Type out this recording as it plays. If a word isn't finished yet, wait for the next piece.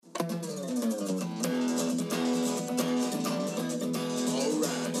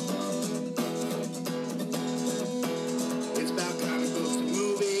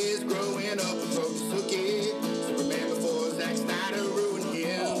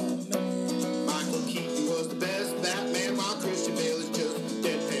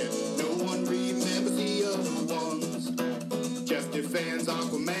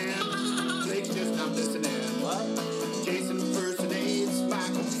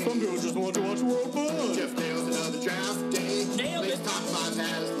Some people just want to watch world fun. Jeff nails another draft day. Nailed it. Top 5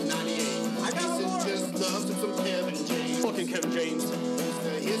 has 98. I got more. Just loves some Kevin James. Fucking Kevin James. It's the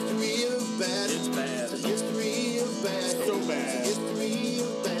history of bad. It's bad. It's the history of bad. So bad. It's the history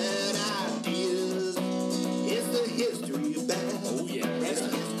of bad ideas. It's the history of bad. Oh, yeah. It's the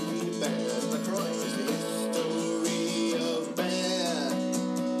history of bad. That's right. It's the history of bad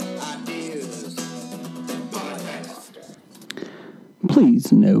ideas. Podcast.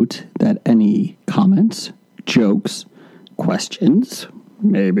 Please note that any comments, jokes, questions,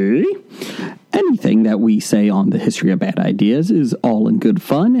 maybe anything that we say on the history of bad ideas is all in good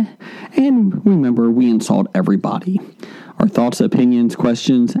fun. And remember, we insult everybody. Our thoughts, opinions,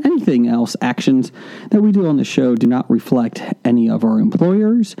 questions, anything else, actions that we do on the show do not reflect any of our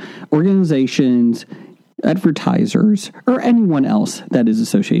employers, organizations, advertisers, or anyone else that is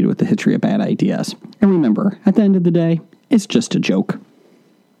associated with the history of bad ideas. And remember, at the end of the day, it's just a joke.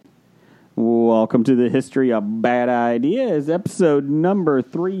 Welcome to the History of Bad Ideas, episode number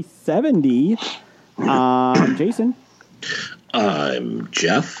 370. I'm Jason. I'm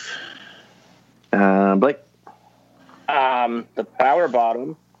Jeff. Blake. The power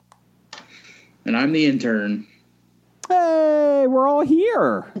bottom. And I'm the intern. Hey, we're all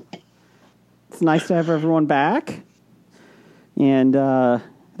here. It's nice to have everyone back. And I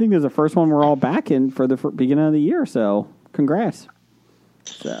think this is the first one we're all back in for the beginning of the year, so congrats.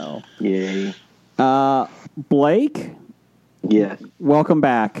 So, Yay. Blake, Yeah. welcome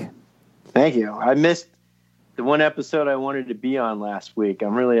back. Thank you. I missed the one episode I wanted to be on last week.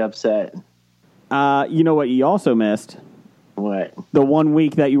 I'm really upset. You know what you also missed? What? The 1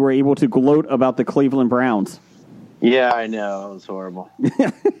 week that you were able to gloat about the Cleveland Browns. Yeah, I know. It was horrible.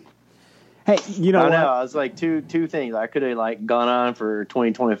 Hey, you know I what? know. I was like two things. I could have gone on for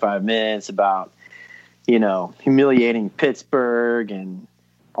 20, 25 minutes about, humiliating Pittsburgh and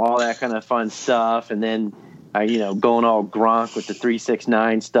all that kind of fun stuff. And then, going all Gronk with the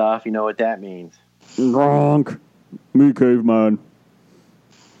 369 stuff. You know what that means. Gronk. Me caveman.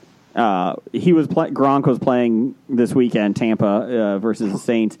 Gronk was playing this weekend, Tampa versus the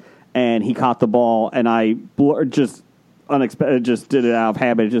Saints, and he caught the ball, and I just did it out of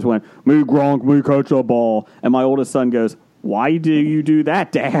habit. It just went, me Gronk, me catch the ball. And my oldest son goes, why do you do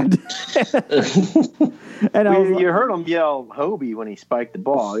that, Dad? And you heard him yell Hobie when he spiked the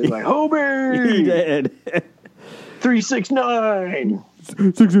ball. He was like, Hobie! He did. 369!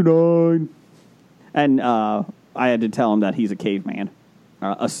 69. And I had to tell him that he's a caveman.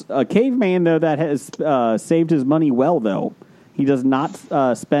 A caveman, though, that has saved his money well, though. He does not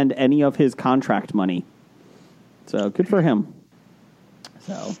spend any of his contract money. So, good for him.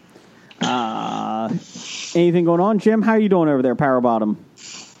 So, anything going on? Jim, how are you doing over there, Power Bottom?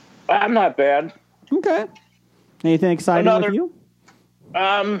 I'm not bad. Okay. Anything exciting with you?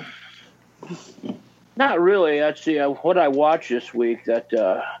 Not really. Let's see what I watched this week.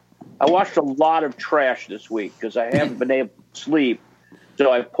 I watched a lot of trash this week because I haven't been able to sleep.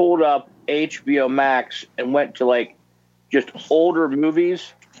 So I pulled up HBO Max and went to just older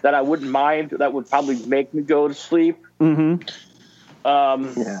movies that I wouldn't mind, that would probably make me go to sleep. Mm-hmm.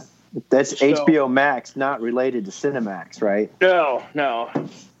 Yeah. That's HBO Max, not related to Cinemax, right? No.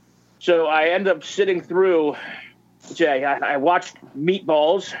 So I end up sitting through. I watched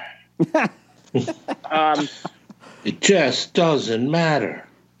Meatballs. It just doesn't matter.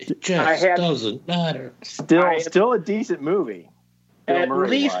 It just doesn't matter. Still a decent movie. At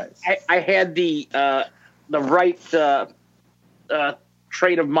least I had the right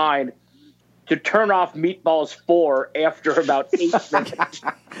trait of mind to turn off Meatballs 4 after about 8 minutes.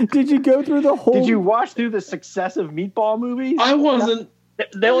 Did you go through the whole... Did you watch through the successive Meatball movies? I wasn't.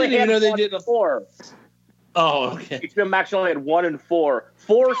 They only had they 1 did and 4. Oh, okay. HBO Max only had 1 and 4.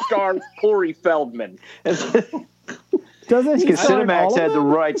 4 stars Corey Feldman. Doesn't he? Because Cinemax had the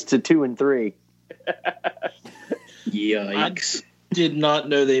rights to 2 and 3. Yikes. Did not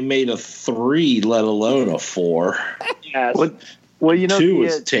know they made a 3, let alone a 4. Yes. Well, 2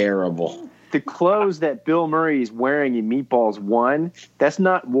 was terrible. The clothes that Bill Murray's wearing in Meatballs 1, that's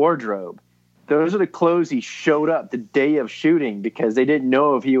not wardrobe. Those are the clothes he showed up the day of shooting because they didn't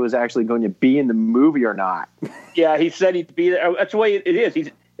know if he was actually going to be in the movie or not. Yeah, he said he'd be there. That's the way it is.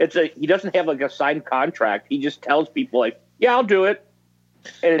 He doesn't have a signed contract. He just tells people yeah, I'll do it.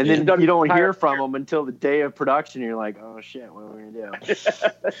 And then you don't hear from him until the day of production. You're like, oh shit, what are we gonna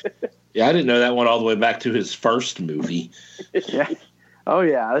do? Yeah, I didn't know that one all the way back to his first movie. Yeah. Oh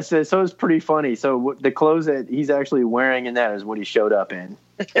yeah. So it's pretty funny. So the clothes that he's actually wearing in that is what he showed up in.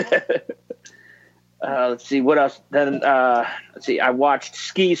 Let's see what else. Then let's see. I watched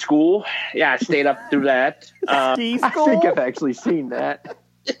Ski School. Yeah, I stayed up through that. Ski School? I think I've actually seen that.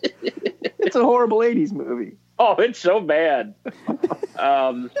 It's a horrible 80s movie. Oh, it's so bad.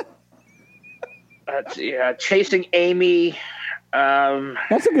 Chasing Amy.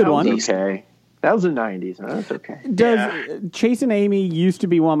 That's a good one. Okay. That was the 90s. That's okay. Chasing Amy used to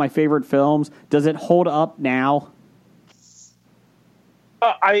be one of my favorite films. Does it hold up now?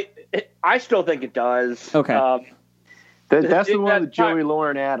 I still think it does. Okay. That's the one with Joey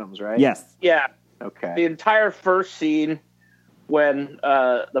Lauren Adams, right? Yes. Yeah. Okay. The entire first scene when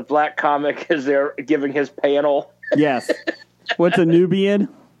the black comic is there giving his panel. Yes. What's a Nubian?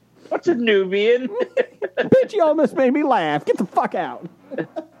 What's a Nubian? Bitch, you almost made me laugh. Get the fuck out.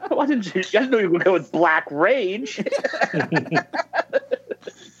 Why didn't you? I didn't know you were going to go with Black Rage.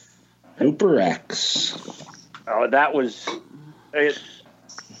 Super X. Oh, that was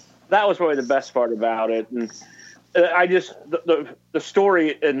probably the best part about it, and I just the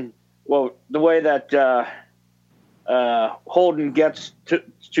story and the way that Holden gets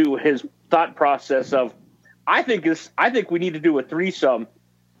to his thought process of I think we need to do a threesome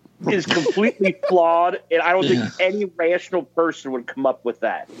is completely flawed, and I don't think any rational person would come up with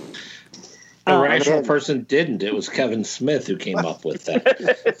that. A rational person didn't. It was Kevin Smith who came up with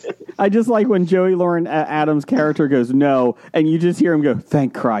that. I just like when Joey Lauren Adams' character goes, no, and you just hear him go,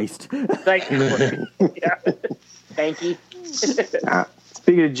 thank Christ. Thank you. Yeah. Thank you.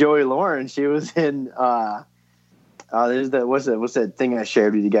 Speaking of Joey Lauren, she was in what's that thing I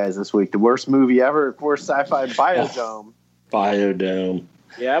shared with you guys this week? The worst movie ever, worst sci-fi, Biodome. Biodome.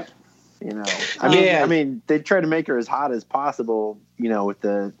 Yep. I mean, they tried to make her as hot as possible, with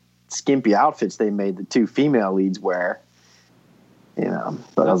the skimpy outfits they made the two female leads wear.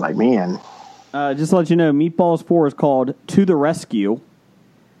 But I was like, man. Just to let you know, Meatballs 4 is called To the Rescue.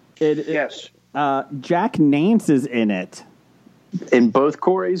 Yes. Jack Nance is in it. In both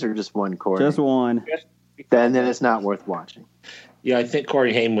Corys or just one Cory? Just one. Then it's not worth watching. Yeah, I think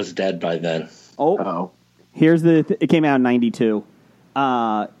Corey Haim was dead by then. Oh. Here's it came out in 92.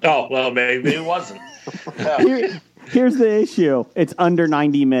 Well, maybe it wasn't. Here's the issue. It's under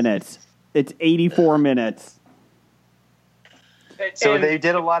 90 minutes. It's 84 minutes. So they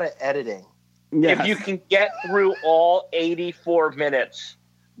did a lot of editing. Yes. If you can get through all 84 minutes,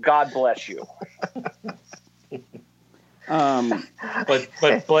 God bless you.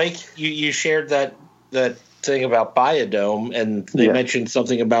 But Blake, you shared that thing about Biodome, and they mentioned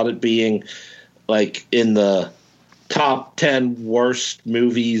something about it being like in the top 10 worst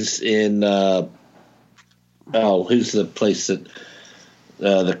movies in who's the place that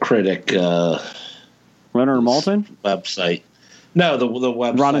the critic Leonard Maltin website? No, the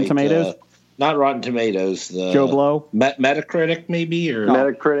website Rotten Tomatoes. Not Rotten Tomatoes. The Joe Blow, Metacritic, maybe or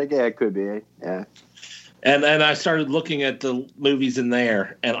Metacritic. Yeah, it could be. Yeah. And I started looking at the movies in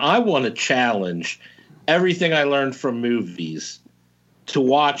there, and I want to challenge everything I learned from movies to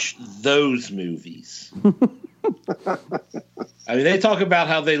watch those movies. I mean, they talk about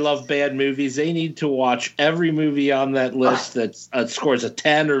how they love bad movies. They need to watch every movie on that list that scores a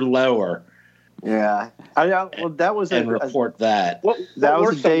 10 or lower. Yeah. That was report that. That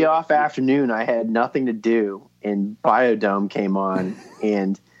was a day off afternoon. I had nothing to do, and Biodome came on,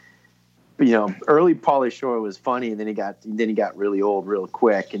 and early Pauly Shore was funny, and then he got really old real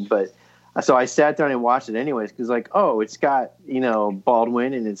quick. So I sat down and watched it anyways because it's got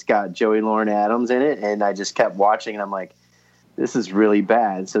Baldwin and it's got Joey Lauren Adams in it, and I just kept watching, and I'm like, this is really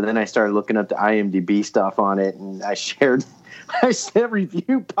bad. So then I started looking up the IMDb stuff on it, and I shared. A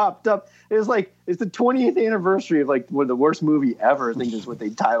review popped up. It was it's the 20th anniversary of one of the worst movie ever, I think is what they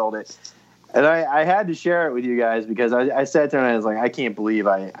titled it. And I had to share it with you guys because I sat there and I was like, I can't believe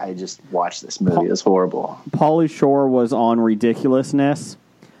I just watched this movie. It's horrible. Pauly Shore was on Ridiculousness.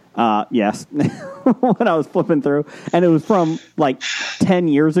 Yes. When I was flipping through. And it was from 10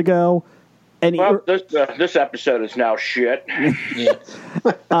 years ago. And this episode is now shit.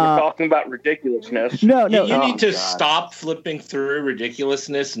 We're talking about ridiculousness. No. You need to stop flipping through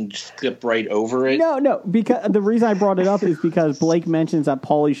ridiculousness and just skip right over it. No. Because the reason I brought it up is because Blake mentions that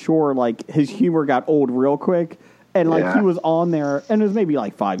Pauly Shore, his humor got old real quick. And he was on there, and it was maybe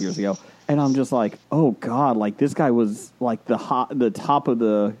 5 years ago. And I'm just like, oh God, this guy was the top of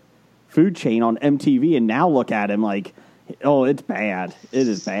the food chain on MTV, and now look at him oh, it's bad. It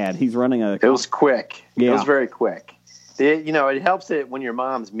is bad. He's running a... It was quick. Yeah. It was very quick. It helps it when your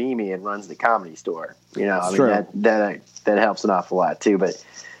mom's Mimi and runs the Comedy Store. True. That helps an awful lot too. But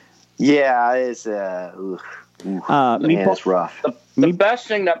yeah, it's it's rough. The best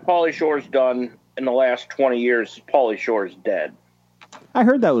thing that Pauly Shore's done in the last 20 years is Pauly Shore's dead. I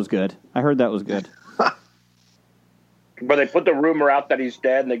heard that was good. Where they put the rumor out that he's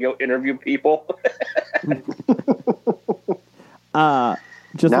dead and they go interview people. I'm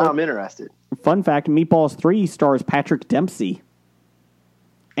interested. fun fact, Meatballs 3 stars Patrick Dempsey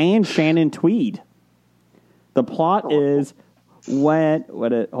and Shannon Tweed. The plot is when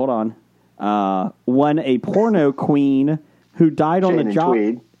a porno queen who died on the job.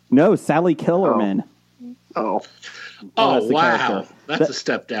 Tweed. No, Sally Kellerman. Oh, Oh, the wow. character. That's a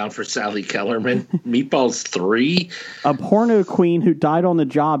step down for Sally Kellerman. Meatballs 3? A porno queen who died on the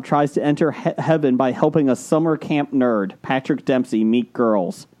job tries to enter heaven by helping a summer camp nerd, Patrick Dempsey, meet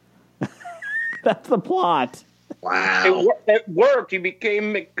girls. That's the plot. Wow. It worked. He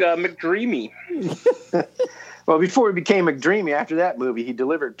became McDreamy. well, before he became McDreamy, after that movie, he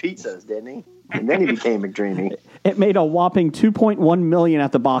delivered pizzas, didn't he? And then he became McDreamy. It made a whopping $2.1 million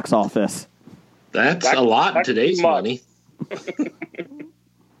at the box office. That's a lot in today's money.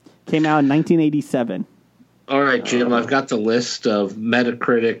 Came out in 1987. All right, Jim, I've got the list of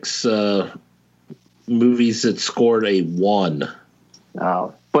Metacritic's movies that scored a 1.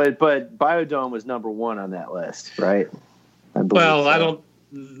 Oh, but Biodome was number 1 on that list, right?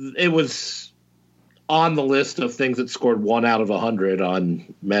 It was on the list of things that scored 1 out of 100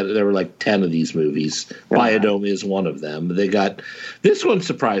 on there were like 10 of these movies. Yeah. Biodome is one of them. This one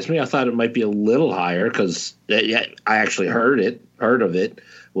surprised me. I thought it might be a little higher because I actually heard of it,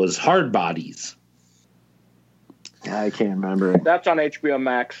 was Hard Bodies. I can't remember it. That's on HBO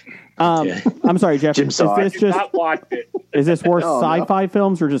Max. I'm sorry, Jeff. Jim saw I did not watch it. Is this worse sci-fi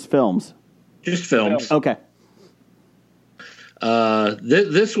films or just films? Just films. Okay.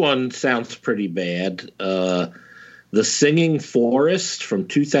 This one sounds pretty bad. The Singing Forest from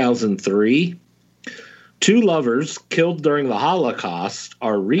 2003. 2 lovers killed during the Holocaust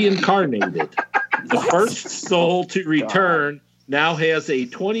are reincarnated. The first soul to return now has a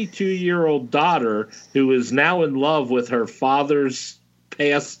 22-year-old daughter who is now in love with her father's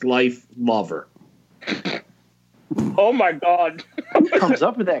past life lover. Oh, my God. Who comes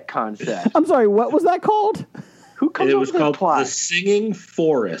up with that concept? I'm sorry, what was that called? Who comes up with that plot? The Singing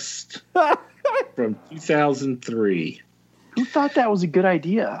Forest from 2003. Who thought that was a good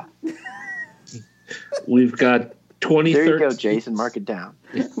idea? We've got 2013. There you go, Jason. Mark it down.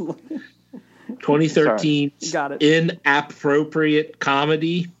 2013 Got it. inappropriate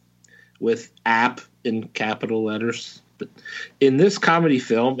comedy with app in capital letters. But in this comedy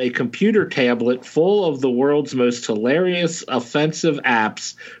film, a computer tablet full of the world's most hilarious, offensive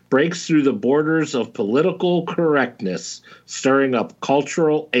apps breaks through the borders of political correctness, stirring up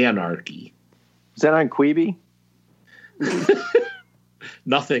cultural anarchy. Is that on Quibi?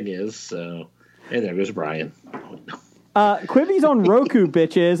 Nothing is, so... And there goes Brian. Quibi's on Roku,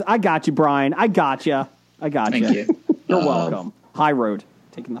 bitches. I got you, Brian. I got you. Thank you. You're welcome. High road.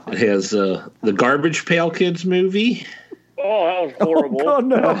 Taking the high It road. has the Garbage Pail Kids movie. Oh, that was horrible. Oh,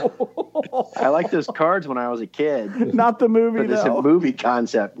 no. I liked those cards when I was a kid. Not the movie, But this though. movie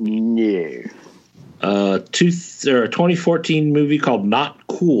concept, no. 2014 movie called Not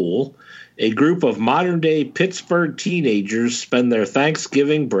Cool. A group of modern-day Pittsburgh teenagers spend their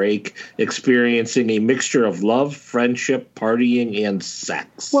Thanksgiving break experiencing a mixture of love, friendship, partying, and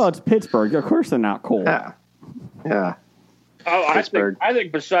sex. Well, it's Pittsburgh. Of course they're not cool. Yeah. Oh, I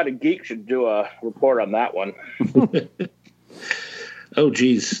think Beside Geek should do a report on that one. Oh,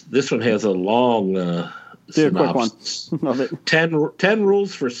 geez. This one has a long Do a quick one. synopsis. Love it. 10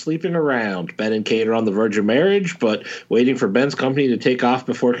 rules for sleeping around. Ben and Kate are on the verge of marriage, but waiting for Ben's company to take off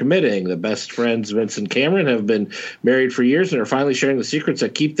before committing. The best friends, Vince and Cameron, have been married for years and are finally sharing the secrets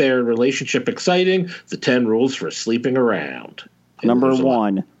that keep their relationship exciting. The 10 rules for sleeping around. And Number there's a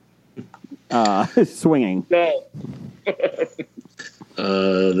lot. 1. Swinging. No.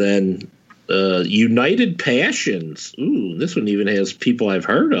 Then United Passions. Ooh, this one even has people I've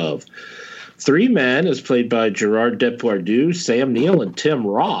heard of. 3 Men is played by Gerard Depardieu, Sam Neill, and Tim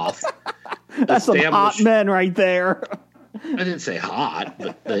Roth. That's some hot men right there. I didn't say hot,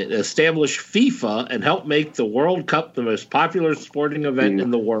 but they established FIFA and helped make the World Cup the most popular sporting event in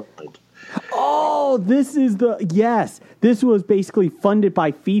the world. Oh, this is yes. This was basically funded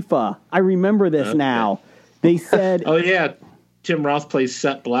by FIFA. I remember this now. They said... Oh, yeah. Tim Roth plays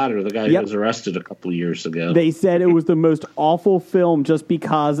Sepp Blatter, the guy who was arrested a couple years ago. They said it was the most awful film just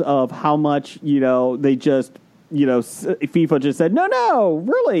because of how much, they just, FIFA just said, no,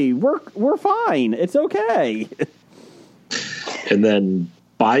 really, we're fine. It's okay. And then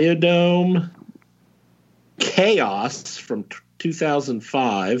Biodome, Chaos from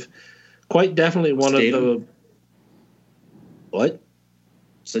 2005. Quite definitely one Statham. of the... What?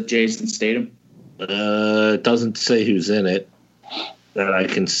 Is that Jason Statham? It doesn't say who's in it that I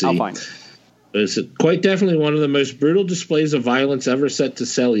can see. I'll find. It's quite definitely one of the most brutal displays of violence ever set to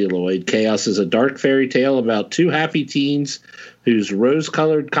celluloid. Chaos is a dark fairy tale about two happy teens whose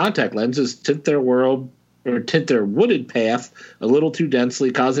rose-colored contact lenses tint their wooded path a little too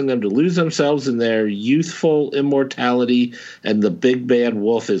densely, causing them to lose themselves in their youthful immortality, and the big bad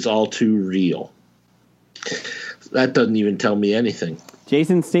wolf is all too real. That doesn't even tell me anything.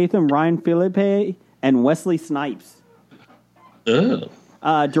 Jason Statham, Ryan Phillippe, and Wesley Snipes. Oh.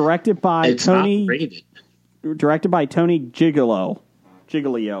 Directed by Tony. Not rated. Directed by Tony Giglio.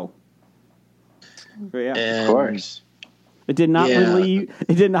 Yeah, And Of course. it did not It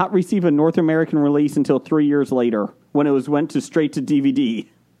did not receive a North American release until 3 years later, when it went straight to DVD.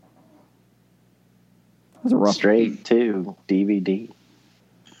 That was a rough. Straight to DVD.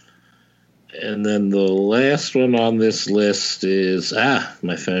 And then the last one on this list is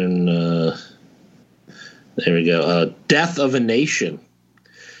my phone. There we go. Death of a Nation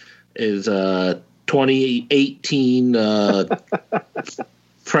is 2018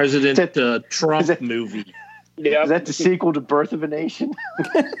 President Trump movie. Yeah, Is that the sequel to Birth of a Nation?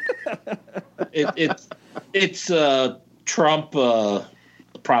 It's Trump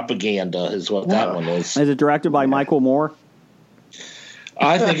propaganda is what that one is. Is it directed by Michael Moore?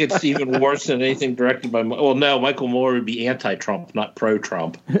 I think it's even worse than anything directed by. Well, no, Michael Moore would be anti-Trump, not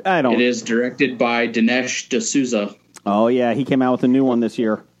pro-Trump. I don't. It is directed by Dinesh D'Souza. Oh yeah, he came out with a new one this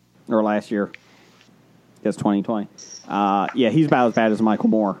year or last year. It's 2020. Yeah, he's about as bad as Michael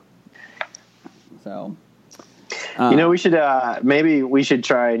Moore. So, we should maybe we should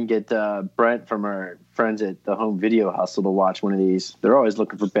try and get Brent from our friends at the Home Video Hustle to watch one of these. They're always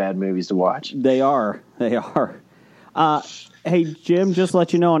looking for bad movies to watch. They are. Hey Jim, just to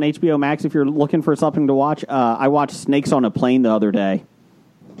let you know, on HBO Max, if you're looking for something to watch, I watched Snakes on a Plane the other day.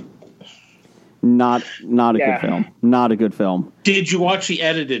 Not a good film. Not a good film. Did you watch the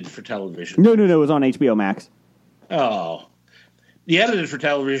edited for television? No. It was on HBO Max. Oh, the edited for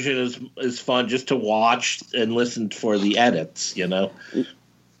television is fun just to watch and listen for the edits.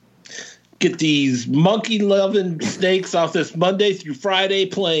 Get these monkey-loving snakes off this Monday through Friday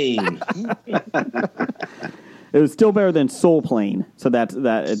plane. It was still better than Soul Plane, so that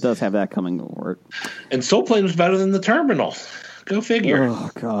it does have that coming over it. And Soul Plane was better than The Terminal. Go figure.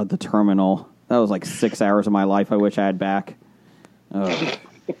 Oh God, The Terminal. That was like 6 hours of my life I wish I had back.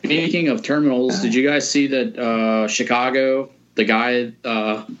 Speaking of terminals, did you guys see that Chicago, the guy,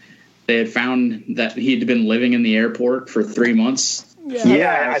 they had found that he'd been living in the airport for 3 months?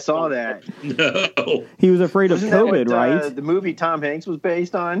 Yeah, I saw that. No. He was afraid of Isn't that COVID, what, right? The movie Tom Hanks was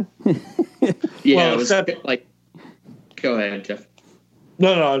based on. Yeah, Well, it was except- like. Go ahead, Jeff.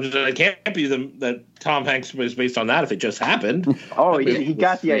 No, it can't be that Tom Hanks was based on that if it just happened. Oh, he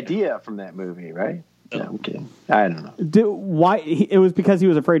got the idea from that movie, right? No, I'm kidding. I don't know. Why? It was because he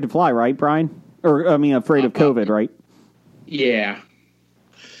was afraid to fly, right, Brian? Afraid of COVID, right? Yeah.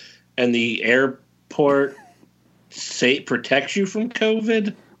 And the airport protects you from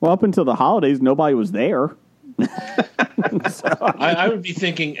COVID? Well, up until the holidays, nobody was there. I would be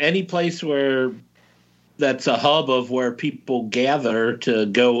thinking any place where that's a hub of where people gather to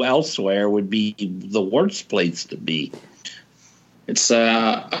go elsewhere would be the worst place to be. It's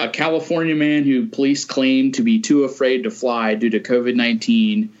a California man who police claim to be too afraid to fly due to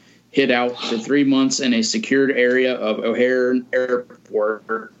COVID-19 hid out for 3 months in a secured area of O'Hare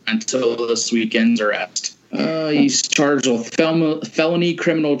Airport until this weekend's arrest. He's charged with felony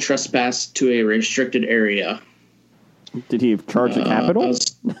criminal trespass to a restricted area. Did he charge the Capitol?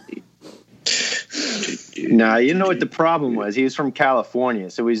 No, you know what the problem was? He was from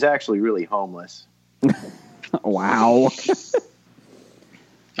California, so he's actually really homeless. Wow.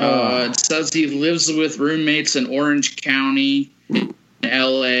 It says he lives with roommates in Orange County,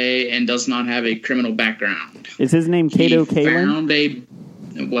 L.A., and does not have a criminal background. Is his name Cato Kalin?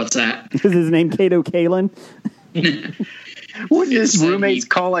 What's that? Is his name Cato Kalin? Wouldn't his roommates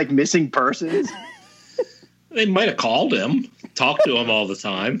call like missing persons? They might have called him, talked to him all the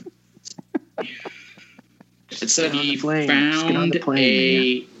time. It said he Get on the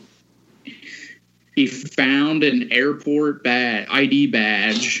plane, found an airport ID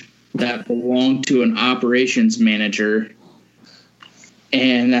badge that belonged to an operations manager,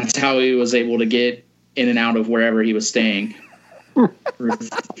 and that's how he was able to get in and out of wherever he was staying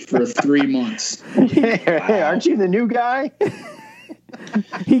for 3 months. Hey, aren't you the new guy?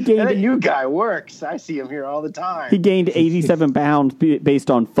 That new guy works. I see him here all the time. He gained 87 pounds based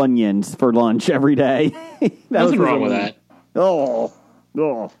on Funyuns for lunch every day. Nothing wrong with that. Oh.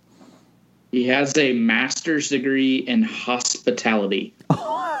 He has a master's degree in hospitality.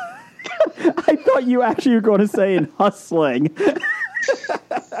 I thought you actually were going to say in hustling.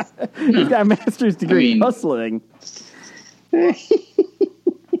 He's got a master's degree in hustling.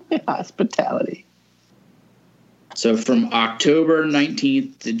 Hospitality. So from October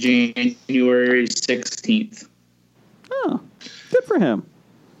 19th to January 16th. Oh, good for him.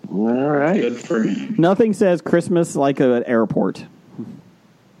 All right. Good for him. Nothing says Christmas like an airport.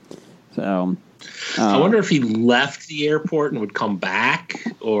 So, I wonder if he left the airport and would come back,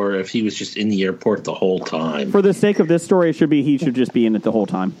 or if he was just in the airport the whole time. for the sake of this story, he should just be in it the whole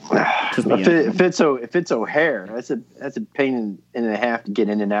time. Just be in it. If it's O'Hare, that's a pain and a half to get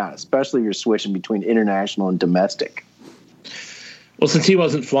in and out, especially if you're switching between international and domestic. Well, since he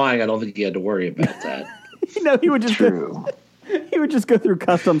wasn't flying, I don't think he had to worry about that. He would just he would just go through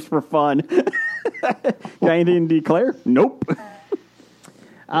customs for fun. Got anything to declare? Nope.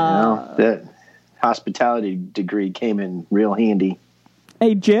 That hospitality degree came in real handy.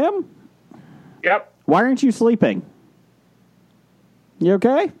 Hey, Jim? Yep. Why aren't you sleeping? You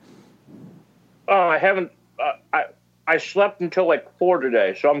okay? Oh, I haven't. I slept until like 4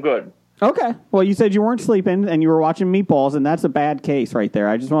 today, so I'm good. Okay. Well, you said you weren't sleeping and you were watching Meatballs, and that's a bad case right there.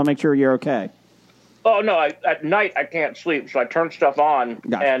 I just want to make sure you're okay. Oh no! At night I can't sleep, so I turn stuff on,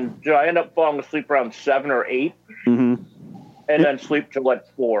 Gotcha. and I end up falling asleep around 7 or 8, Mm-hmm. and then sleep till like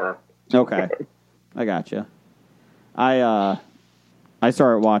 4. Okay. I gotcha. I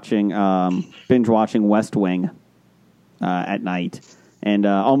started watching, binge watching West Wing at night, and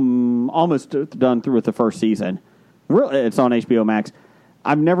I'm almost done through with the first season. It's on HBO Max.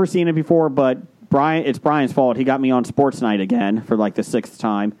 I've never seen it before, but it's Brian's fault. He got me on Sports Night again for like the 6th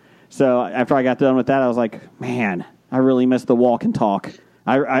time. So after I got done with that, I was like, man, I really missed the walk and talk.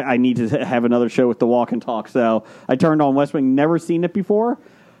 I need to have another show with the walk and talk. So I turned on West Wing, never seen it before.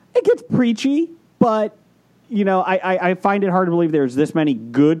 It gets preachy, but, I find it hard to believe there's this many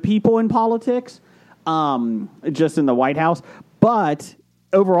good people in politics, just in the White House. But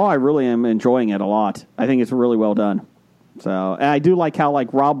overall, I really am enjoying it a lot. I think it's really well done. So, and I do like how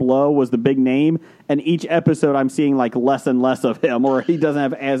Rob Lowe was the big name, and each episode I'm seeing less and less of him, or he doesn't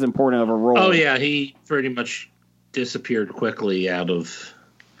have as important of a role. Oh yeah, he pretty much disappeared quickly out of.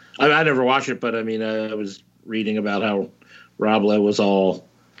 I never watched it, but I mean, I was reading about how Rob Lowe was all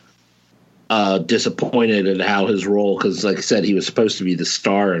disappointed at how his role, because like I said, he was supposed to be the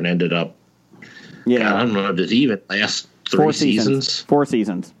star and ended up. Yeah, I don't know. Did he even last 3 seasons? 4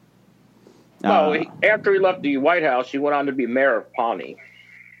 seasons. Well, after he left the White House, he went on to be mayor of Pawnee.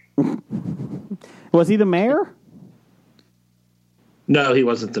 Was he the mayor? No, he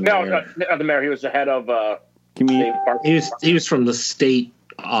wasn't the mayor. No, not the mayor. He was the head of Community. state park. He was from the state.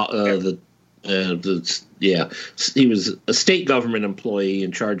 He was a state government employee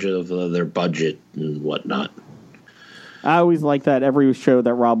in charge of their budget and whatnot. I always like that every show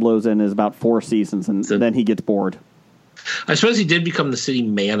that Rob Lowe's in is about 4 seasons, and then he gets bored. I suppose he did become the city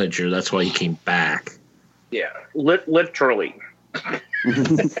manager. That's why he came back. Yeah, literally.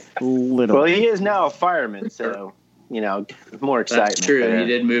 Little. Well, he is now a fireman, so more excitement. That's true. there. He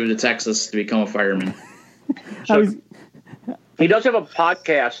did move to Texas to become a fireman. He does have a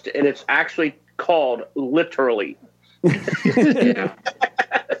podcast, and it's actually called Literally. Yeah.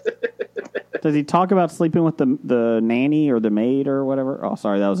 Does he talk about sleeping with the nanny or the maid or whatever? Oh,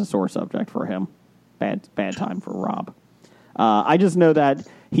 sorry, that was a sore subject for him. Bad time for Rob. I just know that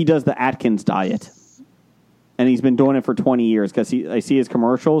he does the Atkins diet, and he's been doing it for 20 years because I see his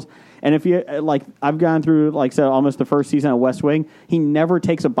commercials. And if you I've gone through almost the first season of West Wing, he never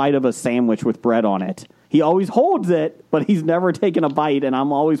takes a bite of a sandwich with bread on it. He always holds it, but he's never taken a bite. And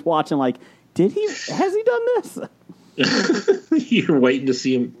I'm always watching has he done this? You're waiting to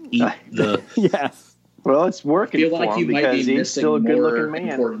see him eat the. Yes. Well, it's working I feel for like him you might because be he's missing still a more good-looking man.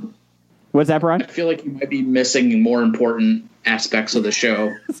 important. What's that, Brian? I feel like you might be missing more important aspects of the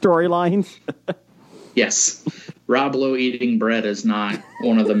show. Storylines. Yes. Rob Lowe eating bread is not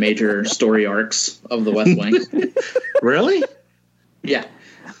one of the major story arcs of the West Wing. Really? Yeah.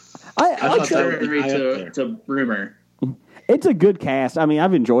 I thought that would be Contrary high up there. to rumor. It's a good cast. I mean,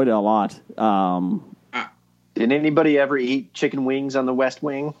 I've enjoyed it a lot. Did anybody ever eat chicken wings on the West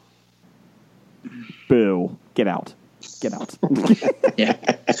Wing? Boo. Get out. Get out. Yeah.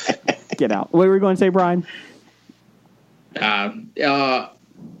 Get out. What were you going to say, Brian?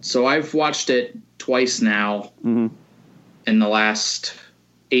 So I've watched it twice now Mm-hmm. in the last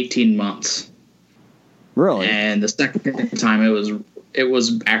 18 months. Really? And the second time it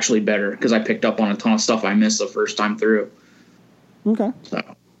was actually better because I picked up on a ton of stuff I missed the first time through. Okay. So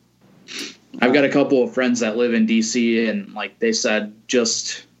I've got a couple of friends that live in DC, and they said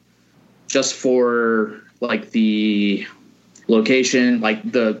just for the location,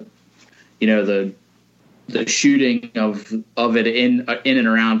 the the shooting of it in and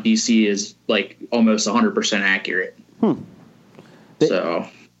around DC is like almost 100% accurate. So,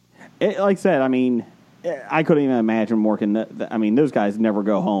 like I said, I mean, I couldn't even imagine working. I mean, those guys never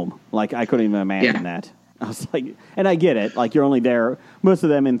go home. Like, I couldn't even imagine that. I was like, and I get it. Like, you're only there. Most of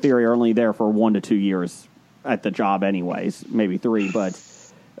them, in theory, are only there for 1 to 2 years at the job, anyways. Maybe 3, but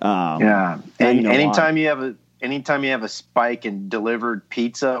yeah. And anytime you have a spike in delivered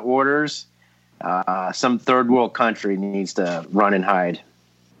pizza orders, some third world country needs to run and hide.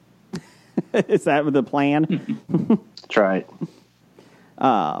 Is that the plan? That's right.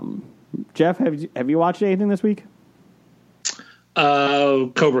 Jeff, have you watched anything this week?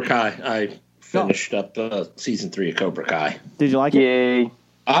 Cobra Kai. I finished up season 3 of Cobra Kai. Did you like it? Yay!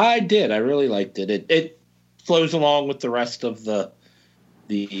 I did. I really liked it. It flows along with the rest of the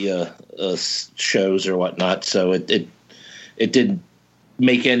shows or whatnot. So it didn't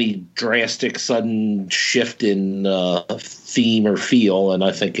make any drastic sudden shift in theme or feel, and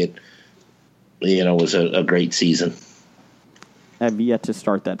I think it was a great season. I've yet to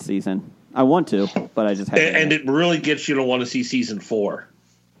start that season. I want to, but I just haven't. And it really gets you to want to see season 4.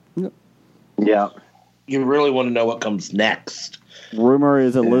 Yeah. You really want to know what comes next. Rumor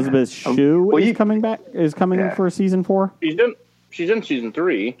is Elizabeth Shue is coming back. Is coming for season 4. She's in season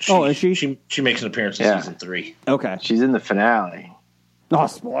 3. Is she? She makes an appearance in season 3. Okay. She's in the finale. Oh,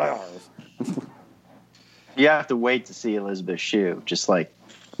 spoilers. You have to wait to see Elizabeth Shue, just like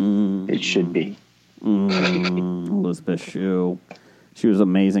it should be. Elizabeth Shue. She was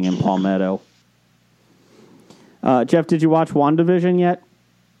amazing in Palmetto. Jeff, did you watch WandaVision yet?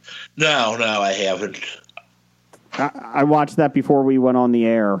 No, I haven't. I watched that before we went on the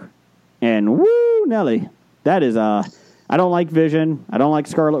air, and woo, Nelly, that is I don't like Vision, I don't like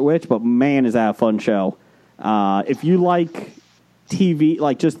Scarlet Witch, but man, is that a fun show. If you like TV,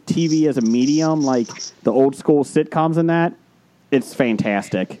 like just TV as a medium, like the old school sitcoms and that, it's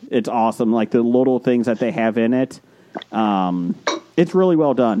fantastic. It's awesome. Like the little things that they have in it, it's really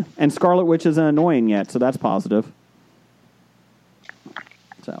well done. And Scarlet Witch isn't annoying yet, so that's positive.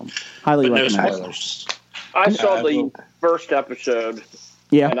 So, highly recommend. No spoilers. I saw the first episode.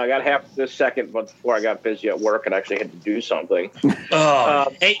 Yeah. And I got half the second before I got busy at work and actually had to do something.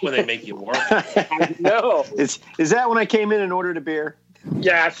 I hate when they make you work. I know. Is that when I came in and ordered a beer?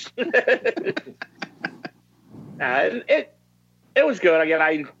 Yes. It was good.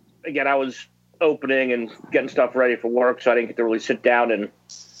 Again, I was opening and getting stuff ready for work, so I didn't get to really sit down and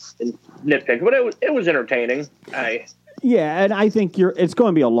nitpick. But it was entertaining. Yeah, and I think it's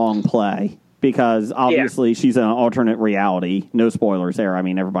going to be a long play because obviously she's in an alternate reality. No spoilers there. I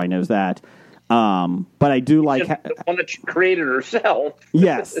mean, everybody knows that. But I do like the one that she created herself.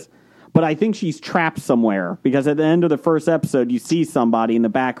 Yes. But I think she's trapped somewhere because at the end of the first episode, you see somebody in the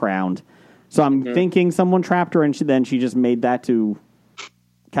background. So I'm thinking someone trapped her, and then she just made that to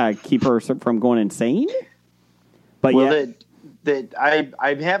kind of keep her from going insane. But I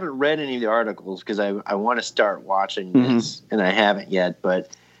haven't read any of the articles because I want to start watching this, and I haven't yet.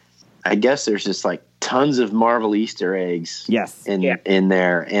 But I guess there's just like tons of Marvel Easter eggs. Yes. In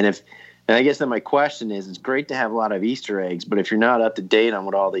there, and I guess then my question is, it's great to have a lot of Easter eggs, but if you're not up to date on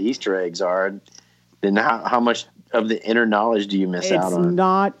what all the Easter eggs are, then how much of the inner knowledge do you miss out on? It's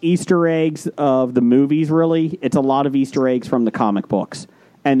not Easter eggs of the movies, really. It's a lot of Easter eggs from the comic books,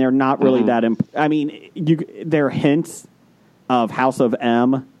 and they're not really that. I mean, they're hints of House of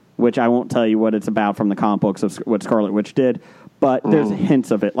M, which I won't tell you what it's about from the comic books of what Scarlet Witch did, but there's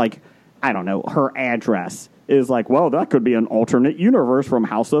hints of it. Like, I don't know, her address is like, well, that could be an alternate universe from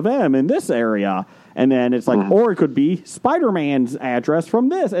House of M in this area. And then it's like, or it could be Spider-Man's address from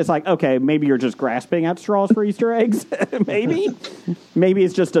this. It's like, okay, maybe you're just grasping at straws for Easter eggs. Maybe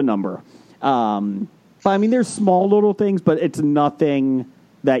it's just a number. But I mean, there's small little things, but it's nothing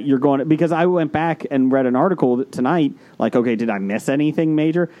that you're going to, because I went back and read an article tonight, like, okay, did I miss anything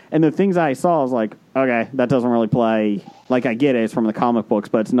major? And the things I saw, I was like, okay, that doesn't really play. Like, I get it, it's from the comic books,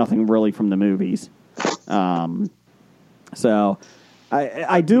 but it's nothing really from the movies. So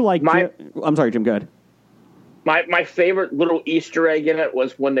I do like. I'm sorry, Jim. Go ahead. My favorite little Easter egg in it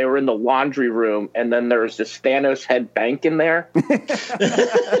was when they were in the laundry room, and then there was this Thanos head bank in there.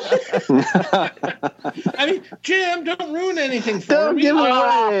 I mean, Jim, don't ruin anything for don't me. Give it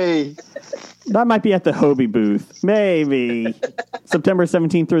away. That might be at the Hobie booth, maybe September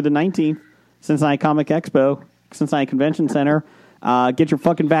 17th through the 19th, Cincinnati Comic Expo, Cincinnati Convention Center. Get your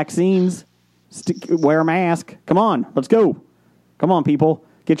fucking vaccines. Wear a mask. Come on, let's go. Come on, people.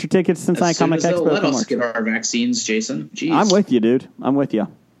 Get your tickets to Cincinnati Comic Expo. Let us get our vaccines, Jason. Jeez. I'm with you, dude. I'm with you.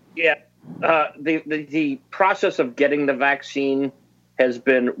 Yeah. The process of getting the vaccine has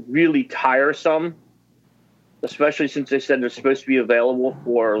been really tiresome. especially since they said they're supposed to be available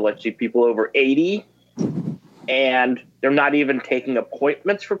for, let's see, people over 80. And they're not even taking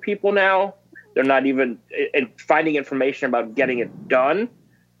appointments for people now. They're not even finding information about getting it done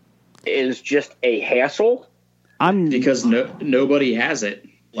is just a hassle. Because nobody has it.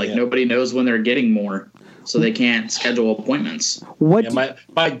 Nobody knows when they're getting more, so they can't schedule appointments.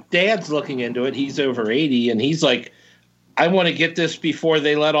 My dad's looking into it. He's over 80, and he's like, I want to get this before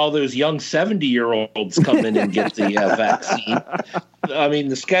they let all those young 70-year-olds come in and get the vaccine. I mean,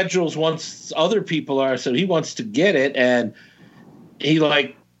 the schedule's once other people are, so he wants to get it, and he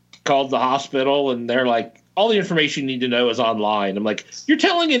called the hospital, and they're like, all the information you need to know is online. I'm like, you're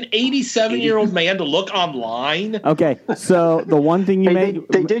telling an 87-year-old man to look online? Okay, so the one thing they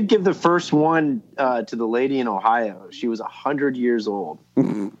did give the first one to the lady in Ohio. She was 100 years old.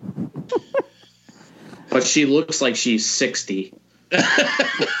 But she looks like she's 60.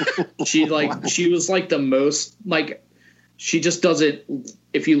 She was the most she just doesn't.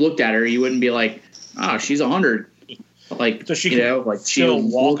 If you looked at her, you wouldn't be like, oh, she's 100. So she can still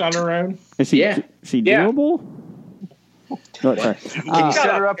walk on her own. Is she doable? Oh, sorry. Can you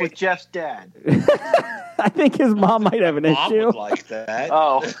set her up with Jeff's dad? I think his mom might have an Mom issue. would like that.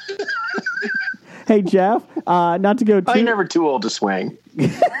 Oh, Hey Jeff, not to go too. I'm never too old to swing.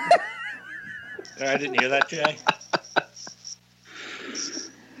 I didn't hear that, Jay.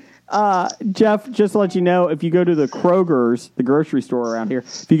 Jeff, just to let you know, if you go to the Kroger's, the grocery store around here,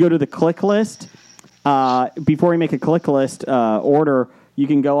 if you go to the click list, before you make a click list order, you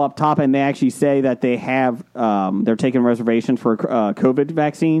can go up top and they actually say that they have they're taking reservations for COVID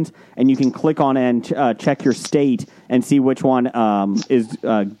vaccines, and you can click on it and check your state and see which one is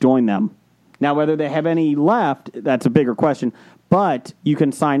doing them. Now, whether they have any left, that's a bigger question, but you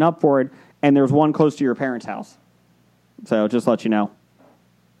can sign up for it, and there's one close to your parents' house. So just let you know.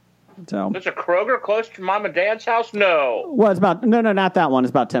 So There's a Kroger close to Mom and Dad's house? No. Well, it's about no, not that one. It's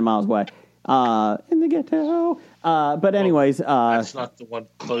about 10 miles away. In the ghetto. But anyways, that's not the one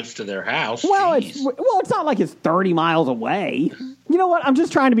close to their house. Well, Jeez. it's not like it's 30 miles away. You know what? I'm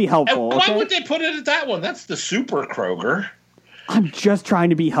just trying to be helpful. And why okay? would they put it at that one? That's the super Kroger. I'm just trying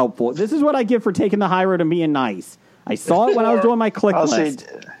to be helpful. This is what I get for taking the high road and being nice. I saw it when I was doing my click list.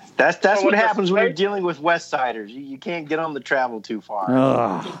 That's what happens when you're dealing with West Siders. You can't get them to travel too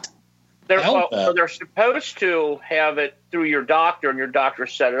far. They're supposed to have it through your doctor, and your doctor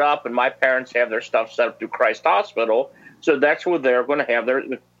set it up, and my parents have their stuff set up through Christ Hospital, so that's where they're going to have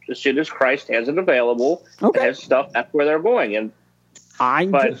as soon as Christ has it available, has stuff, that's where they're going. And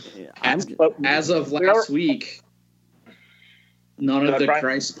as of last week, none of the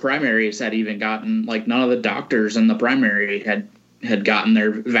Christ primaries had even gotten, none of the doctors in the primary had gotten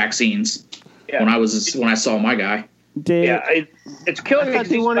their vaccines when I saw my guy. It's killing me. I thought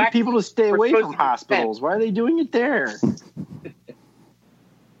they wanted people to stay away from hospitals. Why are they doing it there?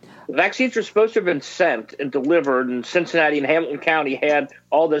 The vaccines are supposed to have been sent and delivered, and Cincinnati and Hamilton County had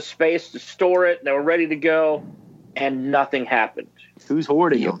all this space to store it. They were ready to go, and nothing happened. Who's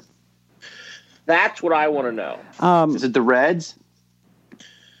hoarding them? That's what I want to know. Is it the Reds?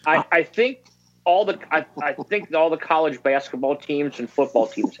 I think all the college basketball teams and football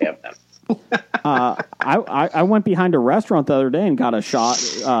teams have them. I went behind a restaurant the other day and got a shot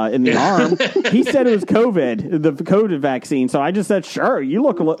in the arm. He said it was COVID, the COVID vaccine. So I just said, "Sure, you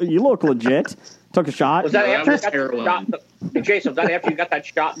look legit." Took a shot. Was that after you got Jason? Was that after you got that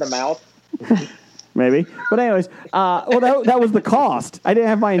shot in the mouth? Maybe, but anyways, that was the cost. I didn't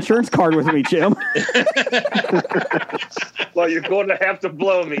have my insurance card with me, Jim. Well, you're going to have to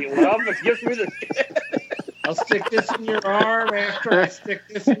blow me. Well, give me the. I'll stick this in your arm after I stick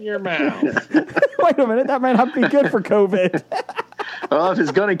this in your mouth. Wait a minute, that might not be good for COVID. Well, if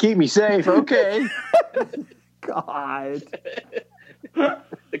it's going to keep me safe, okay. God.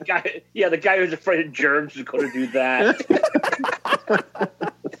 The guy who's afraid of germs is going to do that.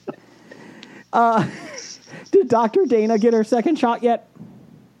 Did Dr. Dana get her second shot yet?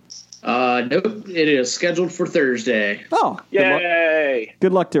 Nope. It is scheduled for Thursday. Oh, yay!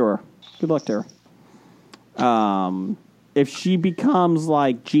 Good luck to her. If she becomes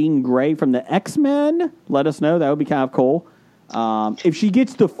like Jean Grey from the X-Men, let us know. That would be kind of cool. If she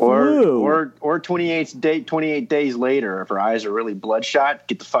gets the flu, or 28 days later, if her eyes are really bloodshot,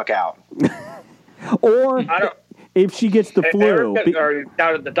 get the fuck out. Or if she gets the flu.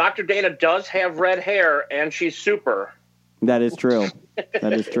 Now, the Dr. Dana does have red hair, and she's super. That is true.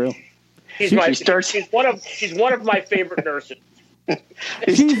 She's one of my favorite nurses.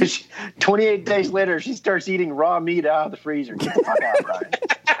 28 days later, she starts eating raw meat out of the freezer. Get the fuck out,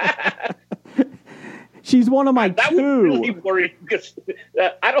 Brian. She's one of my That two. was really worrying because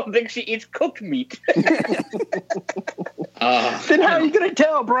I don't think she eats cooked meat. Then how are you gonna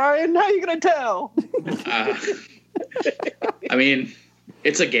tell, Brian? How are you gonna tell? I mean,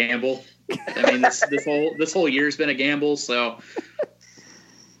 it's a gamble. I mean, this whole year's been a gamble. So,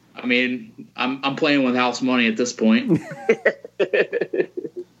 I mean, I'm playing with house money at this point.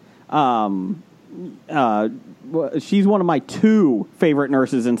 She's one of my two favorite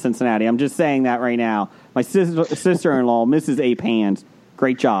nurses in Cincinnati. I'm just saying that right now. My sister-in-law, Mrs. A. Pans.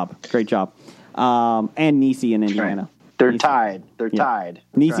 Great job. And Nisi in Indiana. They're tied. They're tied.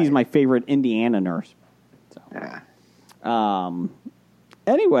 Nisi's my favorite Indiana nurse. So. Yeah.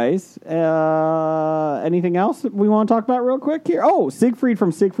 Anyways, anything else that we want to talk about real quick here? Oh, Siegfried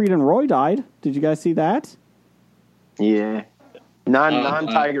from Siegfried and Roy died. Did you guys see that? Yeah.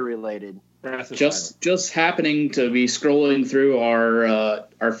 Non-tiger related. Just happening to be scrolling through our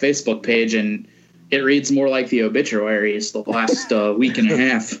Facebook page, and it reads more like the obituaries the last week and a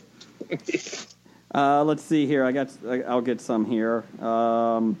half. Let's see here. I'll get some here.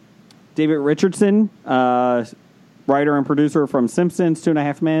 David Richardson, writer and producer from Simpsons,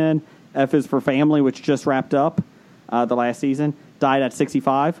 2.5 Men, F is for Family, which just wrapped up the last season, died at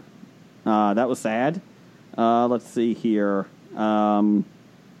 65. That was sad. Let's see here.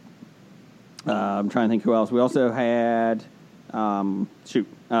 I'm trying to think who else. We also had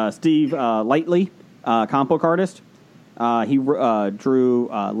Steve Lightly, comic book artist. He drew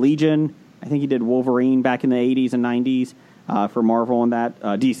Legion. I think he did Wolverine back in the 80s and 90s for Marvel and that.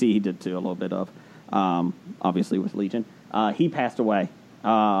 DC he did too, a little bit of, obviously with Legion. He passed away.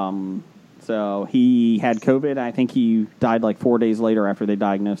 So he had COVID. I think he died like 4 days later after they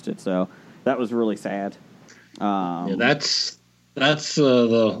diagnosed it. So that was really sad. That's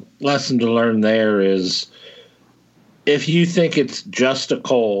the lesson to learn there is if you think it's just a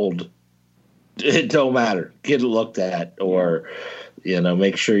cold, it don't matter. Get it looked at or,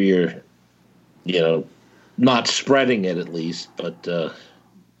 make sure you're, not spreading it at least. But,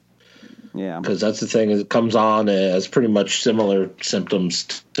 because that's the thing is it comes on as pretty much similar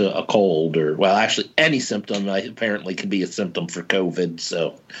symptoms to a cold or, well, actually any symptom apparently can be a symptom for COVID.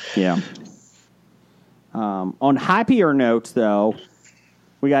 So, yeah. On happier notes, though,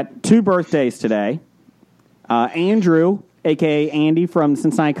 we got 2 birthdays today. Andrew, a.k.a. Andy from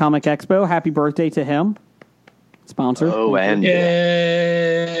Cincinnati Comic Expo. Happy birthday to him. Sponsor. Oh, and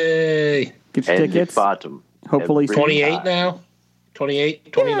yay! Get your tickets. Bottom. Hopefully. 28 now?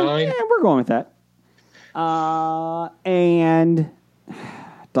 28, 29? Yeah, we're going with that. And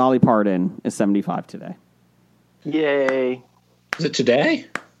Dolly Parton is 75 today. Yay. Is it today?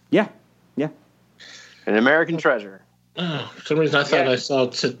 Yeah. An American treasure. Oh, for some reason I thought I saw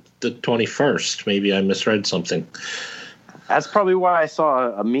it the 21st. Maybe I misread something. That's probably why I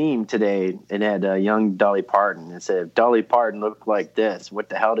saw a meme today. It had young Dolly Parton. It said, if Dolly Parton looked like this, what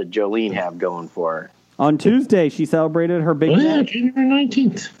the hell did Jolene have going for her? On Tuesday, she celebrated her big day. January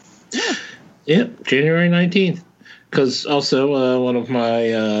 19th. Yep, January 19th. Because also one of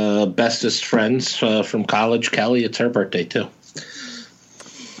my bestest friends from college, Kelly, it's her birthday too.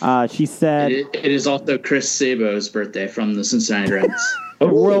 She said... It is also Chris Sabo's birthday from the Cincinnati Reds.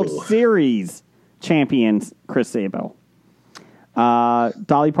 World Series champions, Chris Sabo.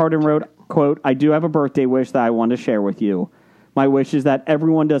 Dolly Parton wrote, quote, I do have a birthday wish that I want to share with you. My wish is that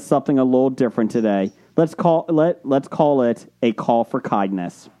everyone does something a little different today. Let's call it a call for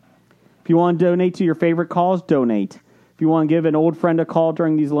kindness. If you want to donate to your favorite cause, donate. If you want to give an old friend a call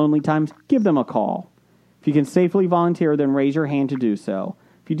during these lonely times, give them a call. If you can safely volunteer, then raise your hand to do so.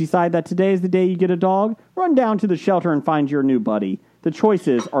 If you decide that today is the day you get a dog, run down to the shelter and find your new buddy. The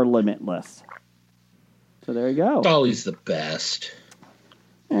choices are limitless. So there you go. Dolly's the best.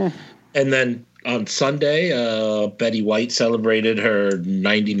 And then on Sunday, Betty White celebrated her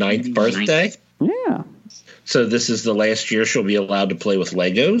 99th birthday. Yeah. So this is the last year she'll be allowed to play with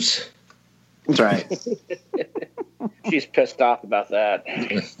Legos. That's right. She's pissed off about that.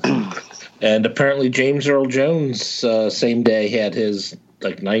 And apparently James Earl Jones, same day, had his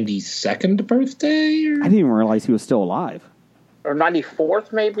 92nd birthday. I didn't even realize he was still alive. Or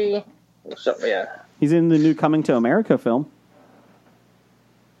 94th, maybe? So, yeah. He's in the new Coming to America film.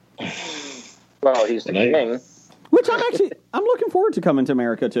 Well, he's the king. Which I'm looking forward to Coming to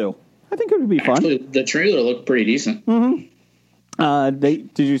America, too. I think it would be fun. Actually, the trailer looked pretty decent. Mm-hmm.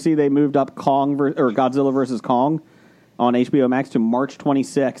 Did you see they moved up Godzilla vs. Kong on HBO Max to March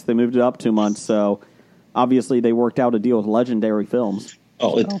 26th? They moved it up 2 months, so obviously they worked out a deal with Legendary Films.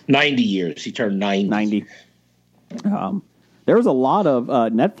 Oh, it's 90 years. He turned 90. There was a lot of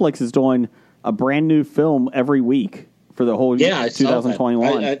Netflix is doing a brand new film every week for the whole I saw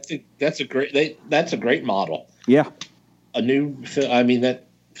 2021. that. I think that's a great model. Yeah. That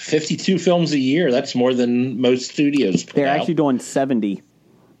 52 films a year, that's more than most studios put They're out. actually doing 70.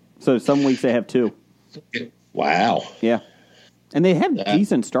 So some weeks they have 2. Wow. Yeah. And they have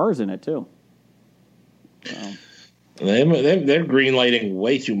decent stars in it, too. So. They're greenlighting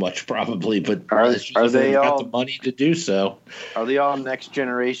way too much, probably, but Are they got all the money to do so? Are they all next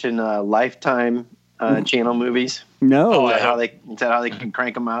generation Lifetime channel movies? No. Is that how they can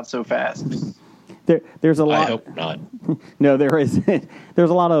crank them out so fast? There's a lot. I hope not. No, there is. There's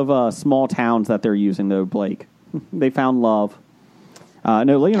a lot of small towns that they're using, though, Blake. They found love.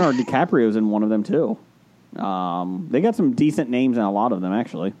 No, Leonardo DiCaprio's in one of them, too. They got some decent names in a lot of them,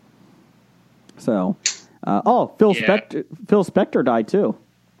 actually. So, Phil Spector died, too.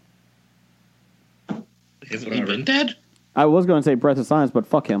 Hasn't he been dead? I was going to say Breath of Silence, but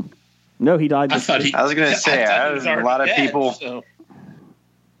fuck him. No, he died. I was going to say, a lot of people... So.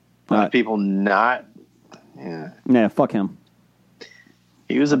 A lot of people not... Yeah. Yeah, fuck him.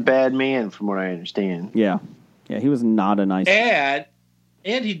 He was a bad man, from what I understand. Yeah. Yeah, he was not a nice...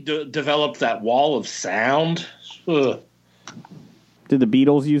 And he developed that wall of sound. Ugh. Did the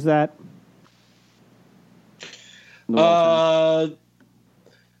Beatles use that? The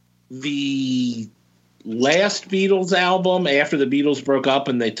last Beatles album, after the Beatles broke up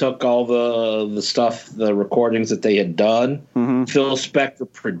and they took all the stuff, the recordings that they had done, Phil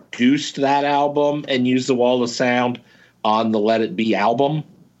Spector produced that album and used the wall of sound on the Let It Be album.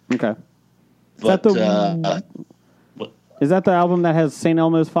 Okay. But, is that the album that has St.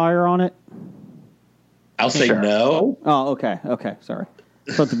 Elmo's Fire on it? I'll say no. Oh, okay. Okay, sorry.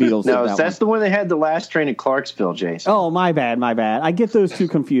 I thought the Beatles No, did that that's one. the one they had the last train in Clarksville, Jason. Oh, my bad. I get those two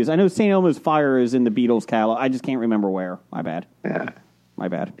confused. I know St. Elmo's Fire is in the Beatles catalog. I just can't remember where. My bad. Yeah. My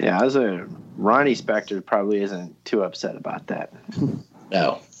bad. Yeah, Ronnie Spector probably isn't too upset about that.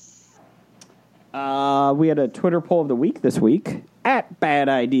 No. We had a Twitter poll of the week this week at Bad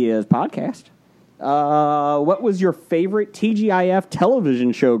Ideas Podcast. What was your favorite TGIF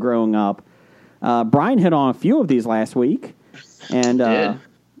television show growing up? Brian hit on a few of these last week, and I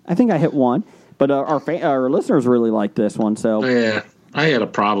think I hit one. But our listeners really liked this one. So Yeah, I had a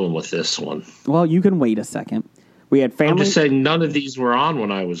problem with this one. Well, you can wait a second. We had family. I'm just saying none of these were on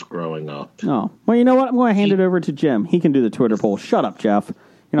when I was growing up. Oh, well, you know what? I'm going to hand it over to Jim. He can do the Twitter poll. Shut up, Jeff.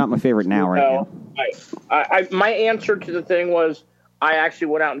 You're not my favorite now, right now. My answer to the thing was I actually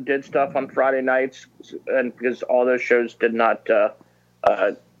went out and did stuff on Friday nights, and because all those shows did not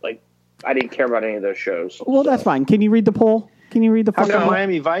I didn't care about any of those shows. Well, that's fine. Can you read the poll? Can you read the How fucking come poll?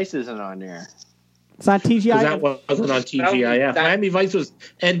 Miami Vice isn't on there? It's not TGIF. That wasn't on TGIF. Miami Vice was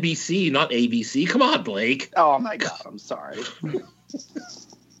NBC, not ABC. Come on, Blake. Oh my God, I'm sorry.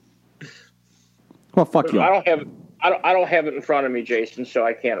 Well, fuck you. I don't have it in front of me, Jason, so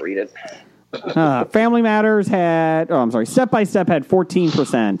I can't read it. Family Matters had. Oh, I'm sorry. Step by Step had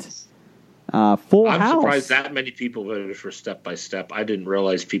 14%. Full I'm House. surprised that many people voted for Step by Step. I didn't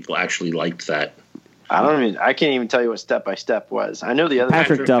realize people actually liked that. I can't even tell you what Step by Step was. I know the other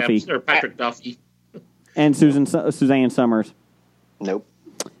Patrick Duffy. Patrick Duffy. And Suzanne Summers. Nope.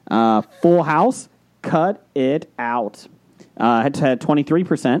 Full House, cut it out. Had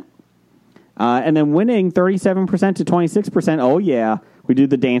 23%. And then winning 37% to 26%. Oh, yeah. We do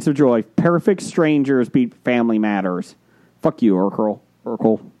the Dance of Joy. Perfect Strangers beat Family Matters. Fuck you, Urkel,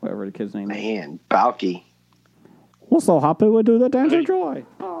 whatever the kid's name is. Man, Balky. Well, so happy we do the Dance of Joy.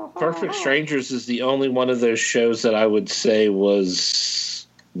 Perfect Strangers is the only one of those shows that I would say was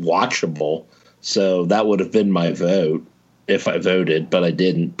watchable. So that would have been my vote if I voted, but I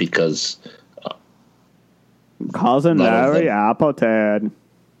didn't because... Cousin Larry Appleton.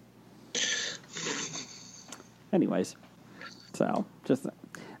 Anyways, so just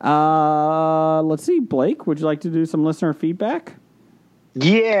let's see, Blake, would you like to do some listener feedback?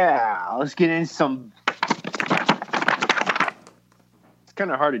 Yeah, let's get in some. It's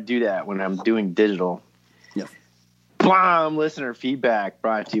kind of hard to do that when I'm doing digital. Yes. Blam! Listener feedback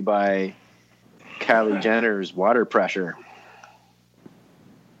brought to you by Kylie Jenner's water pressure.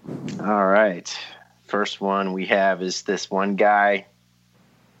 All right. First one we have is this one guy.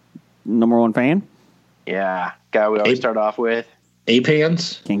 Number one fan? Yeah. Guy we always start off with.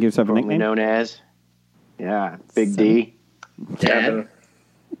 A-Pans? Can't give yourself a Formerly nickname? known as. Yeah. Big D. Dad?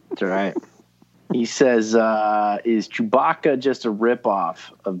 That's right. He says, is Chewbacca just a ripoff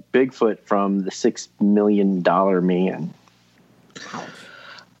of Bigfoot from the $6 Million Man?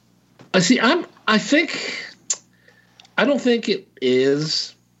 I don't think it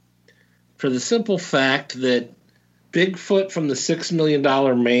is, for the simple fact that Bigfoot from the $6 Million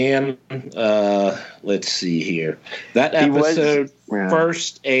Man. Let's see here. That episode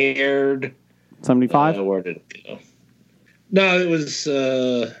first aired 75. Where did it go? No, it was.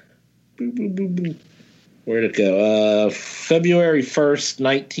 Where'd it go? February 1st,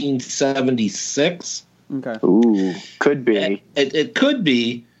 1976. Okay. Ooh, could be. It could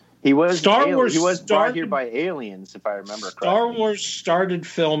be. He was Star Wars. He was brought here by aliens, if I remember correctly. Star Wars started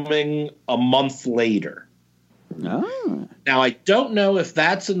filming a month later. Oh. Now, I don't know if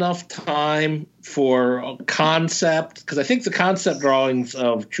that's enough time for a concept, because I think the concept drawings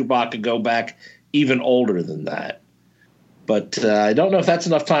of Chewbacca go back even older than that. But I don't know if that's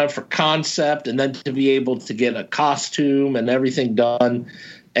enough time for concept and then to be able to get a costume and everything done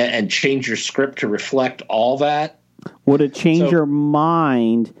and change your script to reflect all that. Would it change your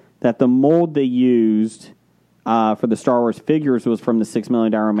mind that the mold they used for the Star Wars figures was from the $6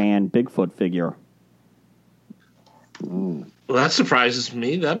 Million Man Bigfoot figure? Well, that surprises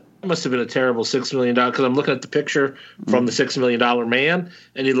me. That must have been a terrible $6 million, because I'm looking at the picture from the $6 Million Man,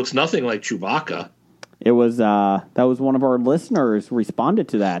 and he looks nothing like Chewbacca. It was that was one of our listeners responded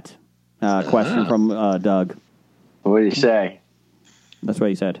to that question from Doug. What did he say? That's what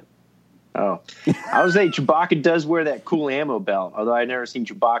he said. Oh, I would say Chewbacca does wear that cool ammo belt, although I've never seen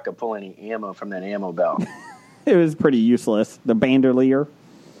Chewbacca pull any ammo from that ammo belt. It was pretty useless. The bandolier.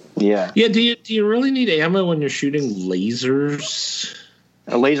 Yeah. Yeah. Do you really need ammo when you're shooting lasers?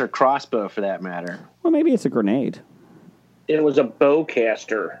 A laser crossbow, for that matter. Well, maybe it's a grenade. It was a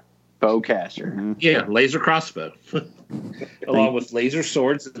bowcaster. Bowcaster. Mm-hmm. Yeah, laser crossbow, along with laser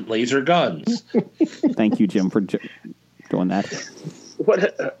swords and laser guns. Thank you, Jim, for doing that.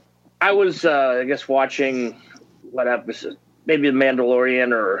 What I was, I guess, watching what episode, maybe The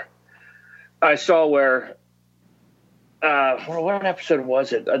Mandalorian, or I saw where. What episode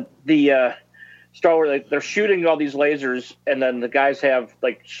was it? The Star Wars, like, they're shooting all these lasers, and then the guys have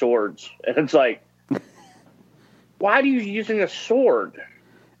like swords, and it's like, why are you using a sword?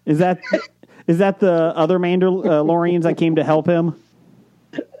 Is that the other Mandalorians that came to help him?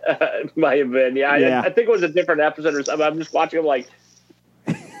 It might have been, yeah. I think it was a different episode or something. I'm just watching them like,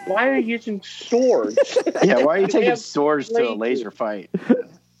 why are you using swords? Yeah, why are you taking swords to a laser fight?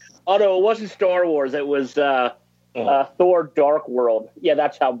 Oh no, it wasn't Star Wars. It was Thor: Dark World. Yeah,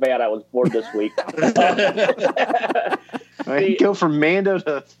 that's how bad I was bored this week. You go from Mando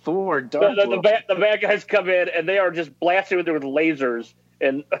to Thor: Dark World. The bad guys come in and they are just blasting with lasers,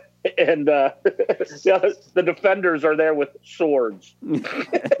 and the defenders are there with swords.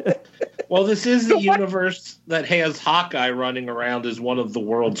 Well, this is the universe that has Hawkeye running around as one of the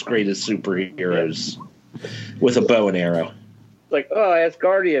world's greatest superheroes with a bow and arrow. Like, oh,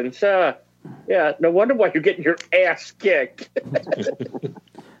 Asgardians. Yeah, no wonder why you're getting your ass kicked.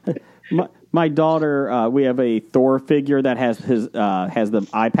 My daughter, we have a Thor figure that has the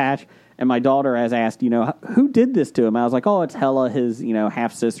eye patch, and my daughter has asked, who did this to him? I was like, oh, it's Hela, his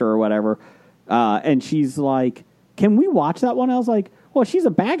half sister or whatever. And she's like, can we watch that one? I was like, well, she's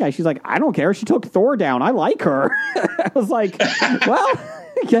a bad guy. She's like, I don't care. She took Thor down. I like her. I was like, well,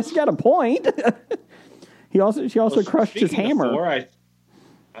 I guess you got a point. She also crushed his hammer. Thor,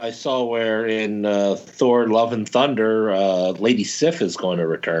 I saw where in Thor: Love and Thunder, Lady Sif is going to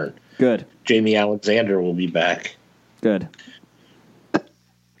return. Good. Jamie Alexander will be back. Good.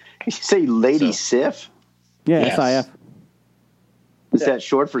 You say Lady Sif? Yeah, yes. SIF. Is that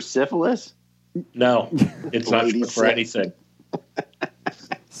short for syphilis? No, it's not Lady short for Sif. anything.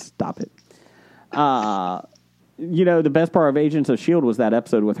 Stop it. The best part of Agents of S.H.I.E.L.D. was that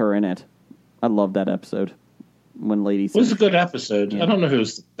episode with her in it. I love that episode. When Lady It was Sif. a good episode. Yeah. I don't know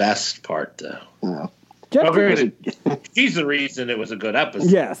who's the best part, though. No. She's the reason it was a good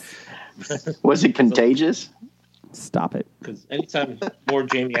episode. Yes. Was it contagious? Stop it. Because anytime more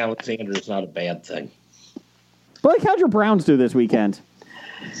Jamie Alexander is not a bad thing. Blake, how'd your Browns do this weekend?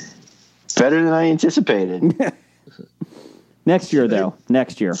 Better than I anticipated. Next year, though.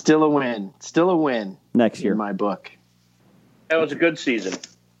 Next year. Still a win. Still a win. Next year. In my book. That was a good season.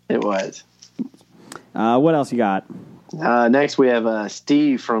 It was. What else you got? Next, we have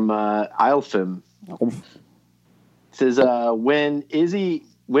Steve from Ilfim. Says, when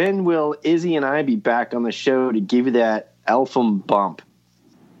will Izzy and I be back on the show to give you that Elfim bump?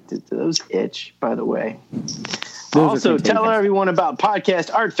 Did those itch, by the way? Also, tell everyone about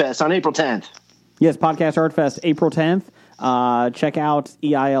Podcast Art Fest on April 10th. Yes, Podcast Art Fest, April 10th. Check out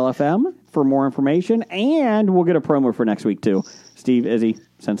EILFM for more information, and we'll get a promo for next week, too. Steve, Izzy,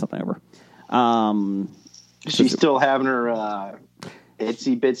 send something over. She's still having her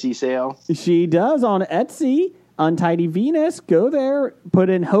Etsy Bitsy sale. She does on Etsy. Untidy Venus. Go there. Put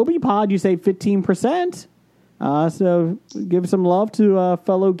in Hobie Pod. You save 15%. So give some love to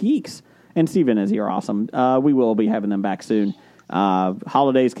fellow geeks. And Steven is here. Awesome. We will be having them back soon.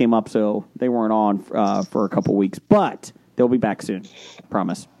 Holidays came up, so they weren't on for a couple weeks. But they'll be back soon.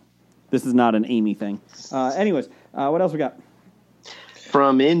 Promise. This is not an Amy thing. Anyways, what else we got?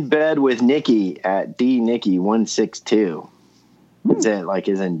 From In Bed with Nikki at DNikki162. Is that like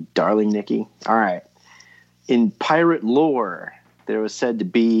is in Darling Nikki? All right. In pirate lore, there was said to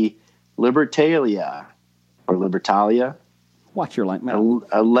be Libertalia or Libertalia. Watch your language.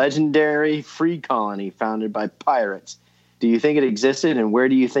 A legendary free colony founded by pirates. Do you think it existed, and where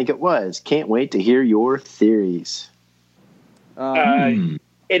do you think it was? Can't wait to hear your theories.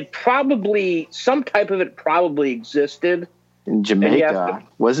 It probably, some type of it probably existed. In Jamaica.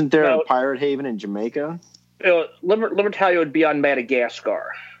 Wasn't there a pirate haven in Jamaica? Libertalia would be on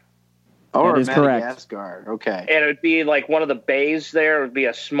Madagascar. Oh, that is Madagascar. Correct. Okay. And it would be like one of the bays there. It would be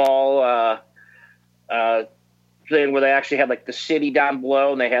a small thing where they actually had like the city down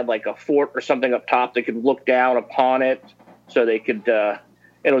below, and they had like a fort or something up top. They could look down upon it, so they could.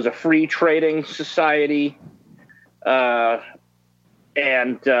 It was a free trading society, and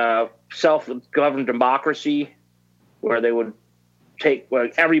self-governed democracy, where they would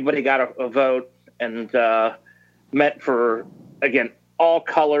everybody got a vote and met for again all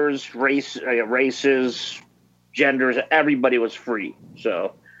colors, races, genders. Everybody was free,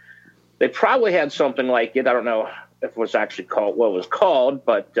 so. They probably had something like it. I don't know if it was actually called what it was called,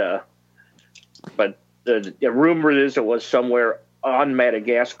 but the rumor is it was somewhere on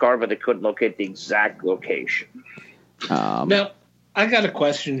Madagascar, but they couldn't locate the exact location. Now, I got a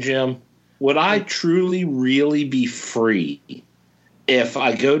question, Jim. Would I truly, really be free if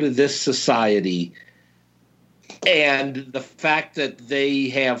I go to this society and the fact that they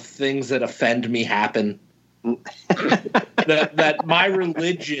have things that offend me happen? that my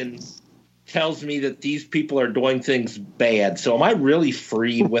religion tells me that these people are doing things bad. So am I really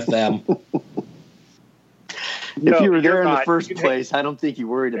free with them? If you were there in the first place, I don't think you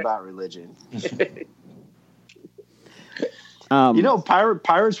worried about religion.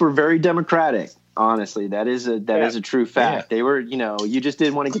 Pirates were very democratic. Honestly, that is a true fact. Yeah. They were, you just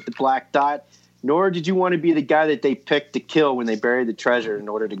didn't want to get the black dot, nor did you want to be the guy that they picked to kill when they buried the treasure in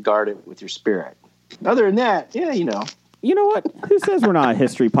order to guard it with your spirit. Other than that, yeah, You know what? Who says we're not a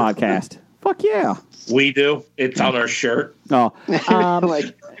history podcast? Fuck yeah. We do. It's on our shirt. Oh.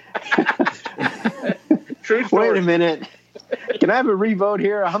 True story. Wait a minute. Can I have a revote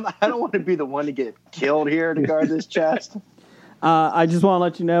here? I don't want to be the one to get killed here to guard this chest. I just want to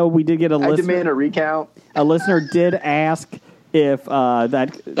let you know we did get a listener. I demand a recount. A listener did ask if Stop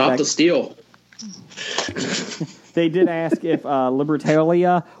the steal. They did ask if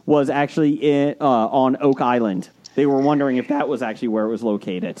Libertalia was actually on Oak Island. They were wondering if that was actually where it was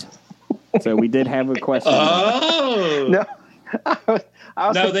located. So we did have a question. Oh. No.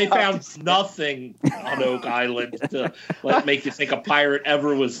 No, they found nothing on Oak Island to make you think a pirate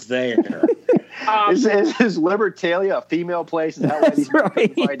ever was there. Is Libertalia a female place? Is that why these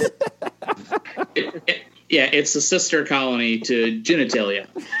right. Find it? Yeah, it's a sister colony to Genitalia.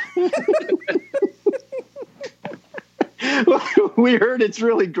 We heard it's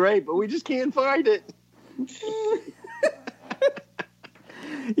really great, but we just can't find it.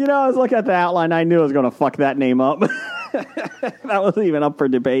 I was looking at the outline. I knew I was going to fuck that name up. That wasn't even up for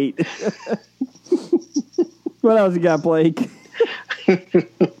debate. What else you got, Blake?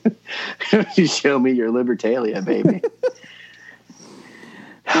 You show me your Libertalia, baby.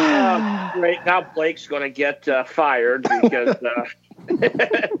 Right now, Blake's going to get fired because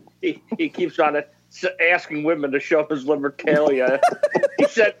he keeps on asking women to show his Libertalia. He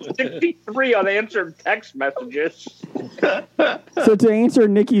sent 63 unanswered text messages. So to answer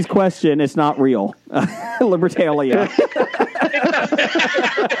Nikki's question, it's not real. Libertalia.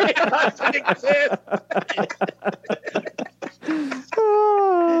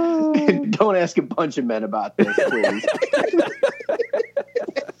 Don't ask a bunch of men about this, please.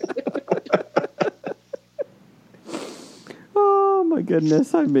 Oh my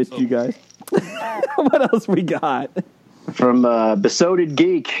goodness, I missed you guys. What else we got? From Besotted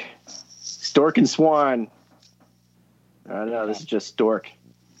Geek, Stork and Swan. I don't know, this is just Stork.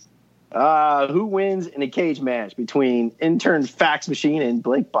 Who wins in a cage match between Intern Fax Machine and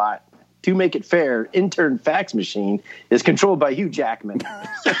Blake Bot? To make it fair, Intern Fax Machine is controlled by Hugh Jackman.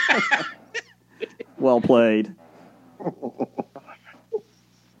 Well played.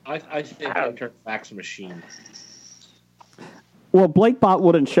 I think Intern Fax Machine. Well, Blake Bot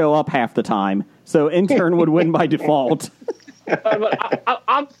wouldn't show up half the time, so Intern would win by default.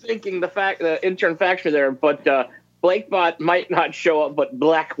 I'm thinking the Intern Fax there, but Blake Bot might not show up, but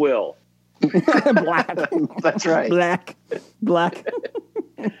Black will. Black. That's right. Black.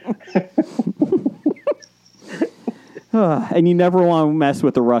 And you never want to mess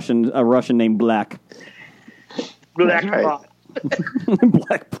with a Russian named Black. Black right. pot.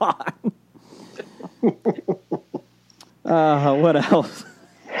 Black pot. What else?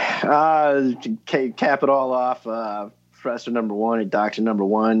 To cap it all off, Professor number one and Doctor number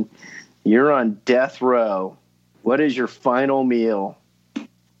one, you're on death row. What is your final meal?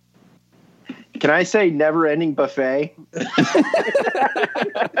 Can I say never-ending buffet?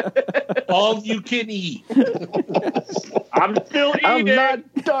 All you can eat. I'm still eating. I'm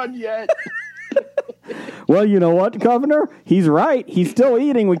not done yet. Well, you know what, Governor? He's right. He's still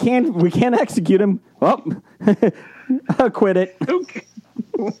eating. We can't execute him. Well, I'll quit it.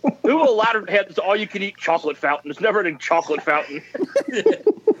 Who allowed to have this all-you-can-eat chocolate fountain? It's never-ending chocolate fountain.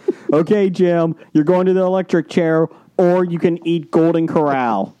 Okay, Jim, you're going to the electric chair, or you can eat Golden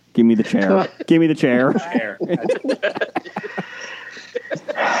Corral. Give me the chair. Give me the chair.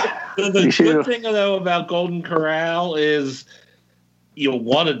 The good thing, though, about Golden Corral is you'll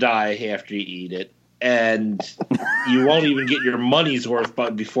want to die after you eat it, and you won't even get your money's worth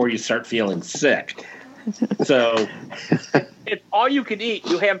before you start feeling sick. So It's all you can eat.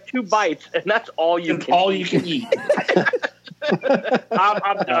 You have 2 bites, and that's all you it's can all eat. you can eat.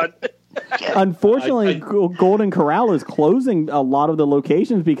 I'm done. Unfortunately, Golden Corral is closing a lot of the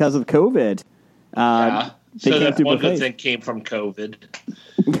locations because of COVID. Yeah. They So can't that's do one good buffets. thing came from COVID.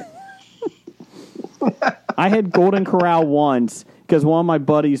 I had Golden Corral once because one of my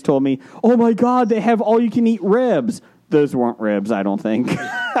buddies told me, "Oh my God, they have all-you-can-eat ribs." Those weren't ribs, I don't think.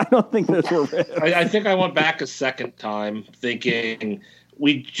 I don't think those were ribs. I think I went back a second time thinking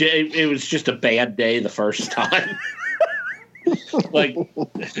it was just a bad day the first time. Like,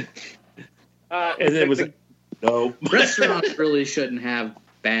 and it was no. Restaurants really shouldn't have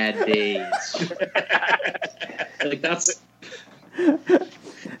bad days. Like that's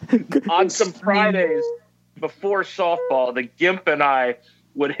On some Fridays before softball, the Gimp and I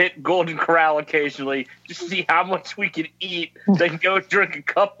would hit Golden Corral occasionally to see how much we could eat, then go drink a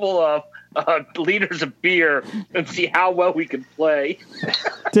couple of liters of beer and see how well we could play.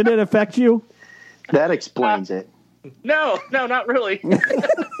 Did it affect you? That explains it. No, not really.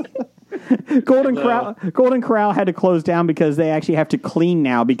 Golden Corral had to close down because they actually have to clean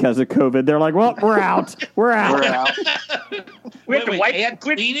now because of COVID. They're like, well, we're out. We're out. We're out. We have to Wait, add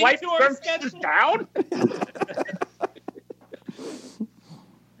cleaning wipe to our surfaces down.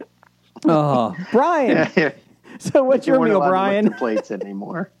 Oh, Brian. So what's your You weren't meal, allowed to Brian? lick the plates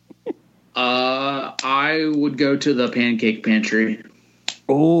anymore. I would go to the Pancake Pantry.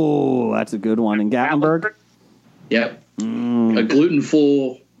 Oh, that's a good one. In Gatlinburg? Yep. A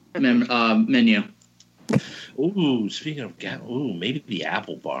gluten-full menu. Ooh, speaking of maybe the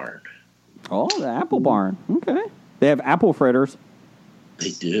Apple Barn. Oh, the Apple Barn. Okay. They have apple fritters.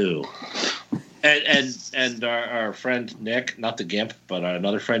 They do. And our friend Nick, not the Gimp, but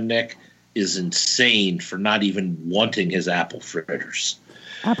another friend Nick, is insane for not even wanting his apple fritters.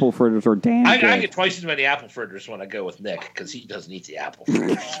 Apple fritters are damn I good. get twice as many apple fritters when I go with Nick because he doesn't eat the apple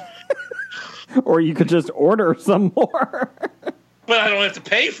fritters. Or you could just order some more. But I don't have to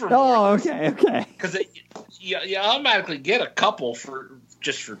pay for more. Oh, okay. Because you automatically get a couple for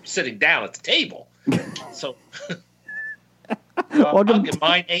sitting down at the table. So I'll get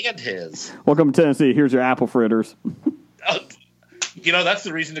mine and his. Welcome to Tennessee. Here's your apple fritters. That's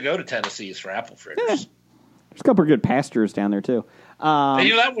the reason to go to Tennessee is for apple fritters. Yeah. There's a couple of good pastures down there, too.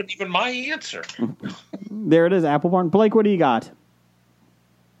 And that wasn't even my answer. There it is, Apple Barn. Blake, what do you got?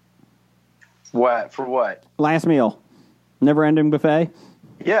 What? For what? Last meal. Never-ending buffet?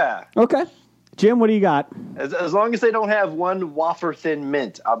 Yeah. Okay. Jim, what do you got? As long as they don't have one wafer thin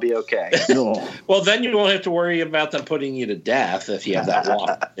mint, I'll be okay. Well, then you won't have to worry about them putting you to death if you have that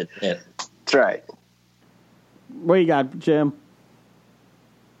water. That's right. What do you got, Jim?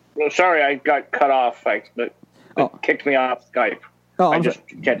 Well, sorry, I got cut off. It kicked me off Skype. Oh, I I'm just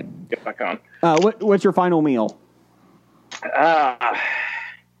had to get back on. what's your final meal?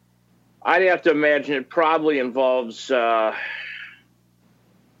 I'd have to imagine it probably involves a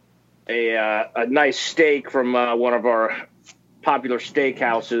nice steak from one of our popular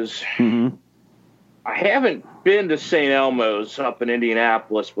steakhouses. Mm-hmm. I haven't been to St. Elmo's up in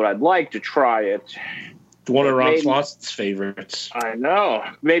Indianapolis, but I'd like to try it. It's one of Ron Swanson's favorites. I know.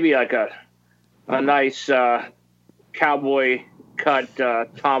 Maybe like a nice cowboy cut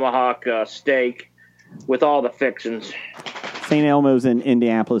tomahawk steak with all the fixings. St. Elmo's in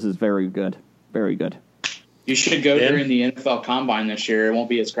Indianapolis is very good. Very good. You should go during the NFL Combine this year. It won't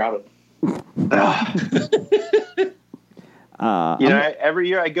be as crowded. Every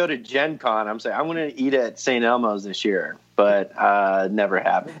year I go to Gen Con, I'm saying I'm going to eat at St. Elmo's this year, but never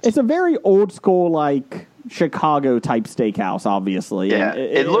happens. It's a very old school, like Chicago type steakhouse, obviously. Yeah, And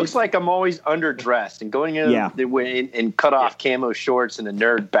it looks like I'm always underdressed and going in cut off camo shorts and a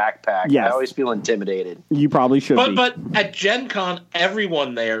nerd backpack. Yes. I always feel intimidated. You probably should be. But at Gen Con,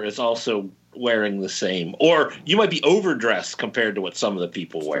 everyone there is also wearing the same, or you might be overdressed compared to what some of the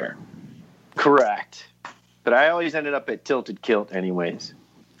people wear. Correct. But I always ended up at Tilted Kilt anyways.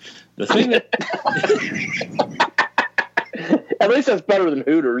 The thing that At least that's better than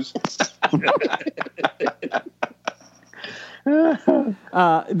Hooters.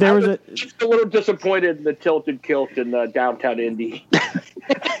 There was just a little disappointed in the Tilted Kilt in downtown Indy.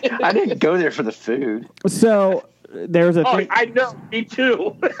 I didn't go there for the food. So there's a thing. I know, me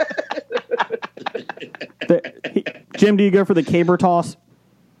too. Jim, do you go for the caber toss?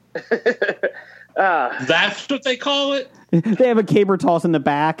 that's what they call it. They have a caber toss in the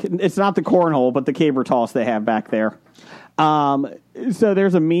back. It's not the cornhole, but the caber toss they have back there. So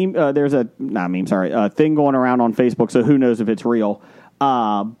there's a meme. A thing going around on Facebook. So who knows if it's real?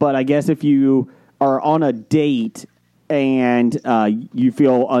 But I guess if you are on a date and you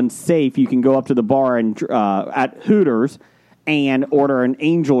feel unsafe, you can go up to the bar and at Hooters and order an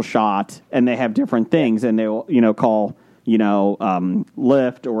angel shot, and they have different things, and they'll call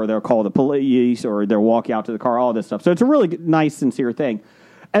Lyft, or they'll call the police, or they'll walk you out to the car, all this stuff. So it's a really nice, sincere thing.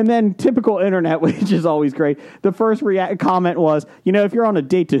 And then typical internet, which is always great. The first comment was, if you're on a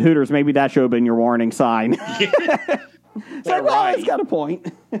date to Hooters, maybe that should have been your warning sign. It's like, well, it's got a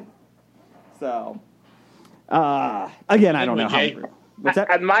point. So, again, I don't know how. What's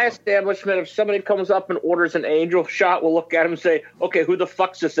that? At my establishment, if somebody comes up and orders an angel shot, we'll look at him and say, "Okay, who the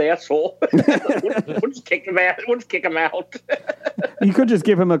fuck's this asshole?" We'll just kick him out. We'll just kick him out. You could just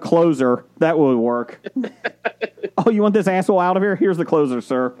give him a closer. That would work. Oh, you want this asshole out of here? Here's the closer,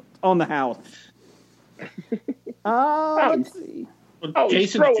 sir. On the house. Let's see.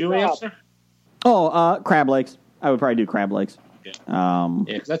 Jason, did you answer? Crab legs. I would probably do crab legs. Yeah,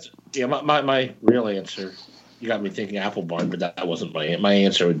 that's my real answer. You got me thinking apple barn, but that wasn't my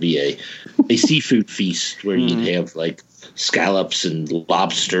answer. Would be a seafood feast where you'd have like scallops and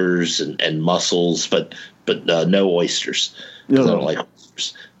lobsters and mussels, but no oysters. I don't like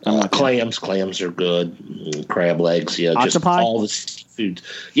oysters. Clams are good. Crab legs, Octopi? Just all the seafood.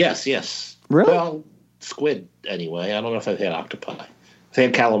 Yes. Really? Well, squid anyway. I don't know if I've had octopi. I've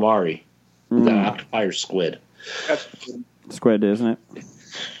had calamari. Octopi or squid. That's Squid, isn't it?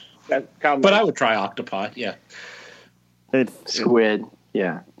 But I would try octopi, yeah. It's Squid,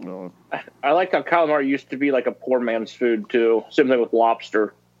 yeah. I like how calamari used to be like a poor man's food too. Same thing with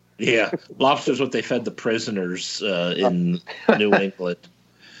lobster. Yeah, lobster's what they fed the prisoners in New England.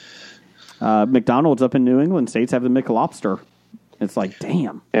 McDonald's up in New England states have the McLobster. It's like,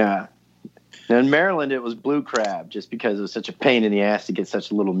 damn. Yeah. And in Maryland, it was blue crab, just because it was such a pain in the ass to get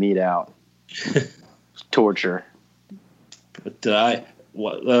such little meat out. Torture. But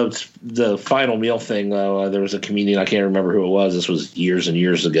the final meal thing, though, there was a comedian, I can't remember who it was. This was years and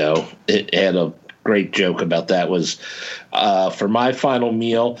years ago. It had a great joke about that. Was for my final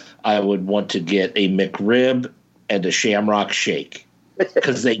meal, I would want to get a McRib and a Shamrock Shake,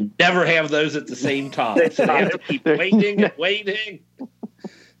 because they never have those at the same time. So they have to keep waiting and waiting.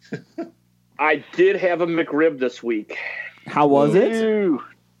 I did have a McRib this week. How was it?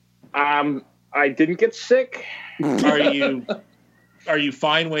 I didn't get sick. Are you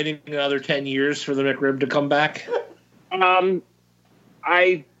fine waiting another 10 years for the McRib to come back?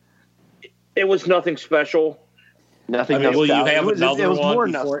 It was nothing special. Nothing. Will you have another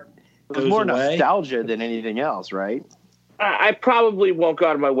one before it was more nostalgia than anything else, right? I probably won't go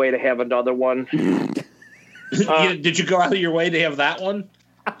out of my way to have another one. Did you go out of your way to have that one?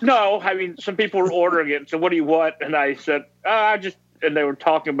 No, I mean, some people were ordering it. So what do you want? And I said, and they were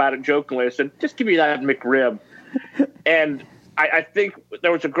talking about it jokingly. I said, just give me that McRib. And I think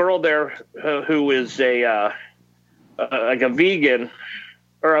there was a girl there who is like a vegan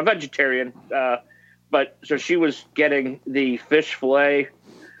or a vegetarian. But so she was getting the fish fillet,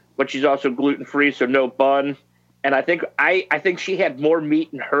 but she's also gluten-free, so no bun. And I think she had more meat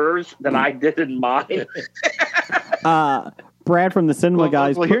in hers than I did in mine. Brad from the Cinema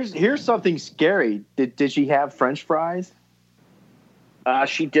Guys. Well, here's something scary. Did she have French fries?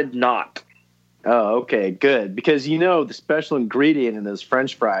 She did not. Oh, okay, good. Because the special ingredient in those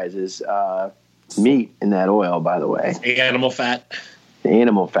French fries is meat in that oil, by the way. Animal fat.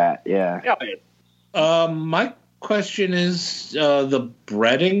 Animal fat, yeah. My question is, the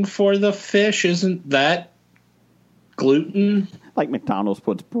breading for the fish, isn't that gluten? Like McDonald's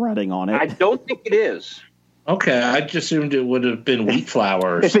puts breading on it. I don't think it is. Okay, I just assumed it would have been wheat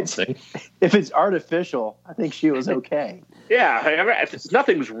flour or something. If it's artificial, I think she was okay. Yeah,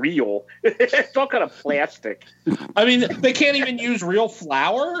 nothing's real. It's all kind of plastic. I mean, they can't even use real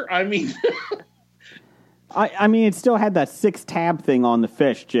flour? I mean... I mean, it still had that 6-tab thing on the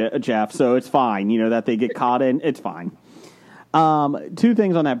fish, Jeff, so it's fine. You know, that they get caught in. It's fine. 2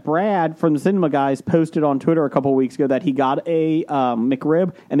 things on that. Brad from the Cinema Guys posted on Twitter a couple weeks ago that he got a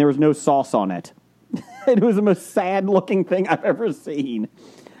McRib and there was no sauce on it. It was the most sad-looking thing I've ever seen.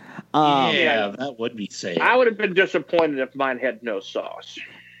 Yeah, that would be sad. I would have been disappointed if mine had no sauce.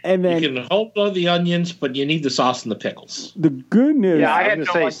 And then you can hold on the onions, but you need the sauce and the pickles. The good news... Yeah, I had to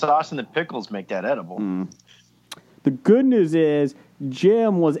say sauce and the pickles make that edible. The good news is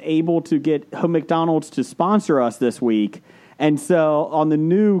Jim was able to get McDonald's to sponsor us this week. And so on the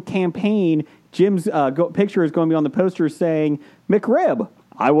new campaign, Jim's picture is going to be on the poster saying, McRib,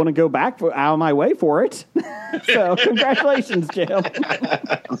 I want to go back out of my way for it. So congratulations, Jim.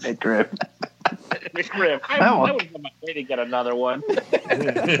 McRib. I was on my way to get another one.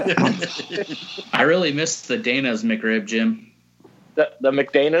 I really missed the Dana's McRib, Jim. The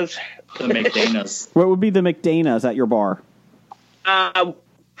McDana's? The McDana's. What would be the McDana's at your bar?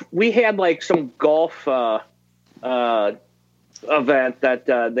 We had like some golf event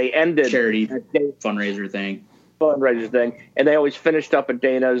that they ended. Charity fundraiser thing. And they always finished up at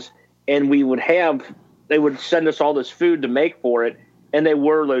Dana's, and they would send us all this food to make for it, and they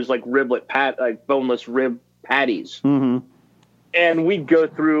were those like boneless rib patties. Mm-hmm. And we'd go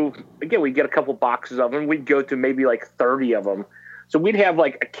through, again, we'd get a couple boxes of them. We'd go through maybe like 30 of them. So we'd have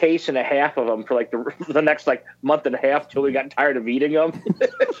like a case and a half of them for like the next like month and a half till we got tired of eating them.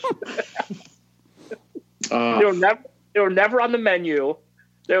 They were never on the menu.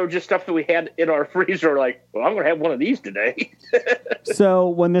 They were just stuff that we had in our freezer. Like, well, I'm going to have one of these today. So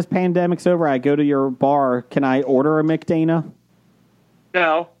when this pandemic's over, I go to your bar. Can I order a McDana?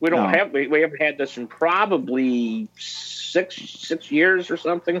 No, we don't have. We haven't had this in probably six years or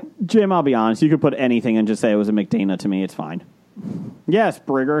something. Jim, I'll be honest. You could put anything and just say it was a McDana to me. It's fine. Yes,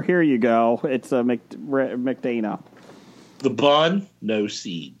 Brigger, here you go. It's a McDana. The bun, no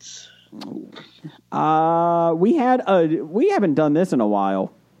seeds. We haven't done this in a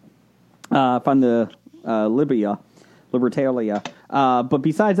while. From the Libertalia. But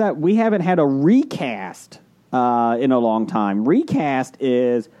besides that, we haven't had a recast in a long time. Recast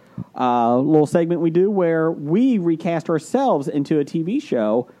is a little segment we do where we recast ourselves into a TV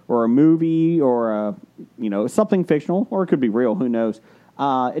show or a movie or something fictional, or it could be real. Who knows?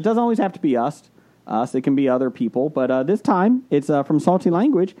 It doesn't always have to be us. It can be other people. But this time, it's from Salty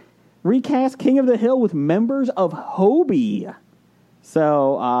Language. Recast King of the Hill with members of Hobie.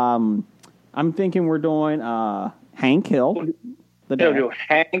 So I'm thinking we're doing Hank Hill. We'll do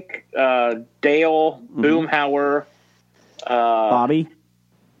Hank, Dale, Boomhauer,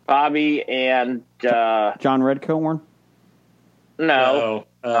 Bobby, and John Redcorn. No,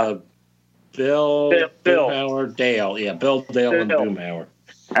 Bill, Boomhauer, Dale. Yeah, Bill, Dale, and Boomhauer.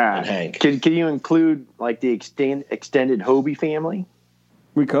 And Hank. Can you include like the extended Hobie family?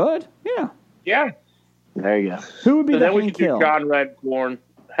 We could, yeah. There you go. Who would be the then Hank we Hill? could do John Redcorn.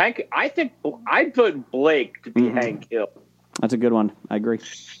 Hank, I think I'd put Blake to be Hank Hill. That's a good one. I agree.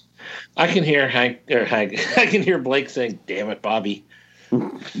 I can hear Hank. I can hear Blake saying, "Damn it, Bobby."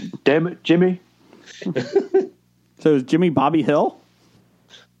 Damn it, Jimmy. So is Jimmy Bobby Hill?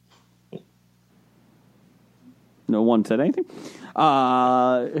 No one said anything.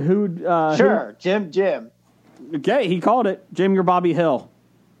 Sure, Jim. Okay, he called it. Jim, you're Bobby Hill.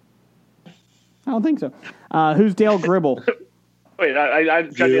 I don't think so. Who's Dale Gribble? Wait,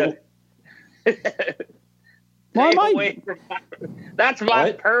 I'm trying to... Why am I... That's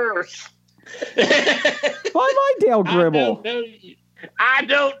my purse. Why am I Dale Gribble? I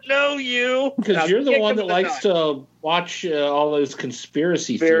don't know you. Because you're the one that likes to watch all those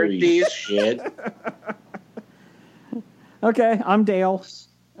conspiracy theories shit. Okay, I'm Dale.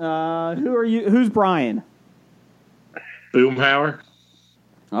 Who are you? Who's Brian? Boomhauer.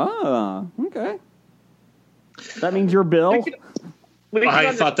 Oh, okay. That means you're Bill?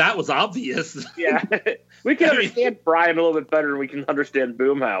 I thought that was obvious. Yeah. We can understand Brian a little bit better than we can understand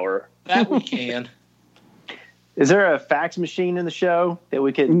Boomhauer. That we can. Is there a fax machine in the show that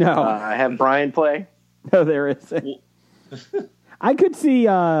we could have Brian play? No, there isn't. I could see...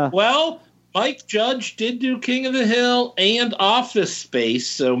 Well, Mike Judge did do King of the Hill and Office Space,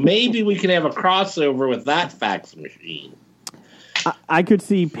 so maybe we can have a crossover with that fax machine. I could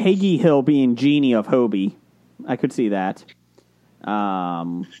see Peggy Hill being Jeannie of Hobie. I could see that.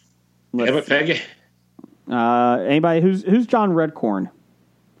 Peggy. Anybody who's John Redcorn?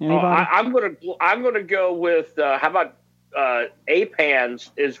 Anybody? I'm gonna go with how about Ape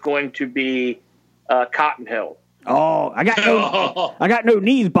Hands is going to be Cotton Hill. Oh, I got no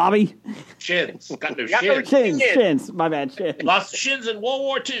knees, Bobby. Shins. Got no Got no shins. Shins. My bad, shins. Lost shins in World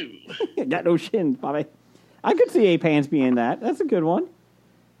War II. Got no shins, Bobby. I could see Ape Hands being that. That's a good one.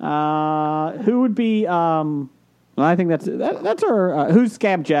 Who would be? Well, I think that's our. Who's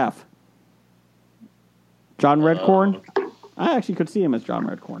Scab Jeff? John Redcorn. I actually could see him as John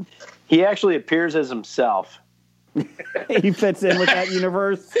Redcorn. He actually appears as himself He fits in with that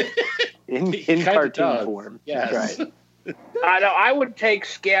universe. in kinda cartoon does. form. Yes. That's right. I know. I would take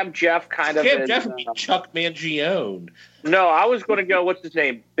Scab Jeff kind of. Scab as, Jeff would be Chuck Mangione. No, I was going to go. What's his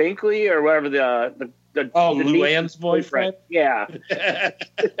name? Binkley or whatever the Luann's boyfriend. Yeah,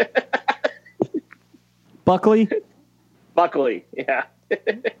 Buckley. Buckley. Yeah.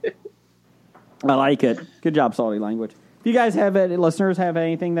 I like it. Good job, Salty Language. If you guys listeners have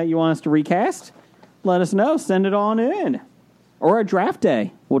anything that you want us to recast, let us know. Send it on in. Or a draft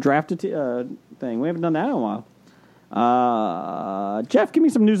day. We'll draft a thing. We haven't done that in a while. Jeff, give me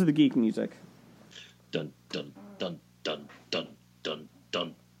some News of the Geek music. Dun dun dun dun dun dun dun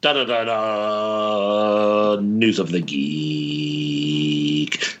dun dun dun dun. News of the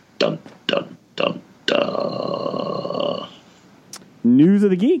Geek. Dun dun dun dun. News of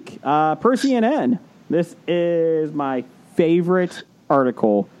the Geek. Per CNN. This is my favorite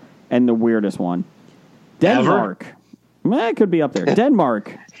article and the weirdest one. Denmark. It could be up there.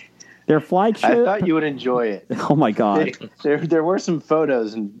 Denmark. Their flagship. I thought you would enjoy it. Oh my God. There were some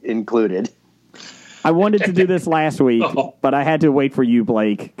photos included. I wanted to do this last week, but I had to wait for you,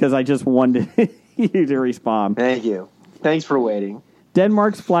 Blake, because I just wanted you to respond. Thank you. Thanks for waiting.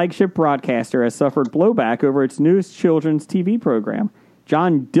 Denmark's flagship broadcaster has suffered blowback over its newest children's TV program.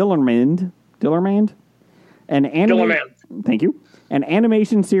 John Dillermand, thank you, an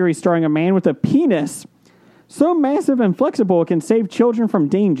animation series starring a man with a penis so massive and flexible it can save children from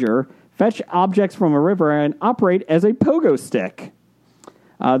danger, fetch objects from a river, and operate as a pogo stick.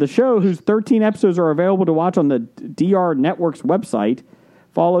 The show, whose 13 episodes are available to watch on the DR Network's website,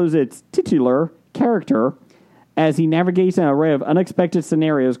 follows its titular character as he navigates an array of unexpected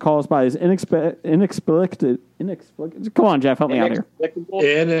scenarios caused by his inexplicable. Come on, Jeff, help me out here.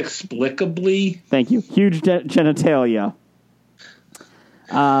 Inexplicably. Thank you. Huge genitalia.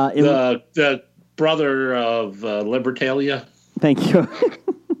 The brother of Libertalia. Thank you.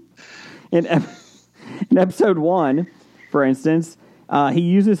 in episode 1, for instance, he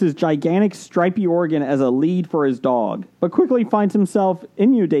uses his gigantic stripy organ as a lead for his dog, but quickly finds himself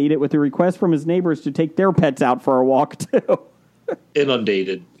inundated with a request from his neighbors to take their pets out for a walk, too.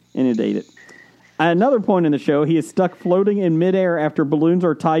 Inundated. At another point in the show, he is stuck floating in midair after balloons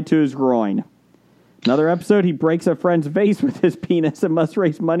are tied to his groin. Another episode, he breaks a friend's vase with his penis and must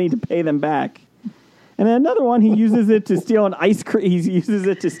raise money to pay them back. And in another one, he uses it to steal ice cream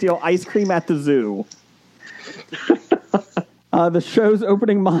at the zoo. The show's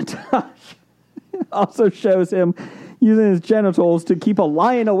opening montage also shows him using his genitals to keep a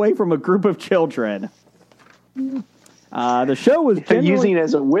lion away from a group of children. The show was using it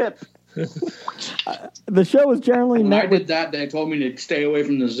as a whip. The show was generally When I met with did that, they told me to stay away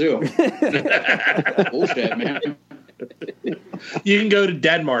from the zoo. Bullshit, man. You can go to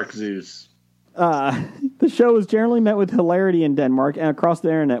Denmark zoos. the show was generally met with hilarity in Denmark and across the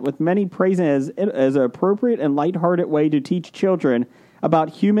internet, with many praising it as an appropriate and lighthearted way to teach children about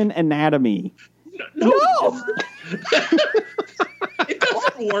human anatomy. No! It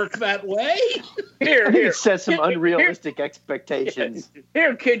doesn't work that way. It sets some unrealistic expectations.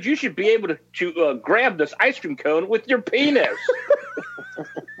 Here, kid, you should be able to grab this ice cream cone with your penis.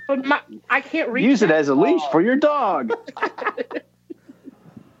 But I can't reach. Use it as a leash for your dog.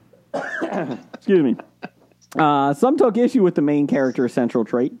 Excuse me. Some took issue with the main character's central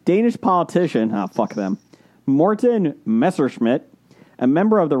trait. Danish politician, fuck them, Morten Messerschmidt, a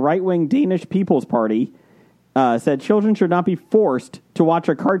member of the right-wing Danish People's Party, said children should not be forced to watch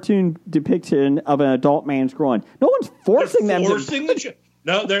a cartoon depiction of an adult man's groin. No one's forcing them to...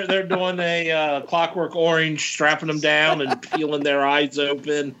 No, they're doing a Clockwork Orange, strapping them down and peeling their eyes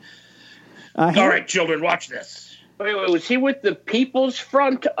open. All right, children, watch this. Wait, was he with the People's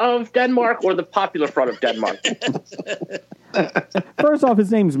Front of Denmark or the Popular Front of Denmark? First off,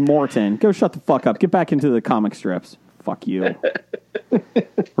 his name's Morton. Go shut the fuck up. Get back into the comic strips. Fuck you. We're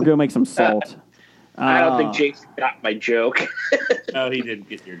going to make some salt. I don't think Jason got my joke. No, he didn't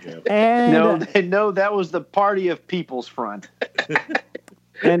get your joke. And, No, that was the Party of People's Front.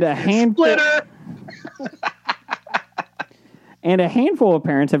 And a handful... And a handful of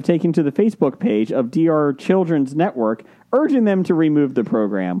parents have taken to the Facebook page of DR Children's Network, urging them to remove the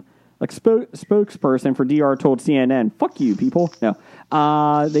program. A spokesperson for DR told CNN, "Fuck you, people." No,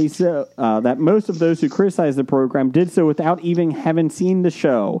 they said that most of those who criticized the program did so without even having seen the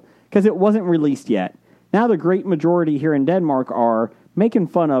show because it wasn't released yet. Now the great majority here in Denmark are making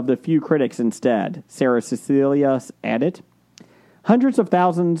fun of the few critics instead. Sarah Cecilia added, "Hundreds of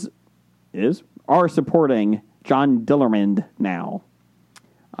thousands are supporting John Dillermand now."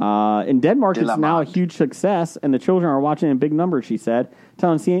 In Denmark, it's now a huge success, and the children are watching in big numbers, she said,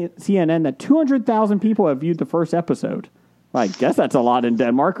 telling CNN that 200,000 people have viewed the first episode. Well, I guess that's a lot in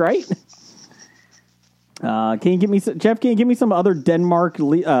Denmark, right? Can you give me, Jeff, can you give me some other Denmark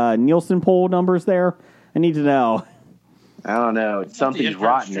Nielsen poll numbers there? I need to know. I don't know. Something's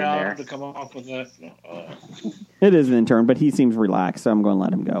rotten in there. To come up with that. It is an intern, but he seems relaxed, so I'm going to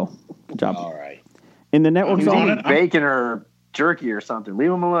let him go. Good job. All right. In the network's on bacon or jerky or something. Leave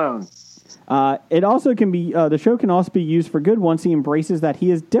him alone. It also can be the show can also be used for good once he embraces that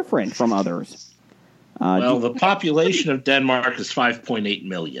he is different from others. Well, the population of Denmark is 5.8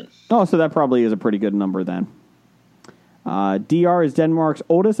 million. Oh, so that probably is a pretty good number then. DR is Denmark's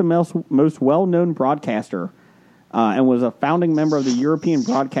oldest and most well-known broadcaster and was a founding member of the European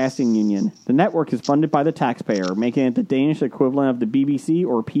Broadcasting Union. The network is funded by the taxpayer, making it the Danish equivalent of the BBC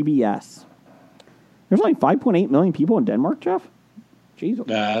or PBS. There's only 5.8 million people in Denmark, Jeff? Jeez.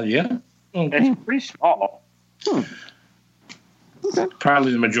 Yeah. It's pretty small. Okay.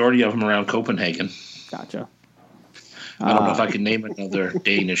 Probably the majority of them around Copenhagen. Gotcha. I don't know if I can name another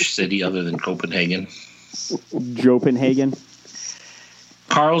Danish city other than Copenhagen. Copenhagen.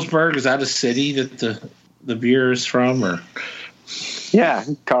 Carlsberg, is that a city that the beer is from? Or yeah,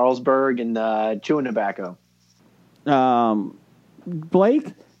 Carlsberg and chewing tobacco. Blake,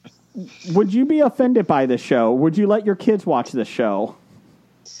 would you be offended by this show? Would you let your kids watch this show?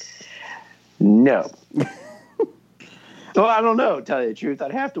 No. Well, I don't know. To tell you the truth,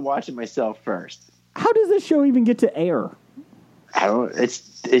 I'd have to watch it myself first. How does this show even get to air? I don't.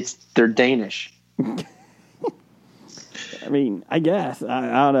 They're Danish. I mean, I guess I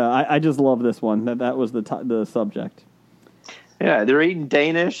don't know. I just love this one. That was the subject. Yeah, they're eating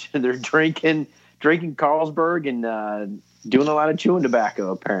Danish and they're drinking Carlsberg and doing a lot of chewing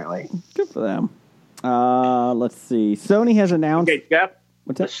tobacco. Apparently, good for them. Let's see. Sony has announced. Okay, Jeff.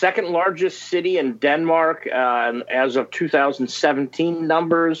 What's that? The second largest city in Denmark, as of 2017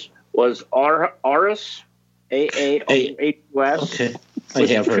 numbers, was Aarhus, A-A-O-H-U-S. Okay, I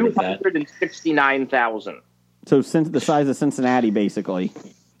have heard of that. 269,000. So since the size of Cincinnati, basically.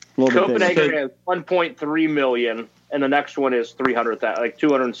 Copenhagen has 1.3 million, and the next one is 300,000, like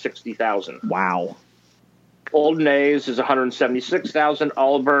 260,000. Wow. Oldenæs is 176,000.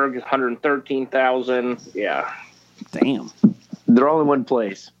 Aalborg is 113,000. Yeah. Damn. They're all in one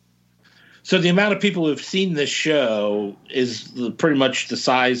place. So the amount of people who've seen this show is pretty much the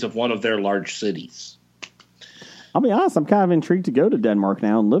size of one of their large cities. I'll be honest, I'm kind of intrigued to go to Denmark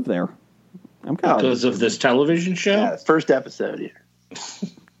now and live there. I'm kind because of this television show? Yeah, first episode. Yeah.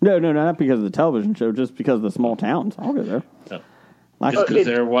 No, not because of the television show, just because of the small towns. I'll go there. No. Just because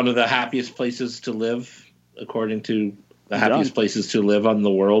they're one of the happiest places to live, according to the happiest places to live on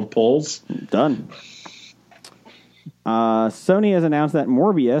the world polls. Done. Sony has announced that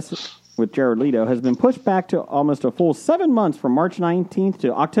Morbius, with Jared Leto, has been pushed back to almost a full 7 months from March 19th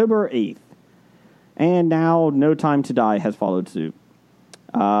to October 8th. And now No Time to Die has followed suit.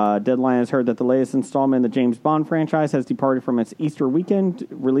 Deadline has heard that the latest installment in the James Bond franchise has departed from its Easter weekend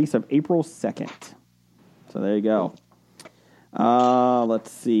release of April 2nd. So there you go.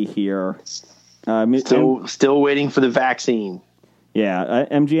 Let's see here. Still waiting for the vaccine. Yeah,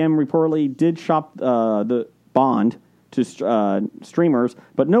 MGM reportedly did shop the Bond to streamers,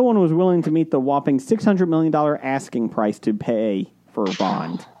 but no one was willing to meet the whopping $600 million asking price to pay for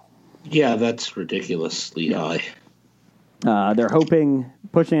Bond. Yeah, that's ridiculously high. They're hoping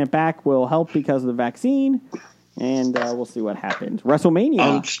pushing it back will help because of the vaccine, and we'll see what happens.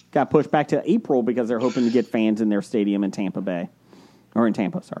 WrestleMania got pushed back to April because they're hoping to get fans in their stadium in Tampa Bay. Or in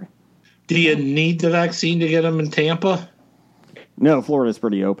Tampa, sorry. Do you need the vaccine to get them in Tampa? No, Florida's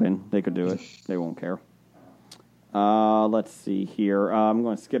pretty open. They could do it. They won't care. Let's see here. I'm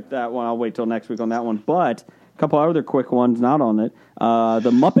going to skip that one. I'll wait till next week on that one. But a couple other quick ones not on it.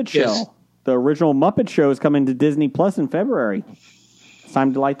 The Muppet Show. The original Muppet Show is coming to Disney Plus in February. It's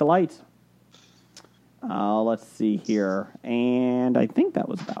time to light the lights. Let's see here. And I think that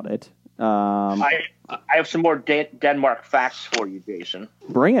was about it. I have some more Denmark facts for you, Jason.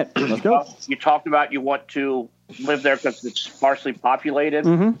 Bring it. Let's go. You talked about you want to live there because it's sparsely populated.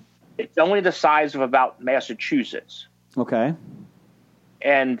 Mm-hmm. It's only the size of about Massachusetts. Okay.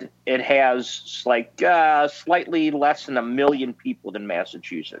 and it has like slightly less than 1 million people than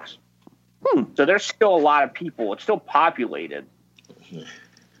Massachusetts. So there's still a lot of people. It's still populated,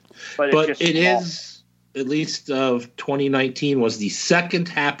 but it's just it small. is, at least of 2019, was the second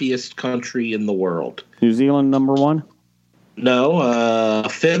happiest country in the world. New Zealand number 1? No,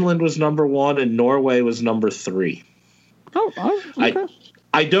 Finland was number 1 and Norway was number 3. Oh, okay.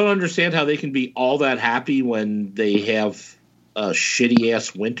 I don't understand how they can be all that happy when they have a shitty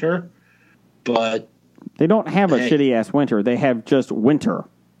ass winter, but They don't have a shitty ass winter. They have just winter.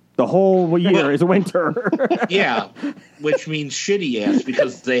 The whole year is winter. yeah, which means shitty ass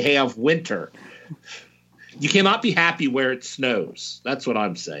because they have winter. You cannot be happy where it snows. That's what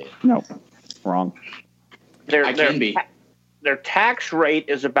I'm saying. No, wrong. I can be. Their tax rate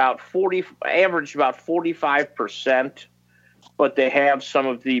is about 45%, but they have some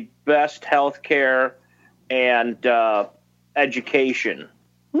of the best health care and education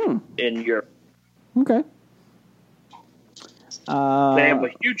in Europe. Okay. They have a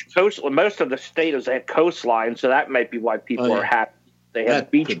huge coastline. Most of the state is at coastline, so that might be why people are happy. They have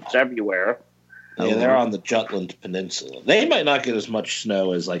beaches everywhere. Yeah, they're on the Jutland Peninsula. They might not get as much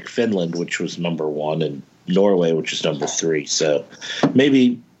snow as like Finland, which was number 1, and Norway, which is number 3. So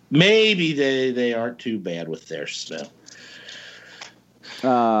maybe they aren't too bad with their snow.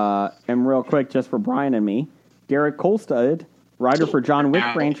 And real quick, just for Brian and me, Derek Kolstad, writer for John Wick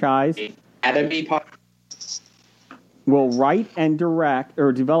franchise, Academy will write and direct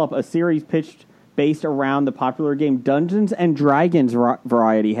or develop a series pitched based around the popular game Dungeons and Dragons.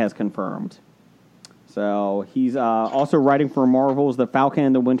 Variety has confirmed. So he's also writing for Marvel's The Falcon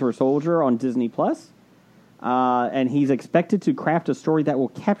and the Winter Soldier on Disney Plus, and he's expected to craft a story that will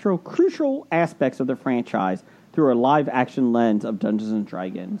capture crucial aspects of the franchise through a live-action lens of Dungeons and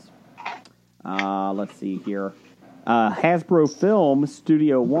Dragons. Let's see here. Hasbro Film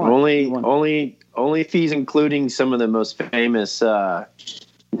Studio One. Only if he's including some of the most famous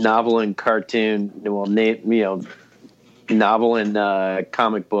novel and cartoon, novel and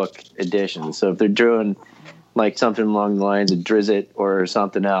comic book editions. So if they're doing like something along the lines of Drizzt or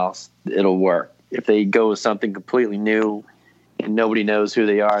something else, it'll work. If they go with something completely new and nobody knows who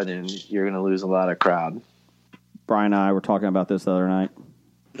they are, then you're going to lose a lot of crowd. Brian and I were talking about this the other night.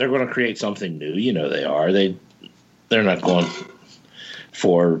 They're going to create something new. You know they are. They're not going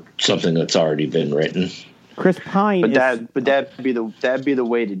for something that's already been written. Chris Pine, that'd be the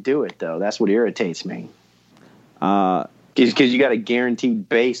way to do it, though. That's what irritates me. Because you got a guaranteed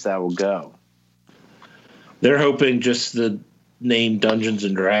base that will go. They're hoping just the name Dungeons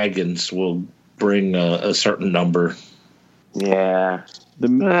and Dragons will bring a certain number. Yeah.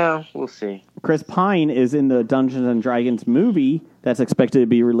 We'll see. Chris Pine is in the Dungeons and Dragons movie that's expected to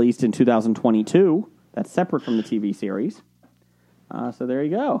be released in 2022. That's separate from the TV series. So there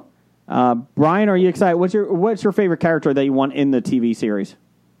you go. Brian, are you excited? What's your favorite character that you want in the TV series?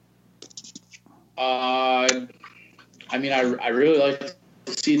 I mean, I really like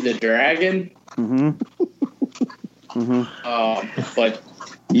to see the dragon. But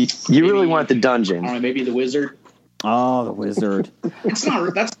you really want the dungeon? I don't know, maybe the wizard. Oh, the wizard. That's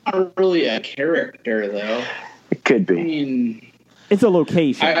not really a character, though. It could be. I mean, it's a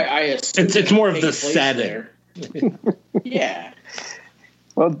location. I assume it's more of the setting. Yeah.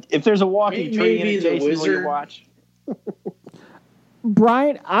 Well, if there's a walking tree in it, Jason, will you watch?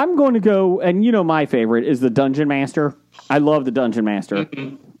 Brian, I'm going to go, and you know my favorite is the Dungeon Master. I love the Dungeon Master.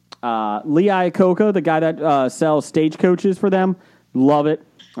 Lee Iacocca, the guy that sells stagecoaches for them, love it.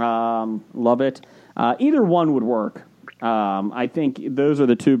 Love it. Either one would work. I think those are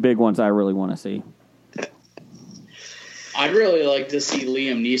the two big ones I really want to see. I'd really like to see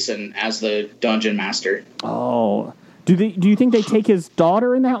Liam Neeson as the Dungeon Master. Oh. Do you think they take his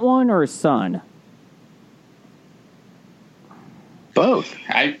daughter in that one or his son? Both.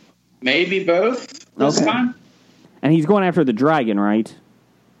 Maybe both this time. And he's going after the dragon, right?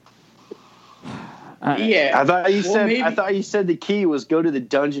 Yeah. I thought you said the key was go to the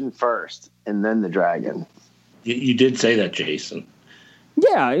dungeon first and then the dragon. You did say that, Jason.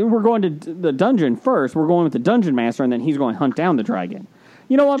 Yeah, we're going to the dungeon first. We're going with the Dungeon Master, and then he's going to hunt down the dragon.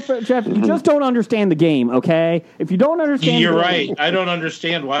 You know what, Jeff? You just don't understand the game, okay? If you don't understand You're the right. game, I don't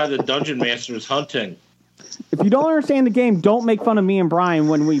understand why the Dungeon Master is hunting. If you don't understand the game, don't make fun of me and Brian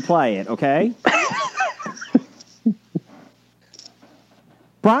when we play it, okay?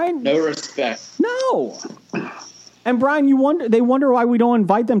 Brian? No respect. No. And Brian, they wonder why we don't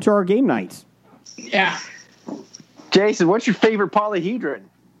invite them to our game nights. Yeah. Jason, what's your favorite polyhedron?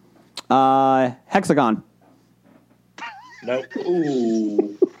 Hexagon. Nope.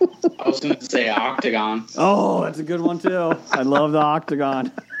 Ooh. I was going to say Octagon. Oh, that's a good one, too. I love the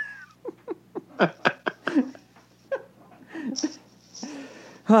Octagon.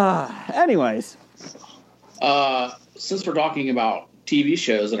 Anyways. Since we're talking about TV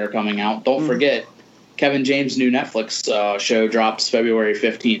shows that are coming out, don't forget Kevin James' new Netflix show drops February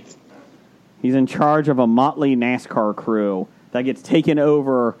 15th. He's in charge of a motley NASCAR crew that gets taken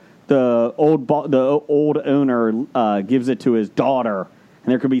over. The old owner gives it to his daughter,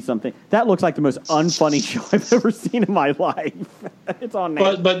 and there could be something that looks like the most unfunny show I've ever seen in my life. It's on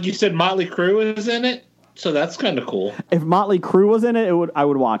NASCAR. But you said Motley Crue is in it, so that's kind of cool. If Motley Crue was in it, I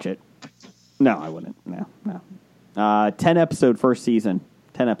would watch it. No, I wouldn't. No. 10 episode first season.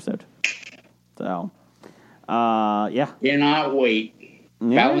 10 episode. So, yeah. Cannot wait.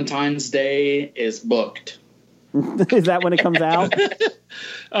 Yeah. Valentine's Day is booked. Is that when it comes out?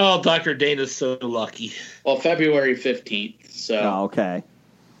 Oh, Dr. Dana's so lucky. Well, February 15th. So okay.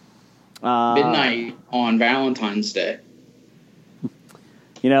 Midnight on Valentine's Day.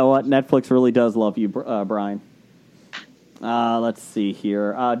 You know what? Netflix really does love you, Brian. Let's see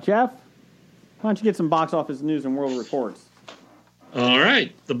here. Jeff, why don't you get some box office news and world reports? All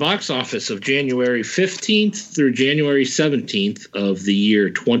right. The box office of January 15th through January 17th of the year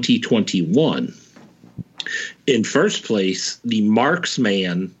 2021. In first place, The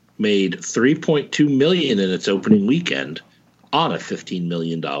Marksman made $3.2 million in its opening weekend on a $15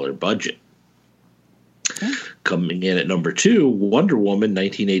 million budget. Okay. Coming in at number 2, Wonder Woman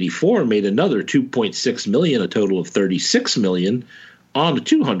 1984 made another $2.6 million, a total of $36 million on a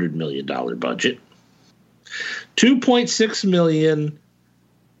 $200 million budget. $2.6 million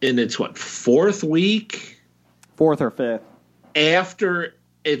in its fourth week? Fourth or fifth. After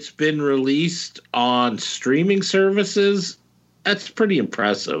it's been released on streaming services. That's pretty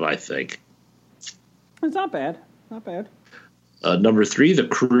impressive, I think. It's not bad. Not bad. Number 3, The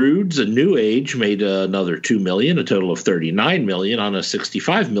Croods, A New Age, made another $2 million, a total of $39 million on a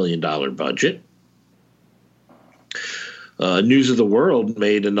 $65 million budget. News of the World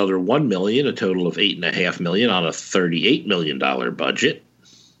made another $1 million, a total of $8.5 million on a $38 million budget.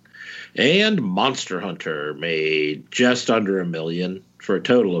 And Monster Hunter made just under $1 million for a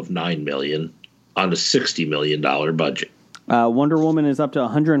total of $9 million on a $60 million budget. Wonder Woman is up to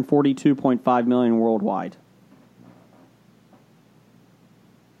 $142.5 million worldwide.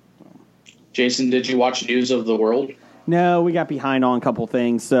 Jason, did you watch News of the World? No, we got behind on a couple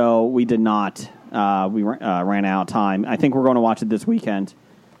things, so we did not. We ran out of time. I think we're going to watch it this weekend.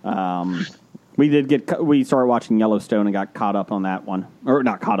 We started watching Yellowstone and got caught up on that one, or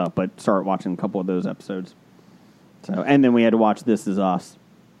not caught up, but started watching a couple of those episodes. So, and then we had to watch This Is Us.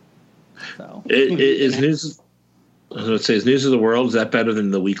 So, is News? I was going to say, is News of the World, is that better than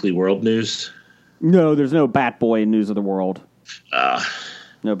the Weekly World News? No, there's no Bat Boy in News of the World.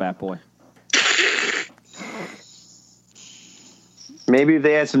 No Bat Boy. Maybe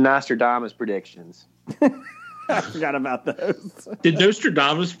they had some Nostradamus predictions. I forgot about those. Did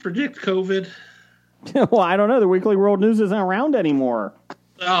Nostradamus predict COVID? Well, I don't know. The Weekly World News isn't around anymore.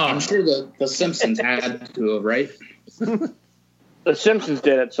 Oh. I'm sure the Simpsons had to have, right? The Simpsons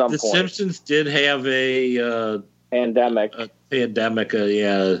did at some point. The Simpsons did have a pandemic.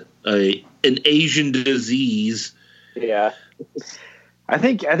 An Asian disease. Yeah. I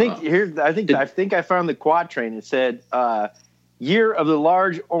think I found the quatrain. It said, "Year of the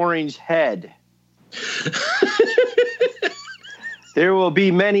large orange head. There will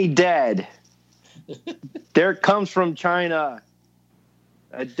be many dead. There comes from China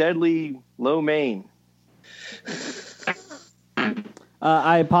a deadly lo mein."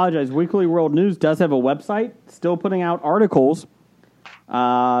 I apologize. Weekly World News does have a website, still putting out articles.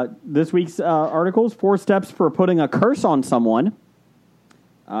 This week's articles, 4 steps for putting a curse on someone.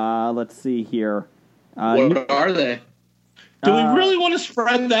 Let's see here. What are they? Do we really want to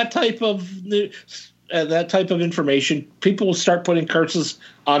spread that type of information? People will start putting curses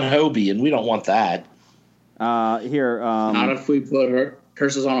on Hobie, and we don't want that. Not if we put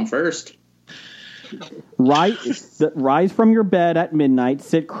curses on them first. Rise from your bed at midnight,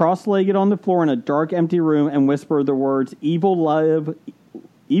 sit cross-legged on the floor in a dark, empty room, and whisper the words, evil live,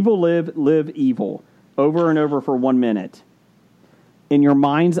 live evil, over and over for 1 minute. In your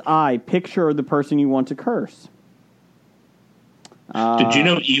mind's eye, picture the person you want to curse. Did you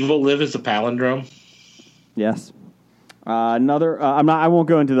know evil live is a palindrome? Yes. I won't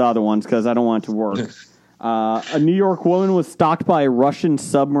go into the other ones because I don't want it to work. A New York woman was stalked by a Russian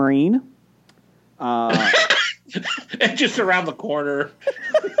submarine. And just around the corner.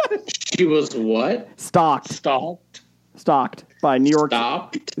 She was what? Stalked by New York.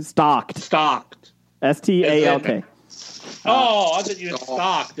 Stalked. Stalked. Stalked. STALK. Oh, I thought you had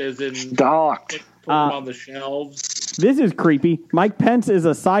stocked, as in Docked. put them on the shelves. This is creepy. Mike Pence is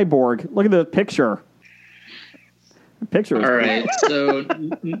a cyborg. Look at the picture. The picture is All right, so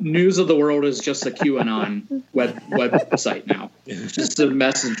News of the World is just a QAnon website now. It's just a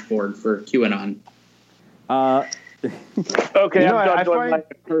message board for QAnon. Okay, I'm done doing my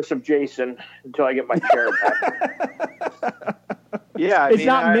curse of Jason until I get my chair back. Yeah, It's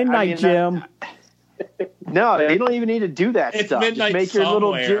not midnight, Jim. No, you don't even need to do that It's stuff. Just midnight make your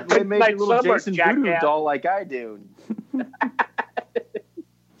little, somewhere. make your little Somewhere, Jason Voodoo jackass. doll like I do.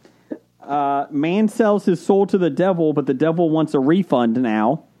 Man sells his soul to the devil, but the devil wants a refund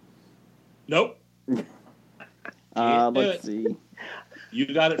now. Nope. Let's see.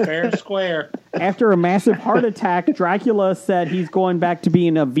 You got it fair and square. After a massive heart attack, Dracula said he's going back to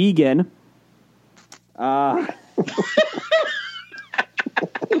being a vegan. What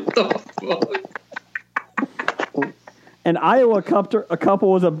the fuck? An Iowa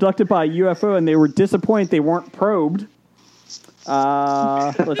couple was abducted by a UFO, and they were disappointed they weren't probed.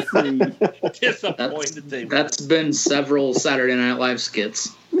 Let's see. Disappointed they were. That's been several Saturday Night Live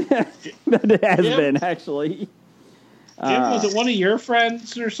skits. That has been, actually. Jim, was it one of your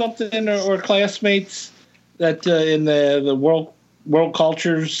friends or something, or classmates that in the world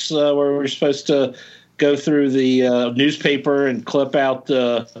cultures where we're supposed to go through the newspaper and clip out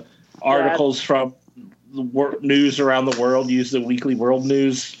articles from the news around the world, use the weekly world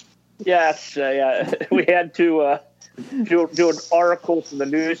news? Yes, yeah. We had to do an article from the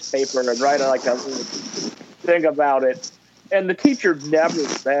newspaper and write like a thing about it. And the teacher never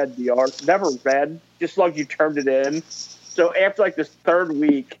read the art, just like you turned it in. So after like this third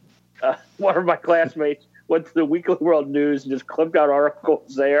week, one of my classmates went to the Weekly World News and just clipped out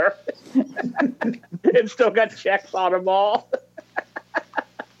articles there, and still got checks on them all.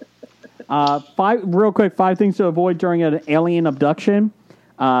 Five things to avoid during an alien abduction.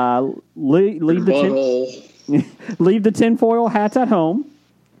 Leave the tinfoil hats at home.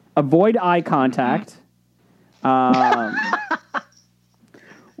 Avoid eye contact. I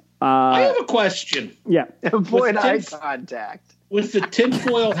have a question. Yeah. Avoid eye contact. With the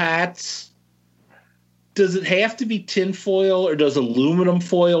tinfoil hats, does it have to be tinfoil or does aluminum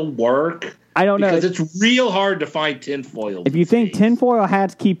foil work? I don't know. Because it's real hard to find tinfoil. If you think tinfoil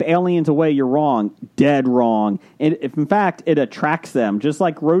hats keep aliens away, you're wrong. Dead wrong. If in fact it attracts them, just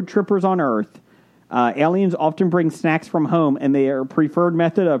like road trippers on Earth. Aliens often bring snacks from home, and their preferred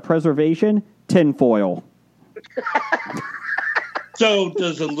method of preservation, tinfoil. So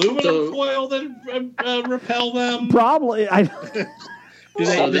does aluminum foil then repel them? Probably.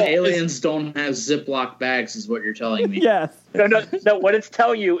 So the aliens don't have Ziploc bags, is what you're telling me. Yes. No. What it's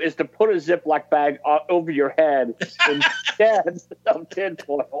telling you is to put a Ziploc bag over your head instead of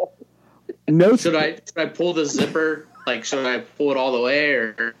tinfoil. No. Should I pull the zipper? Like, should I pull it all the way,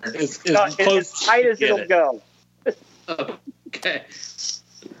 or As tight as it'll go. Okay.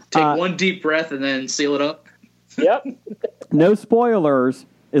 Take one deep breath and then seal it up. Yep. No spoilers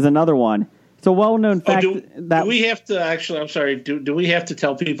is another one. It's a well-known fact that do we have to actually? I'm sorry. Do we have to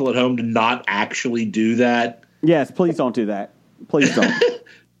tell people at home to not actually do that? Yes, please don't do that. Please don't.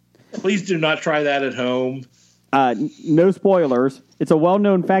 Please do not try that at home. No spoilers. It's a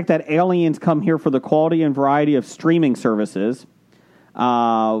well-known fact that aliens come here for the quality and variety of streaming services.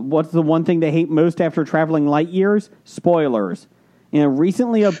 What's the one thing they hate most after traveling light years? Spoilers. In a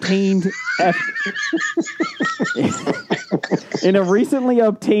recently obtained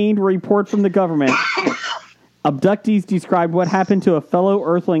report from the government, abductees described what happened to a fellow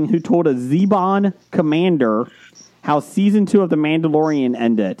Earthling who told a Zebon commander how Season 2 of The Mandalorian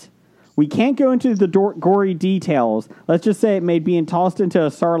ended. We can't go into the gory details. Let's just say it made being tossed into a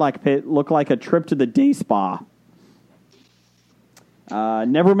Sarlacc pit look like a trip to the day spa.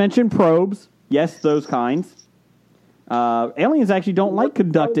 Never mention probes. Yes, those kinds. Aliens actually don't like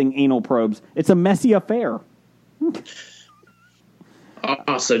conducting anal probes. It's a messy affair.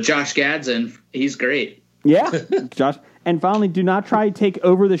 So Josh Gadson, he's great. Yeah, Josh. And finally, do not try to take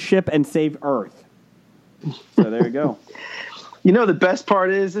over the ship and save Earth. So there you go. You know, the best part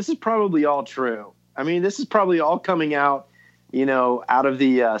is this is probably all true. I mean, this is probably all coming out, out of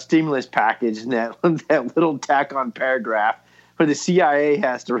the stimulus package and that little tack-on paragraph where the CIA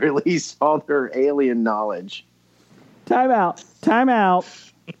has to release all their alien knowledge. Time out.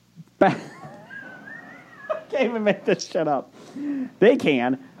 Can't even make this shit up. They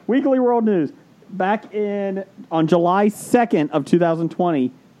can. Weekly World News. Back on July 2nd of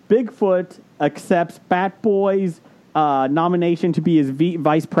 2020, Bigfoot accepts Bat Boy's nomination to be his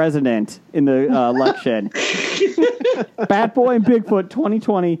vice president in the election. Bat Boy and Bigfoot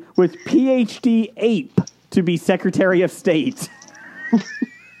 2020 with PhD Ape to be Secretary of State.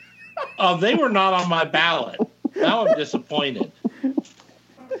 They were not on my ballot. Now I'm disappointed.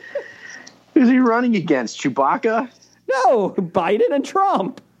 Who's he running against? Chewbacca? No, Biden and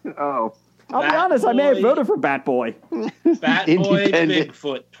Trump. Oh. I'll be honest, I may have voted for Bat Boy. Bat Boy Independent.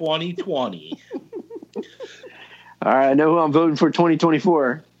 Bigfoot 2020. All right, I know who I'm voting for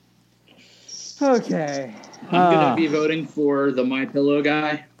 2024. Okay. I'm going to be voting for the My Pillow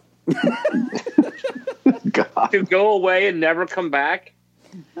guy. God. To go away and never come back?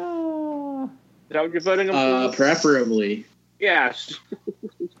 Is that what you're voting for? Preferably. Yes.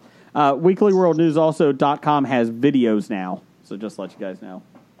 WeeklyWorldNewsAlso.com has videos now, so just to let you guys know.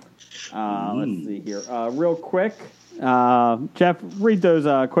 Let's see here. Real quick, Jeff, read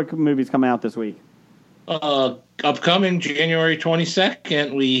those quick movies coming out this week. Upcoming January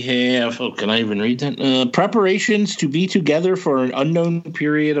 22nd, we have, can I even read that? Preparations to be together for an unknown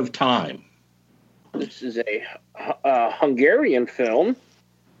period of time. This is a Hungarian film.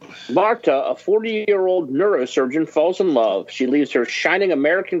 Marta, a 40-year-old neurosurgeon, falls in love. She leaves her shining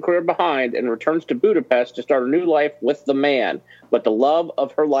American career behind and returns to Budapest to start a new life with the man. But the love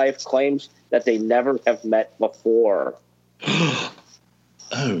of her life claims that they never have met before. Oh,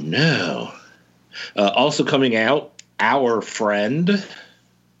 no. Also coming out, Our Friend.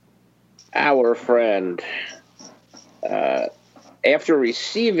 Our Friend. After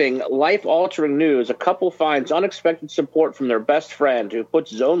receiving life-altering news, a couple finds unexpected support from their best friend, who puts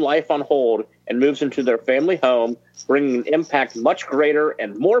his own life on hold and moves into their family home, bringing an impact much greater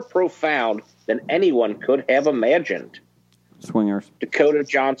and more profound than anyone could have imagined. Swingers. Dakota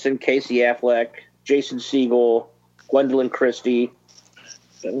Johnson, Casey Affleck, Jason Segel, Gwendolyn Christie.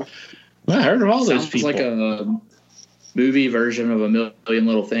 Well, I heard of all those Sounds people. like a movie version of A Million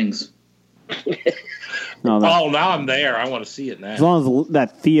Little Things. No, now I'm there. I want to see it now. as long as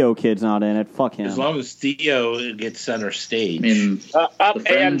that Theo kid's not in it, fuck him. As long as Theo gets center stage. I mean, the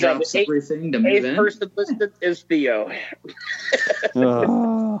friend drops the everything to move eighth in. person listed is Theo.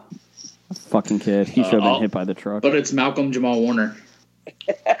 Fucking kid. He should have been hit by the truck. But it's Malcolm Jamal Warner.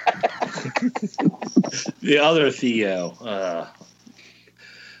 The other Theo.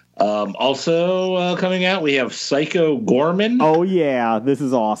 Also coming out, we have Psycho Gorman. Oh, yeah. This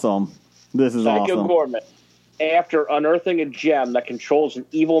is awesome. This is Psycho awesome. Gorman. After unearthing a gem that controls an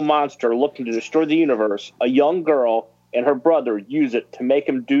evil monster looking to destroy the universe, a young girl and her brother use it to make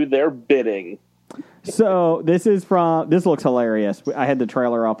him do their bidding. So this looks hilarious. I had the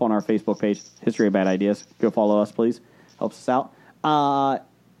trailer up on our Facebook page, History of Bad Ideas. Go follow us, please. Helps us out.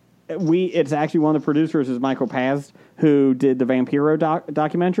 It's actually one of the producers is Michael Paz, who did the Vampiro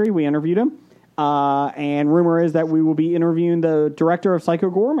documentary. We interviewed him. And rumor is that we will be interviewing the director of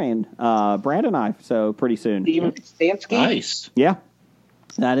Psycho Gorman, Brad and I. So pretty soon. Steven Stansky? Nice. Yeah,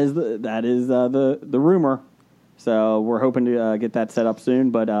 that is the rumor. So we're hoping to get that set up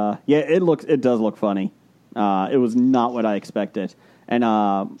soon. But yeah, it does look funny. It was not what I expected. And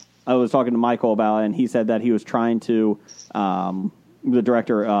I was talking to Michael about it, and he said that he was trying to. The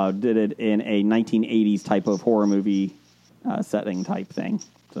director did it in a 1980s type of horror movie setting type thing.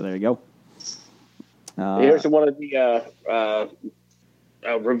 So there you go. Here's one of the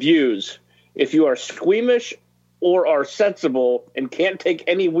reviews. If you are squeamish or are sensible and can't take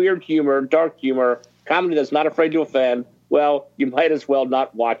any weird humor, dark humor, comedy that's not afraid to offend, well, you might as well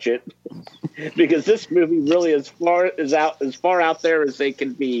not watch it. Because this movie really is as far out there as they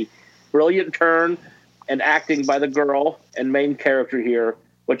can be. Brilliant turn and acting by the girl and main character here,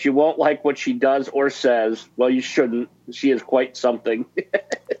 but you won't like what she does or says. Well, you shouldn't. She is quite something.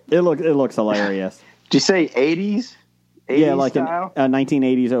 It looks hilarious. Did you say 80s? 80s Yeah, like style? a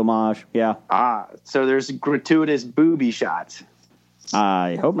 1980s homage. Yeah. So there's gratuitous booby shots.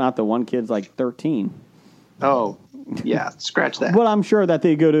 I hope not. The one kid's like 13. Oh, yeah. Scratch that. But I'm sure that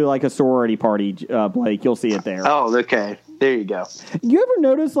they go to like a sorority party, Blake. You'll see it there. Oh, okay. There you go. You ever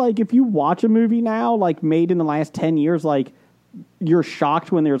notice, like, if you watch a movie now, like, made in the last 10 years, like, you're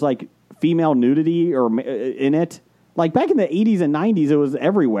shocked when there's, like, female nudity or in it? Like, back in the 80s and 90s, it was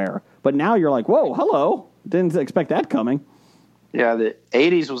everywhere. But now you're like, whoa, hello. Didn't expect that coming. Yeah, the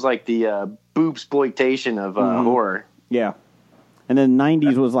 80s was like the boobsploitation of horror. Yeah. And then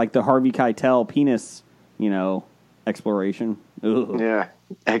 90s was like the Harvey Keitel penis, exploration. Ugh. Yeah,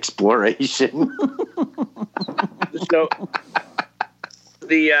 exploration. So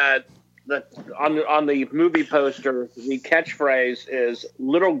on the movie poster, the catchphrase is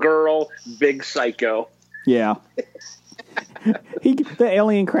 "Little girl, big psycho." Yeah. The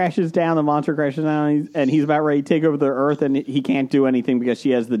alien crashes down, the monster crashes down, and he's about ready to take over the Earth, and he can't do anything because she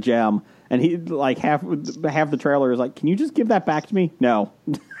has the gem. And he like half the trailer is like, "Can you just give that back to me?" No.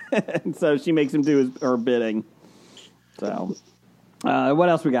 And so she makes him do her bidding. So, what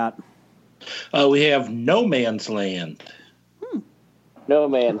else we got? We have No Man's Land. No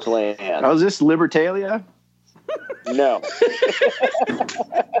Man's Land. Oh, is this Libertalia? No.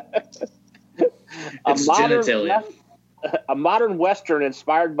 It's genitalia. A modern Western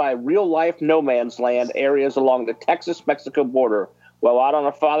inspired by real-life no man's land areas along the Texas-Mexico border. While out on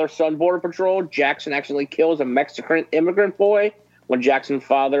a father-son border patrol, Jackson accidentally kills a Mexican immigrant boy. When Jackson's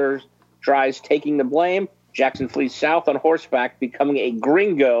father tries taking the blame, Jackson flees south on horseback, becoming a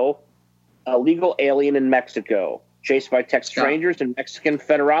gringo, a legal alien in Mexico. Chased by Texas Rangers and Mexican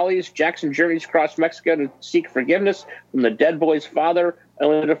federales, Jackson journeys across Mexico to seek forgiveness from the dead boy's father,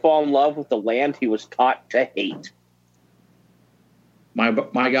 only to fall in love with the land he was taught to hate.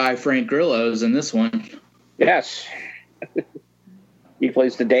 My guy Frank Grillo's in this one. Yes. He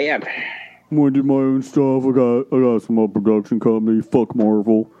plays the dad. I did my own stuff. I got a small production company. Fuck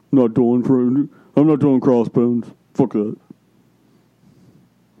Marvel. I'm not doing Crossbones. Fuck that.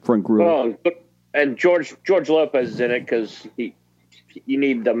 Frank Grillo. Oh, and George Lopez is in it because you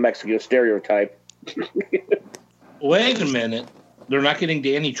need the Mexico stereotype. Wait a minute. They're not getting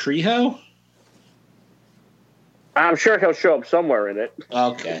Danny Trejo? I'm sure he'll show up somewhere in it.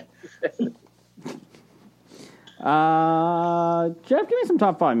 Okay. Jeff, give me some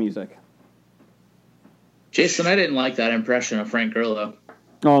top 5 music. Jason, I didn't like that impression of Frank Grillo.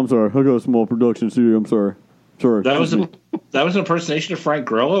 Oh, I'm sorry. I got a small production studio. I'm sorry. Sorry. That was an impersonation of Frank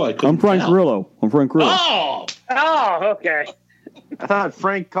Grillo? I'm Frank Grillo. Oh! Oh, okay. I thought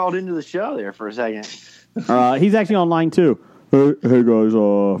Frank called into the show there for a second. He's actually on line 2. Hey guys,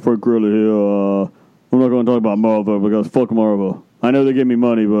 Frank Grillo here. I'm not going to talk about Marvel because fuck Marvel. I know they give me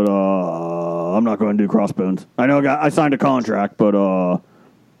money, but I'm not going to do Crossbones. I know I signed a contract, but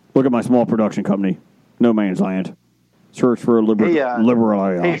look at my small production company, No Man's Land. Search for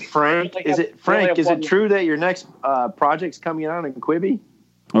Libertalia. Hey Frank, is it true that your next project's coming out in Quibi?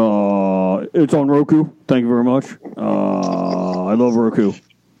 It's on Roku. Thank you very much. I love Roku.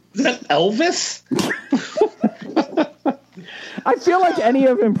 Is that Elvis? I feel like any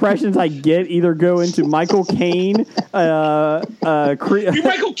of impressions I get either go into Michael Caine. Your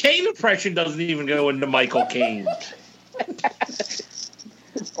Michael Caine impression doesn't even go into Michael Caine.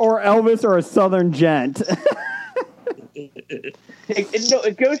 Or Elvis or a Southern gent.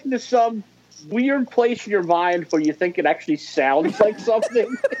 It goes into some weird place in your mind where you think it actually sounds like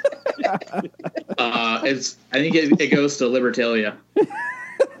something. I think it goes to Libertalia.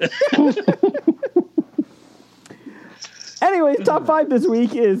 Anyways, top 5 this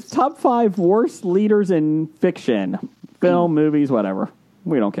week is top 5 worst leaders in fiction. Film, movies, whatever.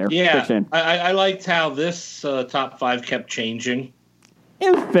 We don't care. Yeah, Fiction. I liked how this top 5 kept changing.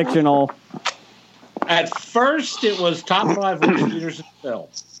 It was fictional. At first, it was top 5 worst leaders in film.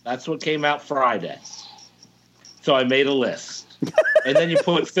 That's what came out Friday. So I made a list. And then you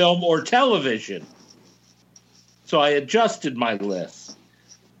put film or television. So I adjusted my list.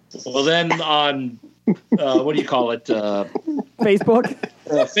 Well, then on, what do you call it? Facebook?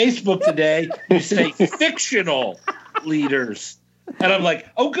 Facebook today, you say fictional leaders. And I'm like,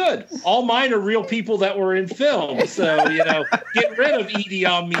 oh, good. All mine are real people that were in film. So, get rid of Idi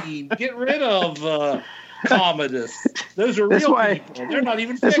Amin. Get rid of Commodus. Those are real people. They're not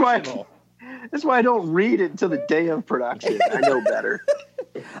even fictional. That's why I don't read it until the day of production. I know better.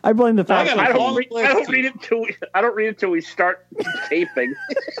 I blame the fact I don't read it till we start taping.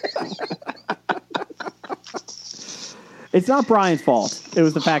 It's not Brian's fault. It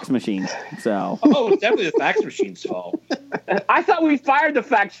was the fax machine. So. Oh, it's definitely the fax machine's fault. I thought we fired the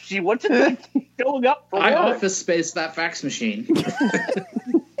fax machine. What's it showing up for? I office space that fax machine.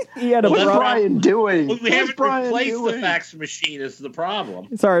 He had What's Brian doing? Well, we haven't replaced the fax machine is the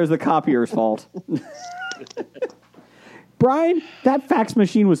problem. Sorry, it was the copier's fault. Brian, that fax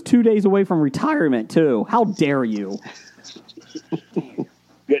machine was 2 days away from retirement, too. How dare you?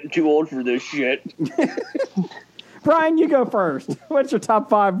 Getting too old for this shit. Brian, you go first. What's your top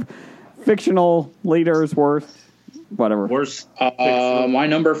 5 fictional leaders worst? Whatever. Worst. My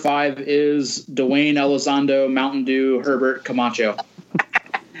number 5 is Dwayne Elizondo, Mountain Dew, Herbert Camacho.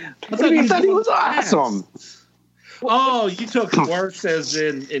 I thought he was awesome. Oh, you took worse as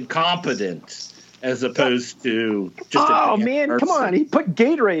in incompetent, as opposed to just. Oh man, person. Come on! He put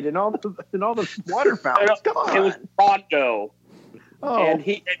Gatorade in all the water fountains. Come on! It was Pronto, and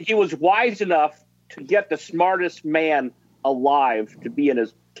he was wise enough to get the smartest man alive to be in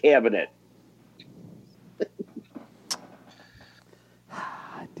his cabinet.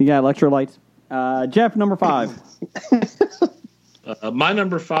 You got electrolytes, Jeff. Number 5. My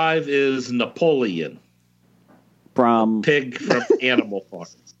number 5 is Napoleon. From Pig from Animal Farm.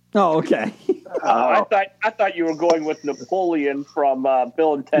 Oh, okay. I thought you were going with Napoleon from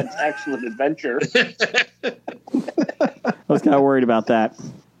Bill and Ted's Excellent Adventure. I was kind of worried about that.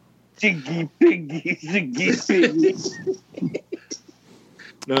 Jiggy piggy, jiggy piggy.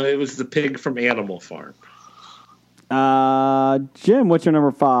 No, it was the pig from Animal Farm. Jim, what's your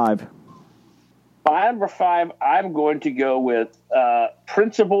number 5? My number 5, I'm going to go with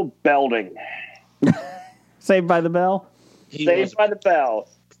Principal Belding. Saved by the Bell? Saved by the Bell.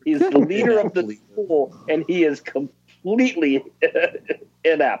 He's the leader of the school, and he is completely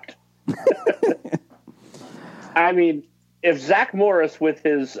inept. I mean, if Zach Morris with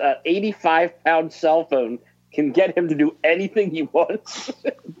his 85-pound cell phone can get him to do anything he wants.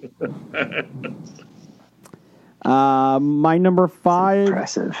 My number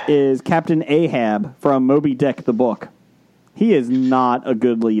 5 is Captain Ahab from Moby Dick, the book. He is not a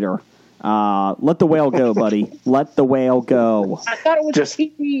good leader. Let the whale go, buddy. Let the whale go. I thought it was a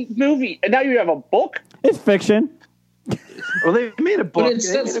TV movie, and now you have a book? It's fiction. Well, they made a book. But it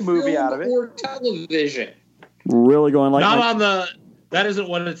They made says a movie film out of it. or television. Really going like Not my- on the. That isn't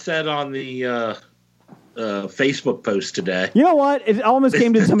what it said on the Facebook post today. You know what? It almost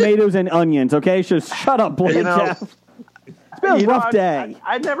came to tomatoes and onions, okay? Just shut up, Blake. You know- Jeff. It's been a rough day.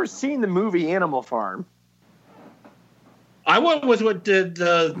 I'd never seen the movie Animal Farm. I went with what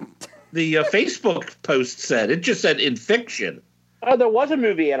the Facebook post said. It just said in fiction. Oh, there was a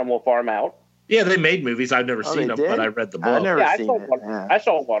movie Animal Farm out. Yeah, they made movies. I've never Oh, seen they them, did? but I read the book. I've never Yeah, seen it. Yeah. I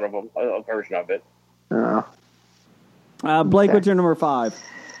saw one of them, a version of it. Oh. Blake, Okay. what's your number 5?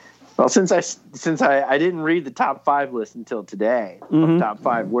 Well, since I didn't read the top 5 list until today, Mhm. top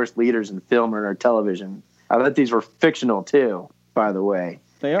 5 worst leaders in film or television, I thought these were fictional too, by the way.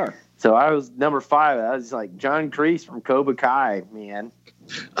 They are. So I was number 5. I was like John Kreese from Cobra Kai, man.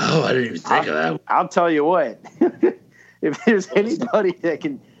 Oh, I didn't even think of that. I'll tell you what. If there's anybody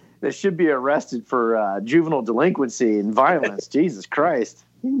that should be arrested for juvenile delinquency and violence, Jesus Christ,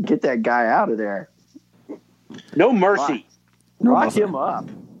 you can get that guy out of there. No mercy. Lock him up.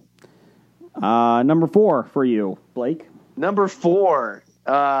 Number 4 for you, Blake. Number 4,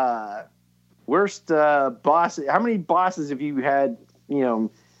 worst boss. How many bosses have you had?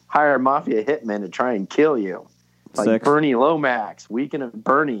 Hire a mafia hitman to try and kill you? Like 6. Bernie Lomax, Weekend at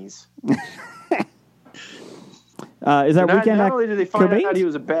Bernie's. Is that Weekend Not at only did they find out Cobain's? he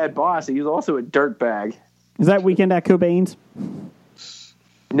was a bad boss, he was also a dirtbag. Is that Weekend at Cobain's?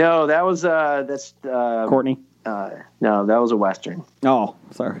 No, that was that's Courtney? no, that was a Western. Oh,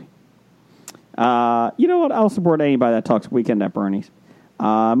 sorry. You know what? I'll support anybody that talks Weekend at Bernie's.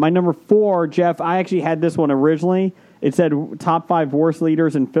 My number 4, Jeff, I actually had this one originally. It said top 5 worst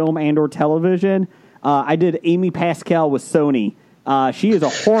leaders in film and or television. I did Amy Pascal with Sony. She is a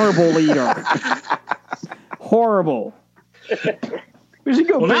horrible leader. Horrible. We should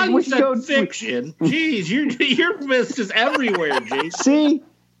go. Well, now we you should go. fiction. Jeez, your list is everywhere, Jason. See,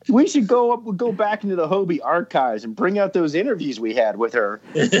 we should go back into the Hobie archives and bring out those interviews we had with her.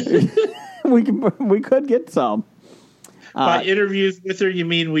 We could get some. By interviews with her, you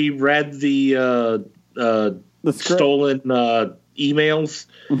mean we read the script. stolen emails?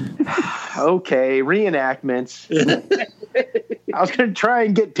 Okay, reenactments. I was going to try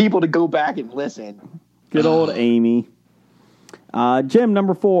and get people to go back and listen. Good old Amy. Jim,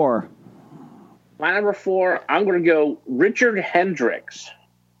 number 4. My number 4, I'm going to go Richard Hendricks,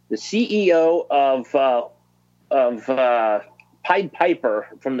 the CEO of Pied Piper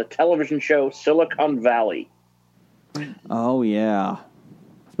from the television show Silicon Valley. Oh, yeah.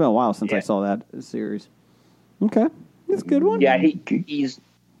 It's been a while since I saw that series. Okay. That's a good one. Yeah,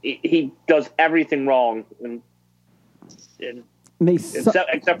 he does everything wrong, and They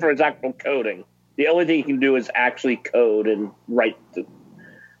except for his actual coding. The only thing he can do is actually code and write.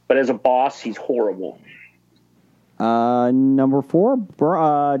 But as a boss, he's horrible. Number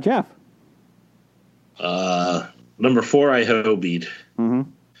 4, Jeff. Number 4, I hobied. Mm-hmm.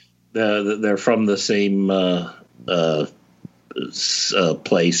 They're from the same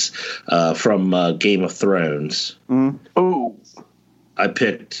place from Game of Thrones. Oh, I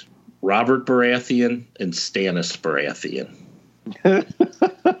picked Robert Baratheon and Stannis Baratheon.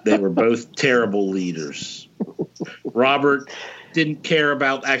 They were both terrible leaders. Robert didn't care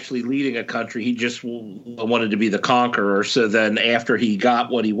about actually leading a country. He just wanted to be the conqueror. So then after he got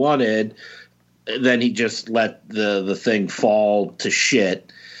what he wanted, then he just let the thing fall to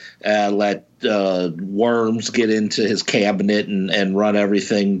shit. Let worms get into his cabinet and run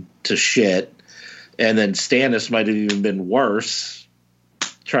everything to shit. And then Stannis might have even been worse,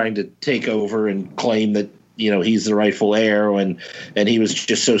 trying to take over and claim that, he's the rightful heir, and he was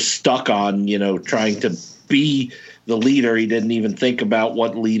just so stuck on, trying to be the leader, he didn't even think about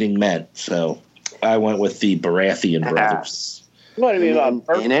what leading meant. So I went with the Baratheon brothers. What do you mean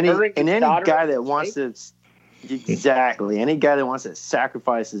about and any daughter guy that wants to exactly any guy that wants to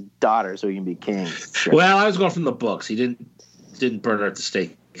sacrifice his daughter so he can be king. Sure. Well, I was going from the books. He didn't burn her at the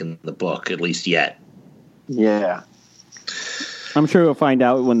stake in the book, at least yet. Yeah. I'm sure we'll find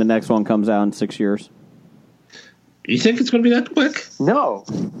out when the next one comes out in 6 years. You think it's going to be that quick? No,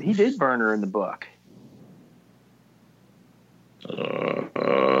 he did burn her in the book.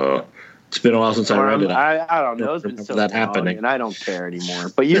 It's been a while since I read it. I don't know. It's been so that long, happening, and I don't care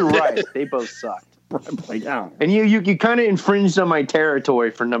anymore. But you're right; they both sucked. Like, oh. And you kind of infringed on my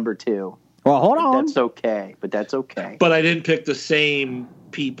territory for number 2. Well, hold on. That's okay. But that's okay. But I didn't pick the same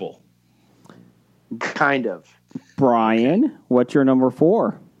people. Kind of. Brian, what's your number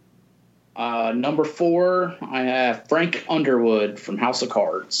 4? Number 4, I have Frank Underwood from House of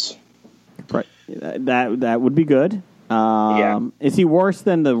Cards. Right. That would be good. Yeah. Is he worse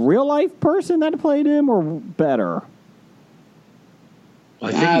than the real life person that played him, or better? Well,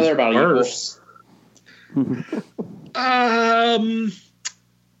 I think they're about worse.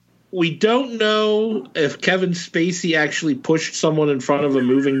 We don't know if Kevin Spacey actually pushed someone in front of a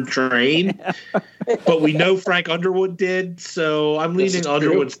moving train, but we know Frank Underwood did, so I'm leaning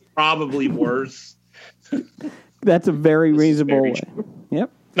Underwood's probably worse. That's a very reasonable way.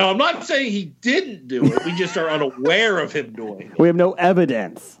 Yep. No, I'm not saying he didn't do it. We just are unaware of him doing it. We have no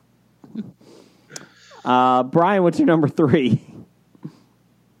evidence. Brian, what's your number 3?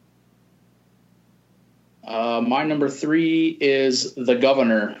 My number 3 is the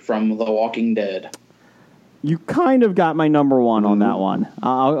governor from The Walking Dead. You kind of got my number 1 on that one.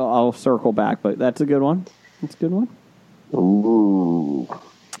 I'll circle back, but that's a good one. That's a good one. Ooh.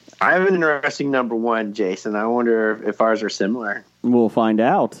 I have an interesting number 1, Jason. I wonder if ours are similar. We'll find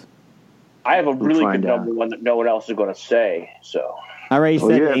out. I have a really good number 1 that no one else is going to say. So I already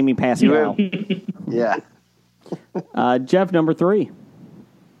said Amy Pascal. Yeah. Jeff, number 3.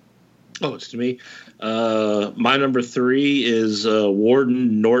 Oh, it's to me. My number 3 is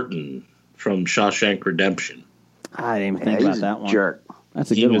Warden Norton from Shawshank Redemption. I didn't even think about that one. Jerk.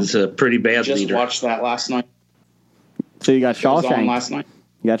 That's a He good one. was a pretty bad Just leader. watched that last night. So you got It was on Shawshank. last night.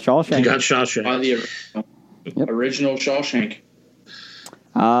 You got Shawshank. He got Shawshank. The original Shawshank.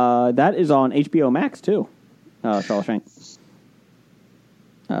 That is on HBO Max too. Shawshank.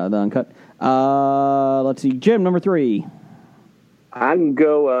 The uncut. Let's see. Jim, number 3. I can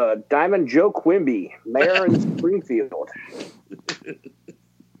go Diamond Joe Quimby, mayor in Springfield.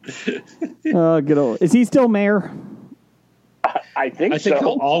 Good old. Is he still mayor? I think I think so.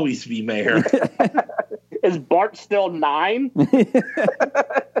 he'll always be mayor. Is Bart still 9?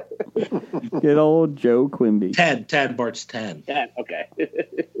 Good old Joe Quimby. 10. Bart's 10. Yeah, okay.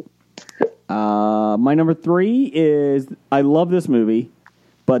 My number 3 is, I love this movie,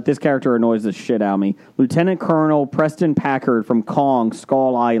 but this character annoys the shit out of me. Lieutenant Colonel Preston Packard from Kong,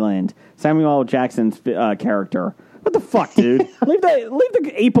 Skull Island. Samuel L. Jackson's character. What the fuck, dude? leave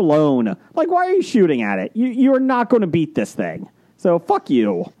the ape alone. Like, why are you shooting at it? You are not going to beat this thing. So fuck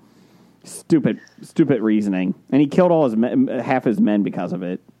you. Stupid reasoning. And he killed all his half his men because of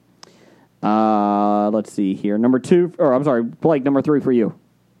it. Let's see here. Number 2, or I'm sorry, Blake, number 3 for you.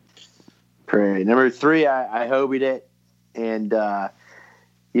 Great. Number 3, I hobied it. And,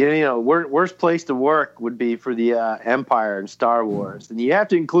 worst place to work would be for the Empire in Star Wars. And you have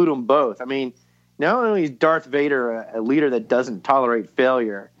to include them both. I mean, not only is Darth Vader a leader that doesn't tolerate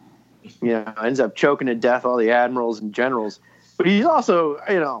failure, ends up choking to death all the admirals and generals, but he's also,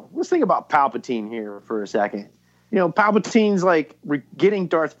 let's think about Palpatine here for a second. Palpatine's like getting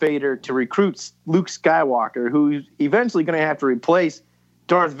Darth Vader to recruit Luke Skywalker, who's eventually going to have to replace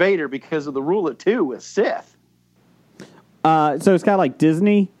Darth Vader because of the rule of 2 with Sith. So it's kind of like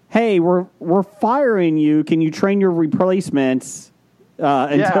Disney. Hey, we're firing you. Can you train your replacements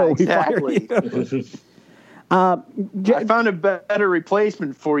until we fire you? I found a better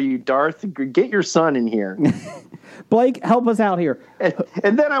replacement for you, Darth. Get your son in here. Blake, help us out here.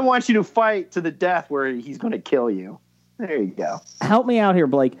 And then I want you to fight to the death where he's going to kill you. There you go. Help me out here,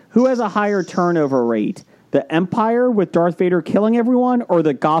 Blake. Who has a higher turnover rate? The Empire with Darth Vader killing everyone, or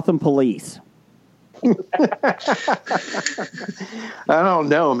the Gotham Police? I don't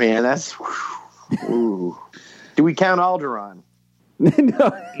know, man. That's... Ooh. Do we count Alderaan?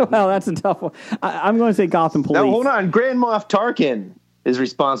 No, well, that's a tough one. I'm going to say Gotham Police. No, hold on. Grand Moff Tarkin is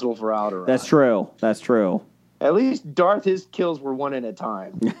responsible for Alderaan. That's true. At least his kills were one at a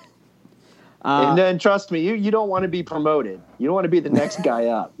time. And then, trust me, you don't want to be promoted. You don't want to be the next guy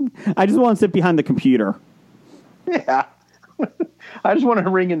up. I just want to sit behind the computer. Yeah. I just want to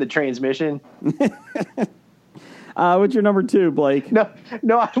ring in the transmission. What's your number 2, Blake? No,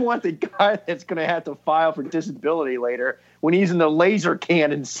 I want the guy that's going to have to file for disability later when he's in the laser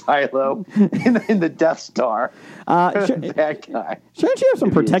cannon silo in the Death Star. That guy. Shouldn't you have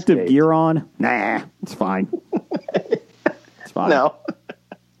some protective gear on? Nah, it's fine. It's fine. No.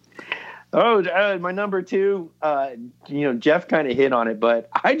 My number 2, Jeff kind of hit on it, but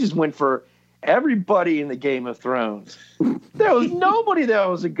I just went for everybody in the Game of Thrones. There was nobody that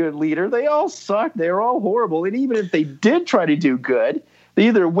was a good leader. They all sucked. They were all horrible. And even if they did try to do good, they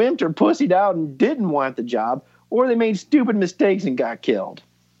either wimped or pussied out and didn't want the job, or they made stupid mistakes and got killed.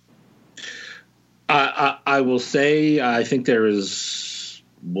 I will say I think there is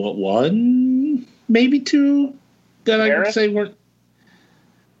one, maybe 2 that I would say weren't.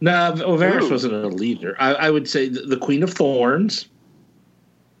 No, Varys wasn't a leader. I would say the Queen of Thorns.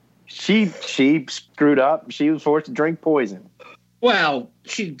 She screwed up. She was forced to drink poison. Well,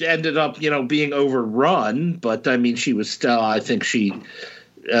 she ended up, being overrun, but I mean, she was still. I think Highgarden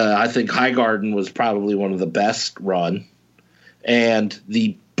was probably one of the best run, and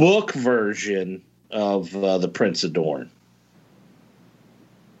the book version of the Prince of Dorne.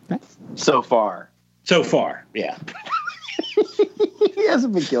 So far, yeah. He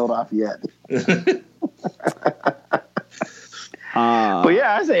hasn't been killed off yet. But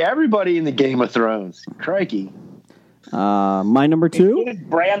yeah, I say everybody in the Game of Thrones. Crikey. My number 2?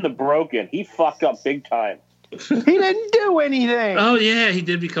 Bran the Broken. He fucked up big time. He didn't do anything. Oh, yeah, he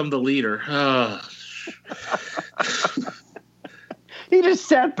did become the leader. He just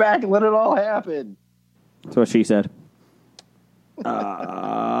sat back and let it all happen. That's what she said.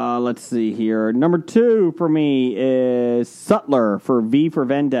 Let's see here. Number 2 for me is Sutler for V for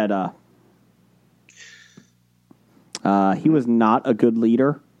Vendetta. He was not a good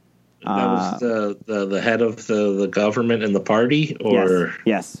leader. That was the head of the government and the party, or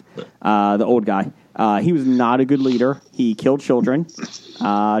yes, the old guy. He was not a good leader. He killed children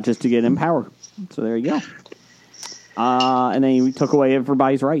just to get in power. So there you go. And then he took away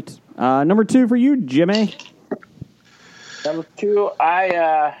everybody's rights. Number 2 for you, Jimmy. Number 2,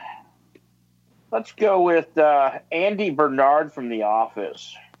 let's go with Andy Bernard from The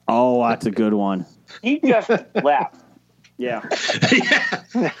Office. Oh, that's a good one. He just left. Yeah.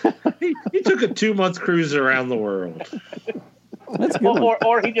 He took a 2-month cruise around the world. That's good.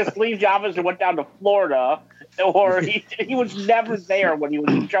 Or he just leaves the office and went down to Florida, or he was never there when he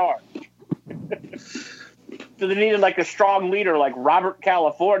was in charge. So they needed like a strong leader like Robert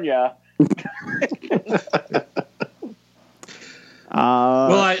California.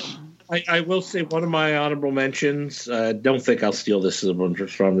 Well, I will say one of my honorable mentions, don't think I'll steal this from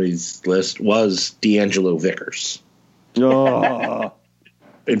his list, was D'Angelo Vickers. Oh.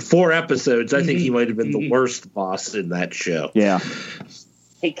 In 4 episodes, I think he might have been the worst boss in that show. Yeah.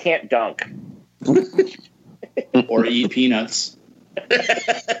 He can't dunk. Or eat peanuts.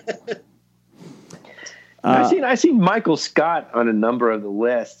 I seen Michael Scott on a number of the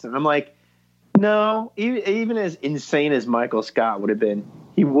lists, and I'm like, no, even as insane as Michael Scott would have been,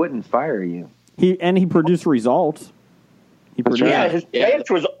 he wouldn't fire you. He produced results. His bench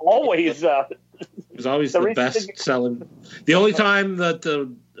was always. It was always the best selling. The only time that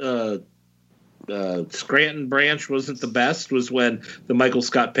the Scranton branch wasn't the best was when the Michael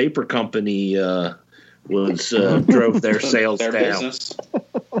Scott Paper Company drove their sales down. Business.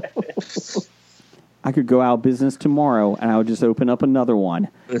 I could go out of business tomorrow, and I would just open up another one.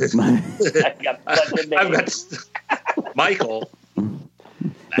 I've got Michael.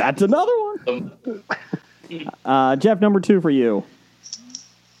 That's another one. Jeff, number 2 for you.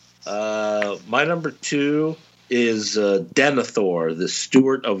 My number 2 is Denethor, the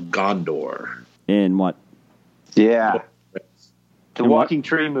Steward of Gondor. In what? Yeah. The Walking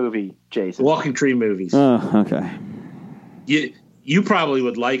Tree movie, Jason. Walking Tree movies. Okay. You probably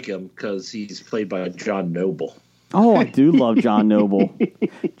would like him because he's played by John Noble. Oh, I do love John Noble.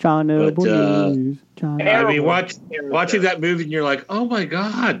 John Noble. I mean, watching that movie, and you're like, oh my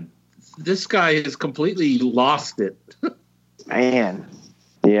God, this guy has completely lost it. Man.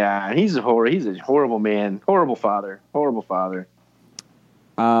 Yeah, he's a horrible man. Horrible father.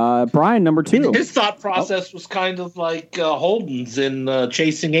 Brian, number 2. His thought process was kind of like Holden's in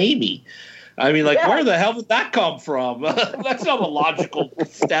Chasing Amy. I mean, where the hell did that come from? That's not a logical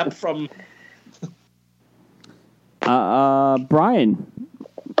step from. Brian.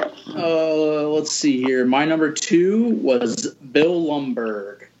 Let's see here. My number 2 was Bill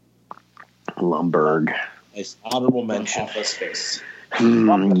Lumberg. Nice honorable mention. Space.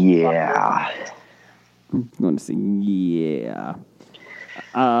 Yeah. I'm going to say yeah.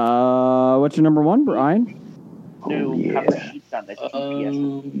 What's your number 1, Brian?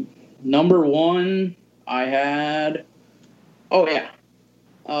 Number 1, I had. Oh yeah,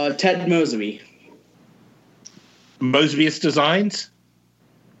 Ted Mosby. Mosby's Designs?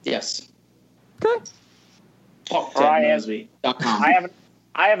 Yes. Okay. TalkTedMosby.com.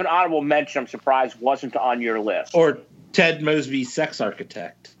 I have an honorable mention. I'm surprised wasn't on your list. Or Ted Mosby, Sex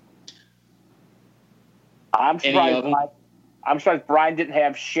Architect. I'm Any of them? surprised Brian didn't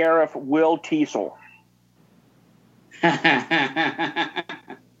have Sheriff Will Teasel.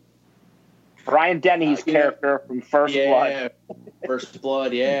 Brian Dennehy's character from First Blood. First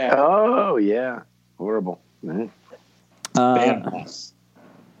Blood, yeah. Oh, yeah. Horrible. Mhm.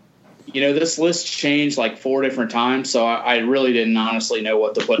 You know, this list changed like 4 different times, so I really didn't honestly know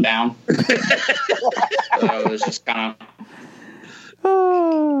what to put down. So it was just kind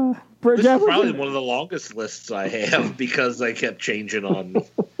of... This is probably one of the longest lists I have because I kept changing on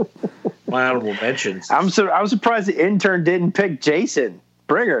my honorable mentions. I was surprised the intern didn't pick Jason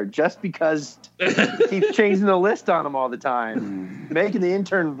Bringer just because he keeps changing the list on him all the time, making the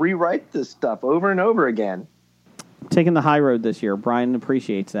intern rewrite this stuff over and over again. Taking the high road this year. Brian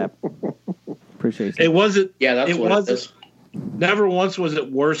appreciates that. It wasn't. Yeah, that's what it is. Never once was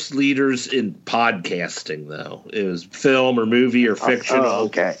it worst leaders in podcasting, though. It was film or movie or fictional. Oh,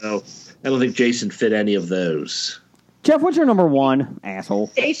 okay. So I don't think Jason fit any of those. Jeff, what's your number one,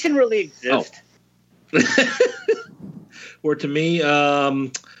 asshole? Jason really exists. Or to me,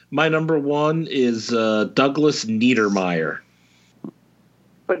 my number one is Douglas Niedermeyer.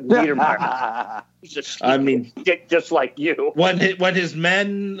 But Niedermeyer, I mean, just like you. when his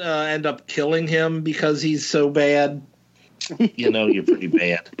men end up killing him because he's so bad, you know you're pretty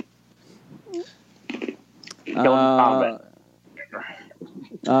bad.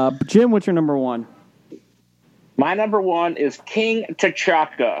 Jim, what's your number one? My number one is King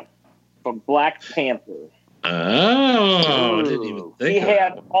T'Chaka from Black Panther. Oh, I didn't even think He of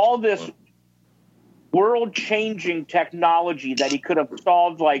had that. all this world-changing technology that he could have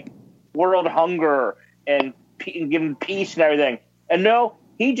solved, like world hunger and given peace and everything. And no,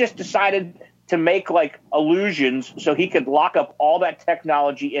 he just decided to make like illusions so he could lock up all that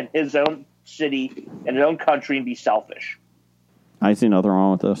technology in his own city and his own country and be selfish. I see nothing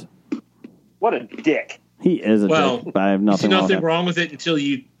wrong with this. What a dick! He is a dick, but I have nothing wrong with it. wrong with it until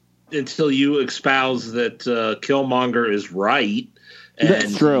you espouse that Killmonger is right. And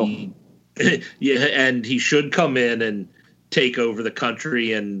That's true. And he should come in and take over the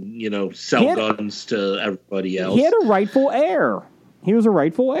country and sell guns to everybody else. He had a rightful heir. He was a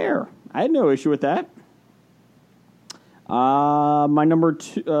rightful heir. I had no issue with that. My number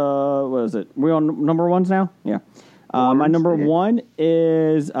two, what is it? We on number ones now? Yeah. My number one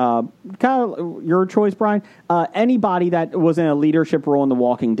is kind of your choice, Brian. Anybody that was in a leadership role in The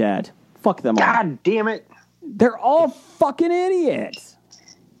Walking Dead. Fuck them all. God damn it. They're all fucking idiots.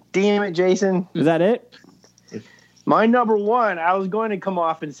 Damn it, Jason. Is that it? My number one, I was going to come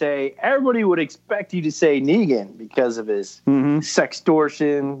off and say everybody would expect you to say Negan because of his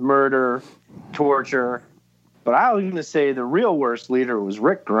sextortion, murder, torture. But I was going to say the real worst leader was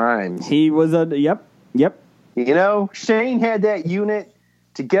Rick Grimes. He was a, yep. You know, Shane had that unit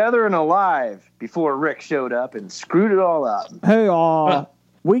together and alive before Rick showed up and screwed it all up. Hey,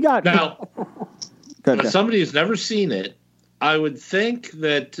 we got... Now, as somebody who's never seen it, I would think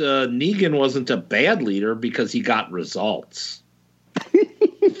that Negan wasn't a bad leader because he got results.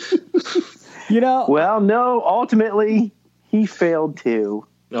 Well, no, ultimately, he failed too.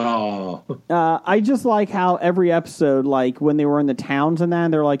 Oh. I just like how every episode, like when they were in the towns and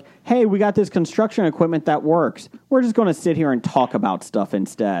that, they're like, hey, we got this construction equipment that works. We're just going to sit here and talk about stuff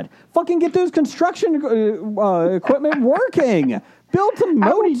instead. Fucking get those construction equipment working. Build some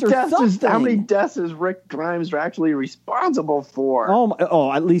moats or something. How many deaths is Rick Grimes actually responsible for?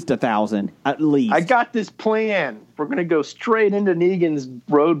 At least 1,000. At least. I got this plan. We're going to go straight into Negan's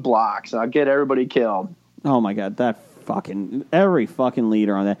roadblocks. I'll get everybody killed. Oh, my God. Every fucking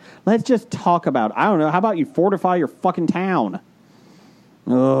leader on that. Let's just talk about, I don't know, how about you fortify your fucking town?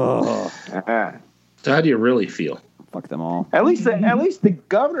 Ugh. So how do you really feel? Fuck them all. At least the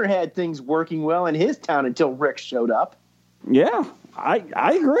governor had things working well in his town until Rick showed up. Yeah, I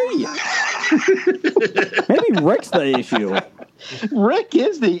agree. Maybe Rick's the issue. Rick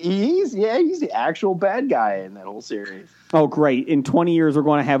is he's the actual bad guy in that whole series. Oh, great. In 20 years, we're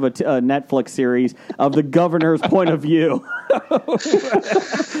going to have a Netflix series of the governor's point of view.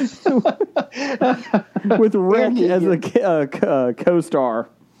 With Rick as a co-star.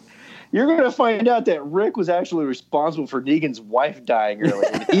 You're going to find out that Rick was actually responsible for Negan's wife dying early.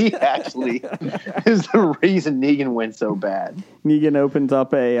 And he actually is the reason Negan went so bad. Negan opens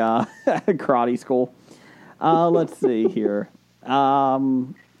up a karate school. Let's see here.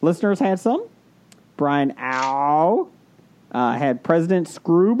 Listeners had some? Brian Ow had President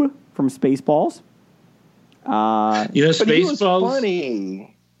Scroob from Spaceballs. But he was Spaceballs.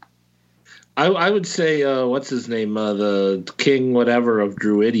 funny. I would say, what's his name? The king, whatever, of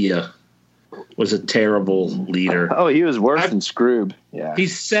Druidia was a terrible leader. Oh, he was worse than Scroob. Yeah. He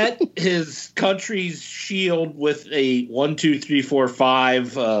set his country's shield with a 1, 2, 3, 4,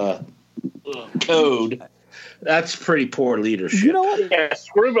 5 code. That's pretty poor leadership. You know what? Yeah,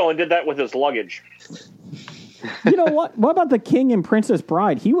 Scroob only did that with his luggage. You know what? What about the King and Princess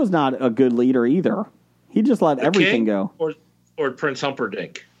Bride? He was not a good leader either. He just let everything King go. Or Prince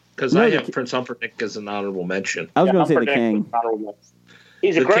Humperdinck. Because No, I the have Prince Humperdinck as an honorable mention. I was going to say the Humperdinck King. was honorable.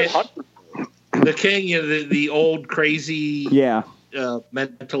 He's a The great king- hunter. The king, the old crazy, Yeah,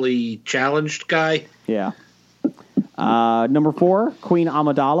 mentally challenged guy. yeah. Number 4, Queen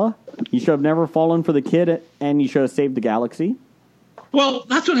Amidala. You should have never fallen for the kid, and you should have saved the galaxy. Well,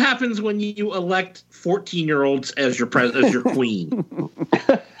 that's what happens when you elect 14-year-olds as your as your queen.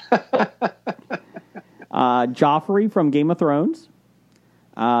 Joffrey from Game of Thrones.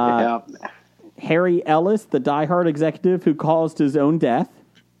 Yeah. Harry Ellis, the diehard executive who caused his own death.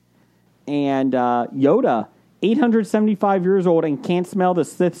 And Yoda, 875 years old and can't smell the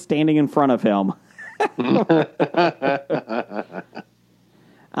Sith standing in front of him.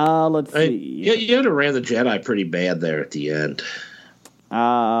 Let's see. Yoda ran the Jedi pretty bad there at the end.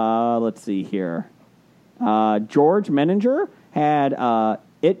 Let's see here. George Menninger had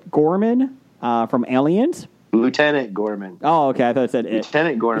It Gorman from Aliens. Lieutenant Gorman. Oh, okay. I thought it said It.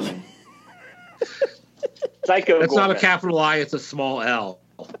 Lieutenant Gorman. Psycho That's Gorman. not a capital I, it's a small L.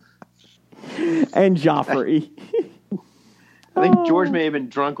 And Joffrey. I think George may have been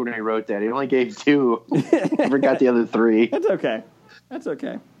drunk when he wrote that. He only gave 2. Forgot the other 3. That's okay. That's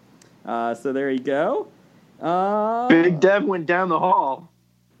okay. So there you go. Big Dev went down the hall.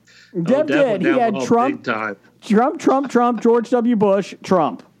 Deb did. He had Trump, Big time. Trump, George W. Bush,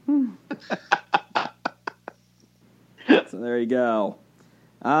 Trump. So there you go.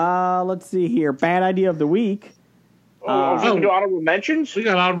 Let's see here. Bad idea of the week. Should we do honorable mentions? We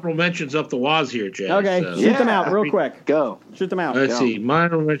got honorable mentions up the waz here, Jay. Okay, so. shoot them out real quick. Go. Shoot them out. Let's Go. see. My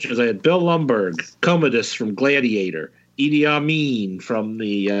honorable mentions, I had Bill Lumberg, Commodus from Gladiator, Idi Amin from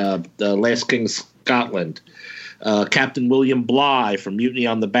the Last King of Scotland, Captain William Bligh from Mutiny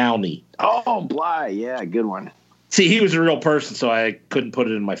on the Bounty. Oh, Bly. Yeah, good one. See, he was a real person, so I couldn't put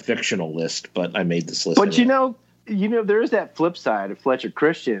it in my fictional list, but I made this list. But anyway. you know, there is that flip side of Fletcher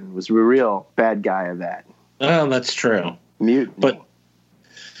Christian was a real bad guy of that. Oh, that's true. Mutiny. But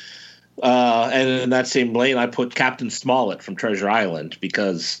and in that same lane, I put Captain Smollett from Treasure Island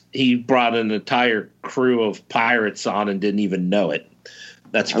because he brought an entire crew of pirates on and didn't even know it.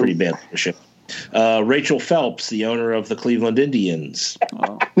 That's pretty bad leadership. Rachel Phelps, the owner of the Cleveland Indians.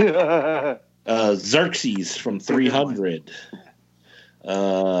 Xerxes from 300.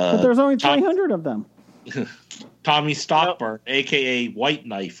 But there's only 300 of them. Tommy Stockburn, a.k.a. White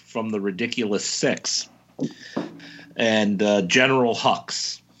Knife from the Ridiculous Six. And General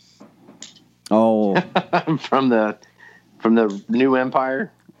Hux. Oh. from the New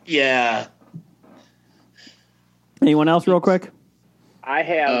Empire. Yeah. Anyone else real quick? I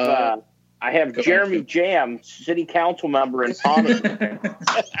have Jeremy Jam, city council member in Palmer.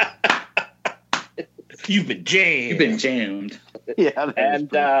 You've been jammed. You've been jammed. Yeah.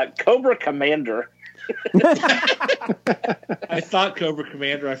 And Cobra Commander. I thought Cobra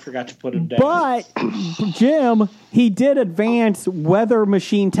Commander. I forgot to put him down. But, Jim, he did advance weather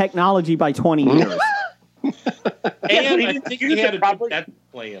machine technology by 20 years. And he I didn't think use he had it a properly. good death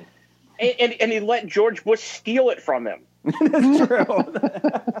plan. And he let George Bush steal it from him. That's true.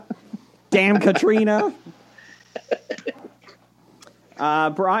 Damn Katrina.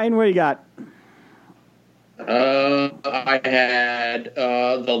 Brian, what do you got? I had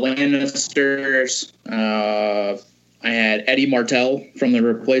the Lannisters. I had Eddie Martell from The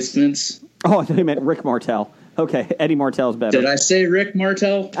Replacements. Oh, I thought you meant Rick Martel. Okay, Eddie Martell's better. Did I say Rick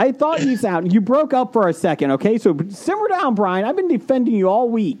Martell? I thought you broke up for a second, okay? So simmer down, Brian. I've been defending you all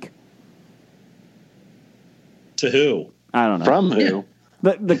week. To who? I don't know. From who?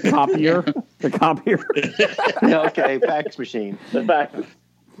 The copier. The copier. Okay, fax machine.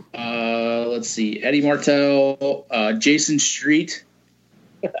 Let's see. Eddie Martell, Jason Street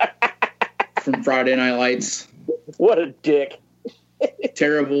from Friday Night Lights. What a dick.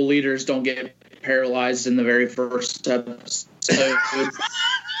 Terrible leaders don't get paralyzed in the very first episode.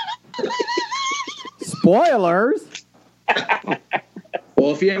 Spoilers.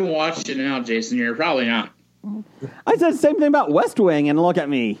 Well, if you haven't watched it now, Jason, you're probably not. I said the same thing about West Wing, and look at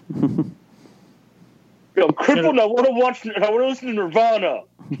me. Yo, crippled, I want to listen to Nirvana.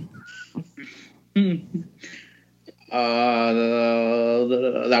 That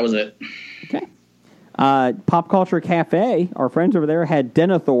was it. Okay. Pop Culture Cafe, our friends over there had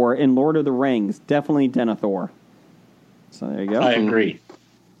Denethor in Lord of the Rings. Definitely Denethor. So there you go. I agree.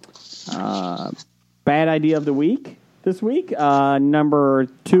 Bad idea of the week this week. Number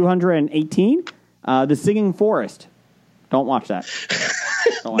 218, The Singing Forest. Don't watch that.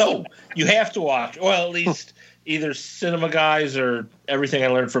 No, you have to watch. Well, at least either Cinema Guys or Everything I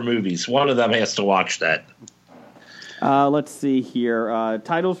Learned from Movies. One of them has to watch that. Let's see here.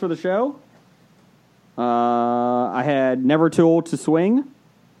 Titles for the show. I had Never Too Old to Swing.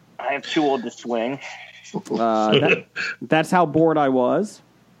 I have Too Old to Swing. That's How Bored I Was.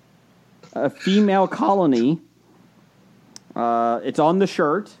 A Female Colony. It's on the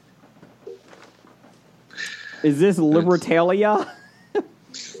shirt. Is this Libertalia?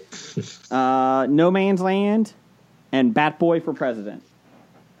 No Man's Land. And Bat Boy for President.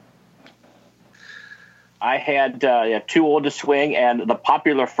 I had Too Old to Swing and The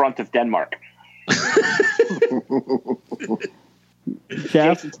Popular Front of Denmark.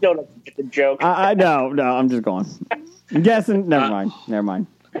 Jeff? Jason still doesn't get the joke. No, I'm just going. I'm guessing. Never mind.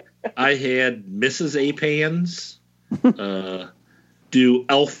 I had Mrs. Apans do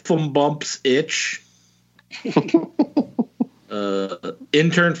Elfum Bumps Itch.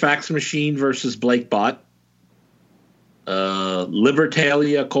 Intern Fax Machine versus Blake Bot.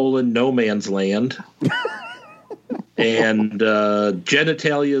 Libertalia : No Man's Land. And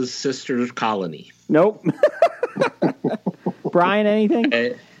Genitalia's Sister Colony. Nope. Brian,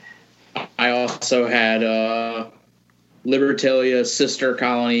 anything? I also had Libertalia, Sister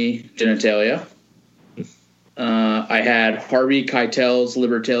Colony, Genitalia. I had Harvey Keitel's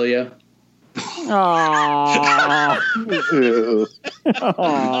Libertalia. Aww.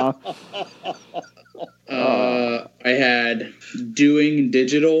 I had Doing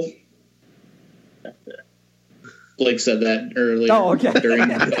Digital. Blake said that earlier during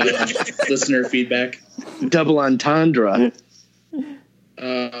listener feedback. Double entendre.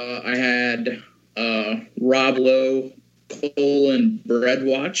 I had Rob Lowe, Bread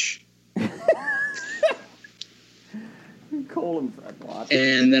Watch. Bread Watch.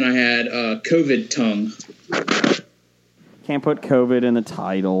 And then I had COVID Tongue. Can't put COVID in the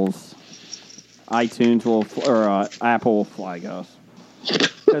titles. iTunes will, or Apple will flag us.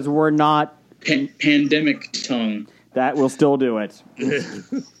 Because we're not... Pandemic Tongue. That will still do it.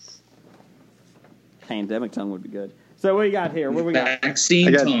 Pandemic Tongue would be good. So what do you got here? What do we got?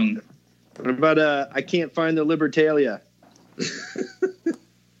 Vaccine Tongue. What about I Can't Find the Libertalia?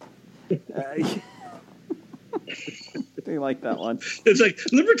 I like that one. It's like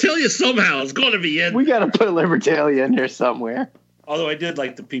Libertalia somehow is going to be in. We got to put Libertalia in there somewhere. Although I did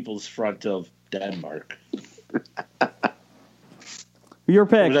like the People's Front of Denmark. Your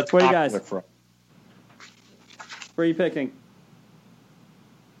pick. That's What do you guys? Front. Where are you picking?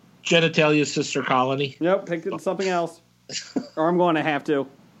 Genitalia's Sister Colony. Nope, pick something else. Or I'm going to have to.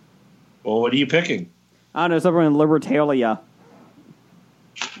 Well, what are you picking? I don't know, something in Libertalia.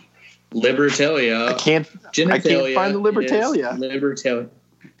 Libertalia. I can't find the Libertalia. Libertalia.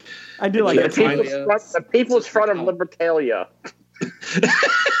 I do like it. The People's Front of Libertalia.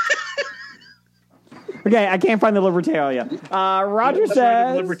 Okay, I can't find the Libertalia. Roger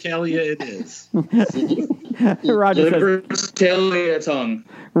says... Libertalia it is. Roger says... Libertalia Tongue.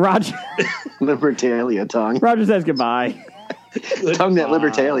 Roger... Libertalia Tongue. Roger says goodbye. Tongue that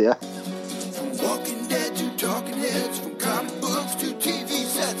Libertalia. Walking Dead to Talking Heads, from comic books to TV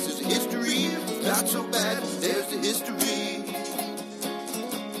sets, there's a history. Not so bad, there's the history.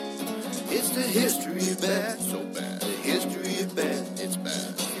 It's the history of bad, so